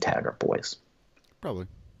playing tag are boys. Probably.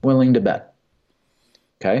 Willing to bet.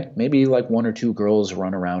 Okay? Maybe like one or two girls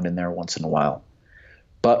run around in there once in a while.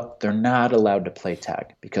 But they're not allowed to play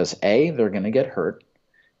tag because A, they're going to get hurt,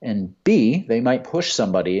 and B, they might push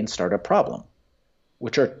somebody and start a problem,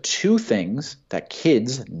 which are two things that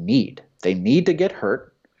kids need. They need to get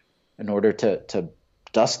hurt in order to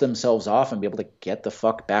dust themselves off and be able to get the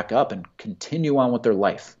fuck back up and continue on with their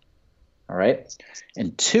life. All right?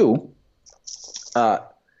 And two,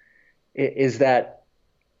 is that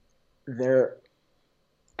their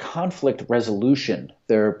conflict resolution,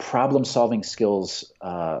 their problem-solving skills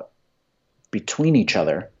between each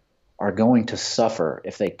other are going to suffer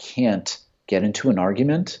if they can't get into an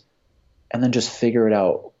argument and then just figure it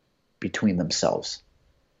out between themselves.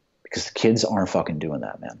 Because the kids aren't fucking doing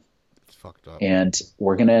that, man. It's fucked up. And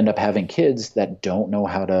we're going to end up having kids that don't know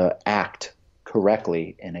how to act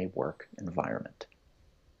correctly in a work environment.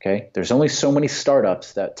 Okay? There's only so many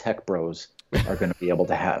startups that tech bros are going to be able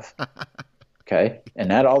to have. Okay? And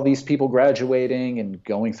not all these people graduating and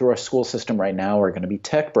going through our school system right now are going to be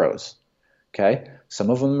tech bros. Okay? Some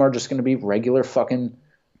of them are just going to be regular fucking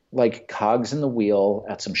like cogs in the wheel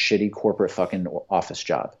at some shitty corporate fucking office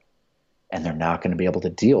job. And they're not going to be able to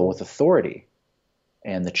deal with authority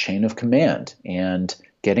and the chain of command and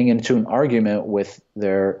getting into an argument with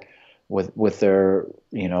their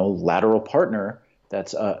lateral partner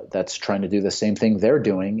that's trying to do the same thing they're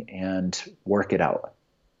doing and work it out.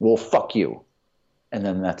 Well, fuck you. And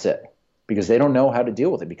then that's it. Because they don't know how to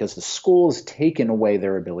deal with it, because the school's taken away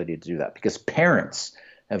their ability to do that, because parents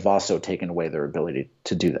have also taken away their ability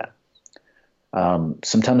to do that.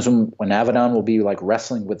 Sometimes when Avedon will be like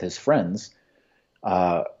wrestling with his friends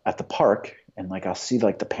at the park, and like I'll see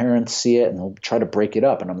like the parents see it and they'll try to break it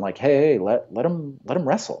up, and I'm like, hey, let them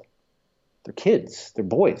wrestle. They're kids, they're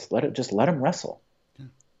boys. Let them wrestle. Yeah.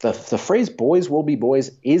 The phrase "boys will be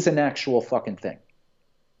boys" is an actual fucking thing.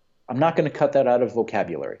 I'm not going to cut that out of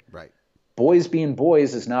vocabulary. Right. Boys being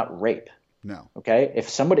boys is not rape. No. Okay?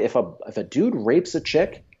 If a dude rapes a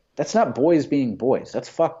chick, that's not boys being boys. That's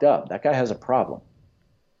fucked up. That guy has a problem.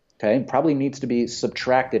 Okay? Probably needs to be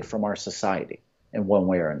subtracted from our society in one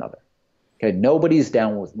way or another. Okay? Nobody's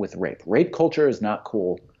down with rape. Rape culture is not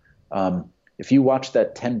cool. If you watch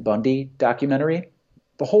that Ted Bundy documentary,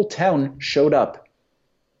 the whole town showed up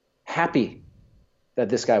happy that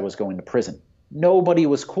this guy was going to prison. Nobody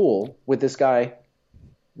was cool with this guy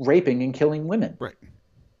raping and killing women. Right.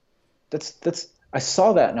 That's I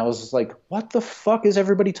saw that and I was just like, what the fuck is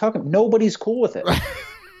everybody talking? Nobody's cool with it. Right.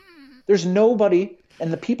 There's nobody,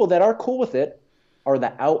 and the people that are cool with it are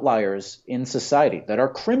the outliers in society that are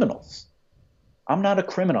criminals. I'm not a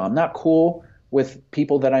criminal. I'm not cool with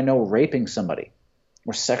people that I know raping somebody.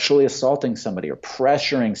 or sexually assaulting somebody or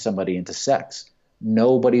pressuring somebody into sex.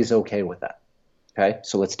 Nobody's okay with that. Okay,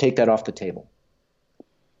 so let's take that off the table.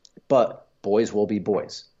 But boys will be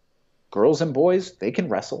boys. Girls and boys, they can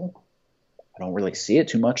wrestle. I don't really see it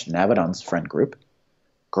too much in Avedon's friend group.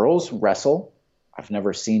 Girls wrestle. I've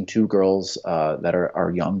never seen two girls that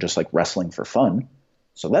are young just like wrestling for fun.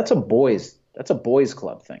 So that's a boys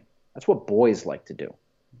club thing. That's what boys like to do.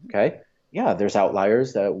 Okay? Yeah, there's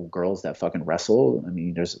outliers, that girls that fucking wrestle. I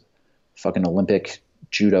mean, there's fucking Olympic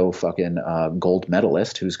judo fucking gold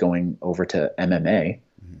medalist who's going over to MMA.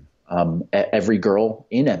 Every girl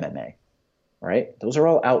in MMA, right? Those are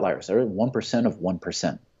all outliers. They're 1% of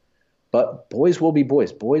 1%. But boys will be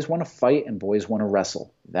boys. Boys want to fight and boys want to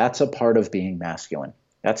wrestle. That's a part of being masculine.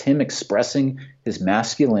 That's him expressing his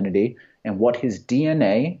masculinity and what his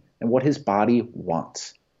DNA and what his body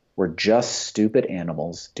wants. We're just stupid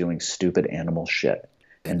animals doing stupid animal shit.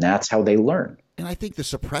 And that's how they learn. And I think the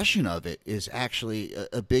suppression of it is actually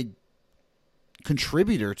a big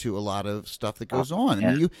contributor to a lot of stuff that goes on.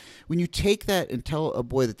 And when you take that and tell a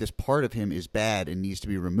boy that this part of him is bad and needs to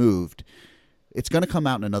be removed, it's going to come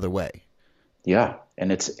out in another way. Yeah,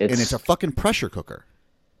 and it's a fucking pressure cooker.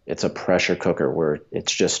 It's a pressure cooker where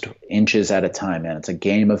it's just inches at a time, man. It's a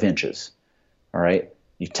game of inches. All right?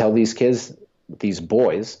 You tell these kids, these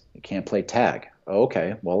boys, you can't play tag.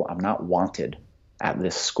 Okay, well, I'm not wanted at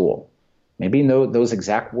this school. Maybe those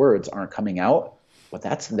exact words aren't coming out, but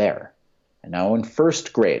that's there. And now in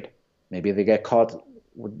first grade, maybe they get caught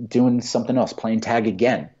doing something else, playing tag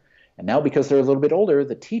again. And now because they're a little bit older,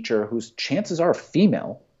 the teacher, whose chances are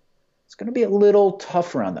female, is going to be a little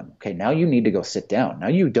tougher on them. Okay, now you need to go sit down. Now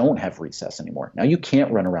you don't have recess anymore. Now you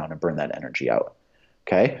can't run around and burn that energy out.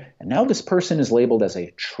 Okay, and now this person is labeled as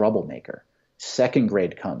a troublemaker. Second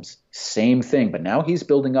grade comes, same thing, but now he's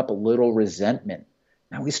building up a little resentment.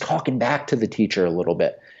 Now he's talking back to the teacher a little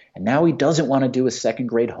bit. And now he doesn't want to do his second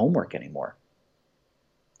grade homework anymore.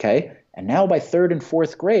 Okay? And now by third and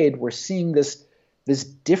fourth grade, we're seeing this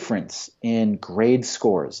difference in grade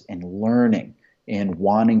scores, in learning, in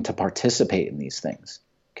wanting to participate in these things.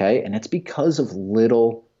 Okay? And it's because of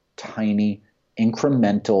little, tiny,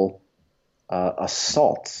 incremental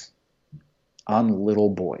assaults on little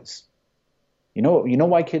boys. You know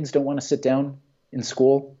why kids don't want to sit down in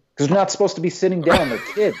school? Because they're not supposed to be sitting down. They're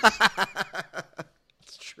kids.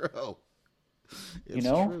 True. It's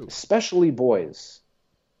true. Especially boys.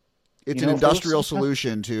 It's an industrial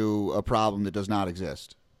solution to a problem that does not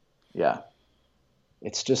exist. Yeah.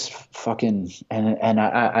 It's just fucking, and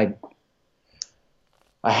I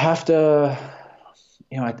have to,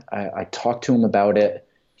 I talked to him about it.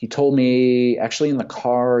 He told me actually in the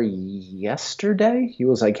car yesterday, he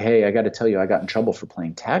was like, hey, I got to tell you, I got in trouble for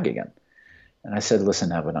playing tag again. And I said, listen,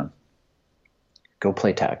 Avedon, go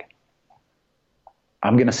play tag.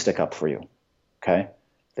 I'm going to stick up for you, okay?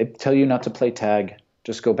 They tell you not to play tag,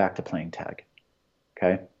 just go back to playing tag,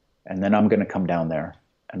 okay? And then I'm going to come down there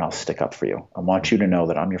and I'll stick up for you. I want you to know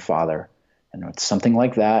that I'm your father, and if it's something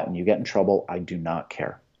like that and you get in trouble, I do not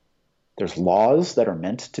care. There's laws that are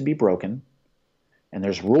meant to be broken, and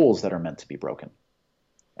there's rules that are meant to be broken,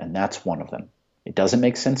 and that's one of them. It doesn't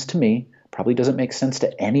make sense to me, probably doesn't make sense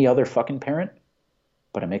to any other fucking parent,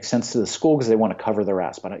 but it makes sense to the school because they want to cover their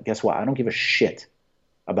ass. But guess what? I don't give a shit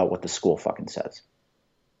about what the school fucking says,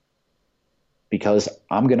 because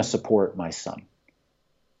I'm going to support my son,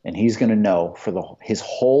 and he's going to know for his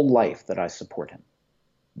whole life that I support him.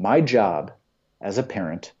 My job as a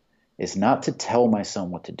parent is not to tell my son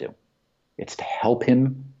what to do. It's to help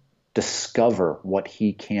him discover what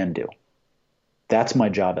he can do. That's my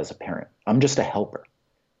job as a parent. I'm just a helper.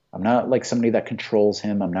 I'm not like somebody that controls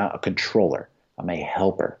him. I'm not a controller. I'm a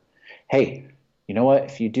helper. Hey, you know what?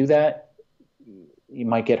 If you do that, you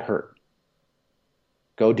might get hurt.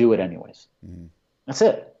 Go do it anyways. Mm-hmm. That's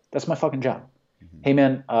it. That's my fucking job. Mm-hmm. Hey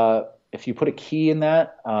man, if you put a key in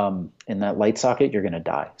that light socket, you're going to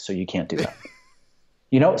die. So you can't do that.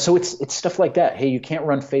 So it's stuff like that. Hey, you can't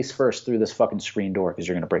run face first through this fucking screen door because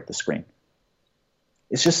you're going to break the screen.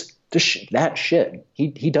 It's just that shit.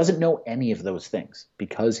 He doesn't know any of those things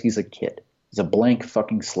because he's a kid. He's a blank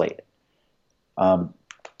fucking slate.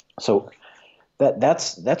 So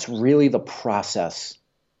that's really the process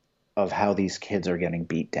of how these kids are getting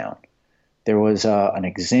beat down. There was an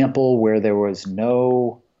example where there was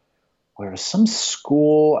some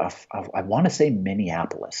school, I want to say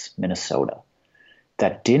Minneapolis, Minnesota,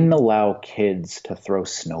 that didn't allow kids to throw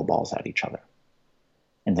snowballs at each other.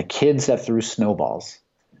 And the kids that threw snowballs,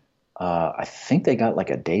 I think they got like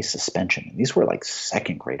a day suspension. These were like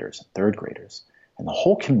second graders and third graders. And the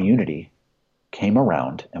whole community came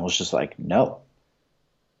around and was just like, no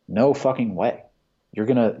fucking way. You're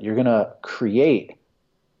gonna create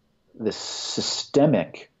this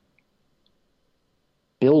systemic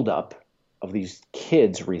buildup of these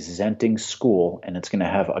kids resenting school, and it's going to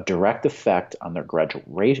have a direct effect on their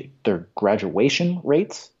graduation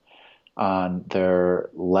rates, on their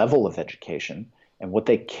level of education, and what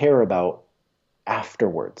they care about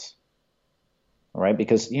afterwards. All right,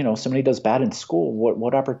 because somebody does bad in school,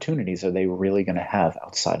 what opportunities are they really going to have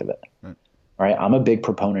outside of it? Right. All right, I'm a big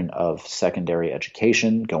proponent of secondary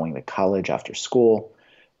education, going to college after school.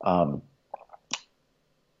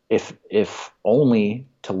 If only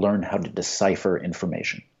to learn how to decipher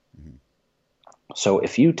information. Mm-hmm. So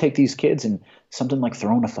if you take these kids and something like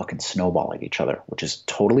throwing a fucking snowball at each other, which is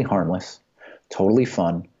totally harmless, totally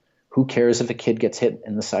fun, who cares if a kid gets hit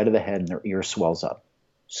in the side of the head and their ear swells up?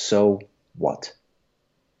 So what?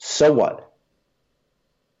 So what?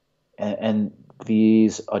 And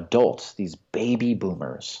these adults, these baby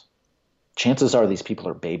boomers, chances are these people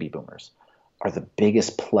are baby boomers, are the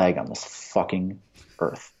biggest plague on this fucking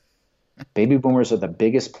earth. Baby boomers are the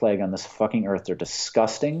biggest plague on this fucking earth. They're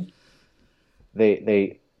disgusting.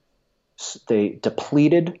 They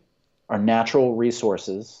depleted our natural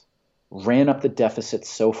resources, ran up the deficit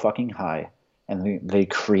so fucking high, and they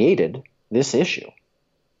created this issue.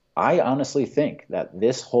 I honestly think that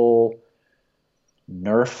this whole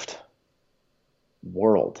nerfed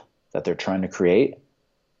world that they're trying to create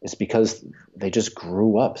is because they just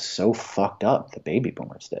grew up so fucked up, the baby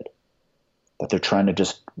boomers did. But they're trying to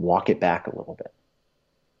just walk it back a little bit.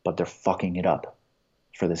 But they're fucking it up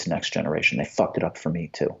for this next generation. They fucked it up for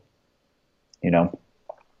me too.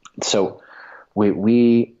 So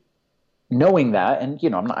we knowing that, and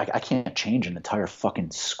I can't change an entire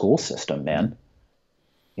fucking school system, man.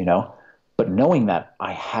 But knowing that,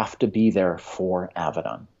 I have to be there for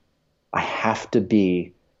Avedon. I have to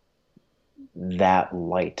be that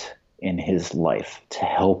light in his life to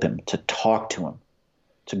help him, to talk to him,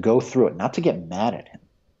 to go through it, not to get mad at him,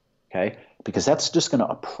 okay? Because that's just going to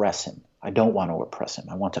oppress him. I don't want to oppress him.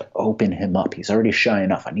 I want to open him up. He's already shy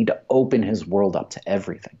enough. I need to open his world up to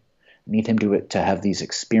everything. I need him to have these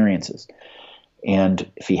experiences. And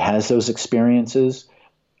if he has those experiences,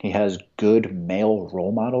 he has good male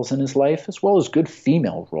role models in his life as well as good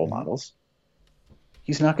female role models.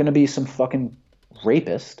 He's not going to be some fucking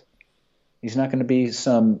rapist. He's not going to be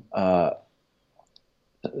some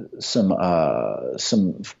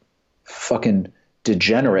fucking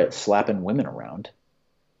degenerate slapping women around,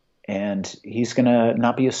 and he's going to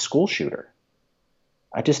not be a school shooter.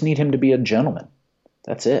 I just need him to be a gentleman.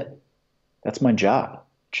 That's it. That's my job.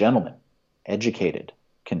 Gentleman, educated,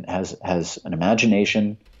 has an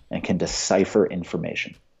imagination and can decipher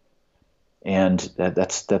information. And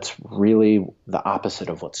that's really the opposite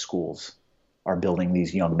of what schools are building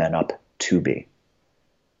these young men up to be.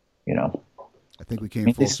 I think we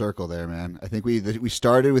came full circle there, man. I think we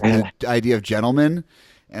started with the idea of gentlemen,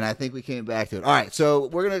 and I think we came back to it. All right, so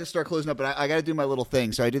we're gonna start closing up, but I got to do my little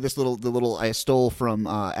thing. So I do this little I stole from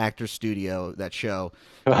Actors Studio, that show,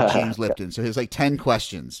 James Lipton. So here's like 10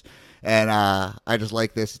 questions, and I just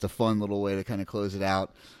like this. It's a fun little way to kind of close it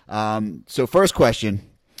out. So first question: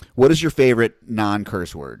 what is your favorite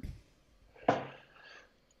non-curse word?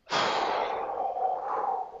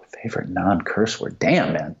 Favorite non-curse word?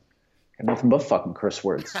 Damn, man. Nothing but fucking curse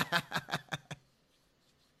words.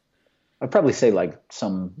 I'd probably say like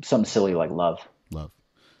something silly like love. Love.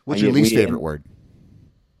 What's your least favorite word?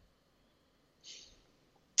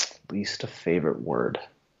 Least favorite word.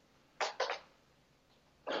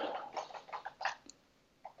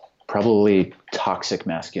 Probably toxic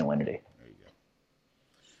masculinity. There you go.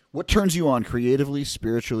 What turns you on creatively,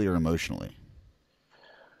 spiritually, or emotionally?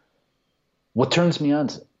 What turns me on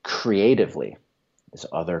creatively is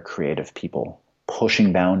other creative people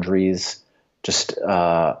pushing boundaries, just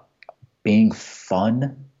being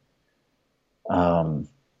fun.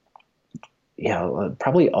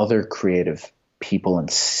 Probably other creative people and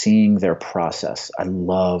seeing their process. I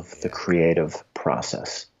love the creative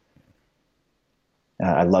process.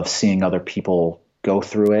 I love seeing other people go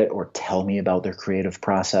through it or tell me about their creative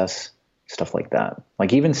process, stuff like that.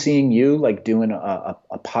 Like even seeing you like doing a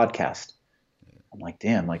podcast. I'm like,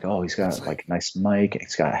 damn, like, oh, he's got like a nice mic.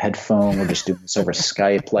 He's got a headphone. We're just doing this over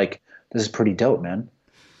Skype. Like, this is pretty dope, man.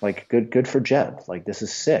 Like, good for Jeb. Like, this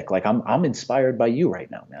is sick. Like, I'm inspired by you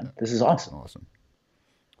right now, man. This is awesome. Awesome.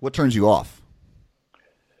 What turns you off?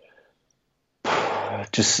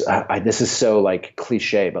 Just, this is so like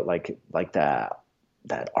cliche, but like that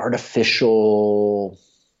artificialness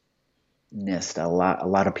that a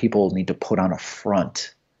lot of people need to put on a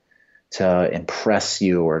front to impress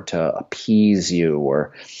you or to appease you,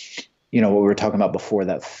 or you know, what we were talking about before,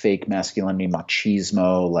 that fake masculinity,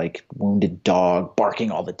 machismo, like wounded dog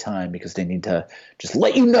barking all the time because they need to just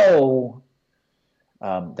let you know.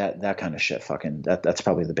 That kind of shit, that's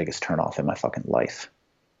probably the biggest turnoff in my fucking life.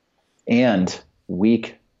 And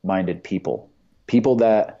weak-minded people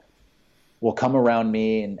that will come around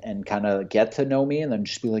me and kind of get to know me and then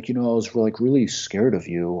just be like, you know, I was like really scared of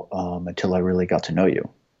you until I really got to know you.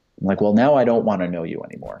 I'm like, well, now I don't want to know you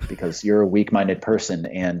anymore because you're a weak-minded person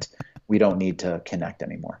and we don't need to connect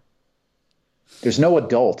anymore. There's no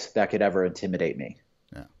adult that could ever intimidate me.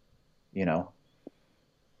 Yeah. You know?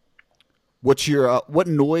 What's your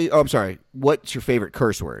what's your favorite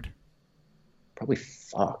curse word? Probably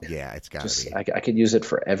fuck. Yeah, it's gotta be. I could use it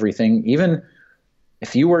for everything. Even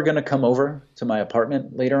if you were going to come over to my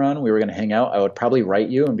apartment later on, we were going to hang out, I would probably write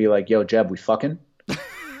you and be like, yo, Jeb, we fucking.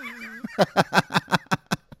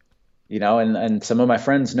 You know, and some of my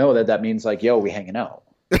friends know that means like, yo, we hanging out.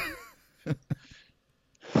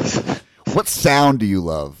 What sound do you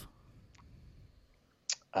love?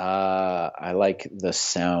 I like the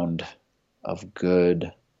sound of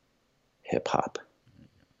good hip hop.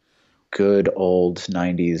 Good old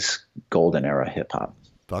 90s golden era hip hop.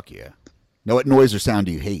 Fuck yeah. Now, what noise or sound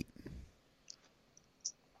do you hate?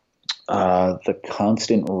 The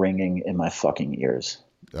constant ringing in my fucking ears.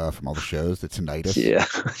 From all the shows, the tinnitus? Yeah.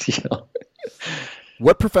 Yeah.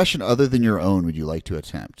 What profession other than your own would you like to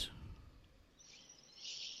attempt?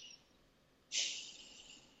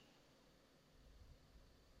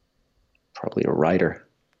 Probably a writer.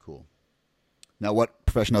 Cool. Now, what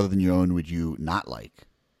profession other than your own would you not like?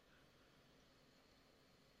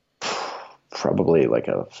 Probably like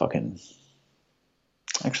a fucking...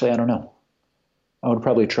 Actually, I don't know. I would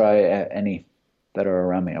probably try any that are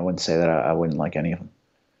around me. I wouldn't say that I wouldn't like any of them.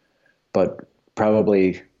 But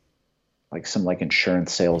probably like some like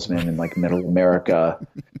insurance salesman in like middle America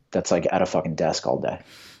that's like at a fucking desk all day.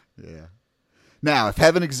 Yeah. Now, if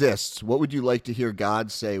heaven exists, what would you like to hear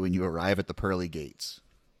God say when you arrive at the pearly gates?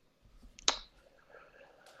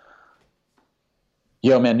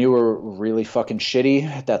 Yo, man, you were really fucking shitty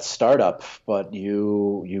at that startup, but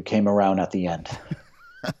you came around at the end.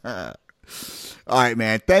 All right,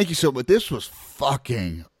 man. Thank you so much. This was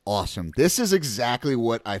fucking awesome. This is exactly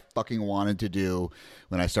what I fucking wanted to do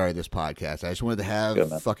when I started this podcast. I just wanted to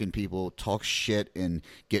have fucking people talk shit and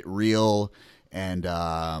get real. And,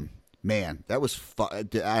 man, that was I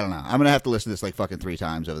don't know. I'm going to have to listen to this like fucking 3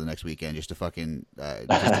 times over the next weekend just to fucking just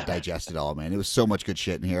to digest it all, man. It was so much good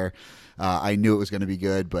shit in here. I knew it was going to be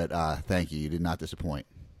good, but thank you. You did not disappoint.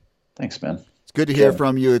 Thanks, man. It's good to hear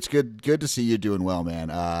from you. It's good to see you doing well,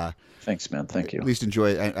 man. Thanks, man. Thank you. At least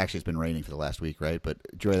enjoy. Actually, it's been raining for the last week, right? But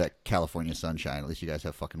enjoy that California sunshine. At least you guys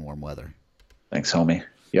have fucking warm weather. Thanks, homie.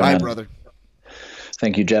 Yo, All right, man. brother.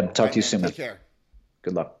 Thank you, Jeb. Talk to you soon, man. Take care.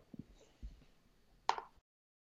 Good luck.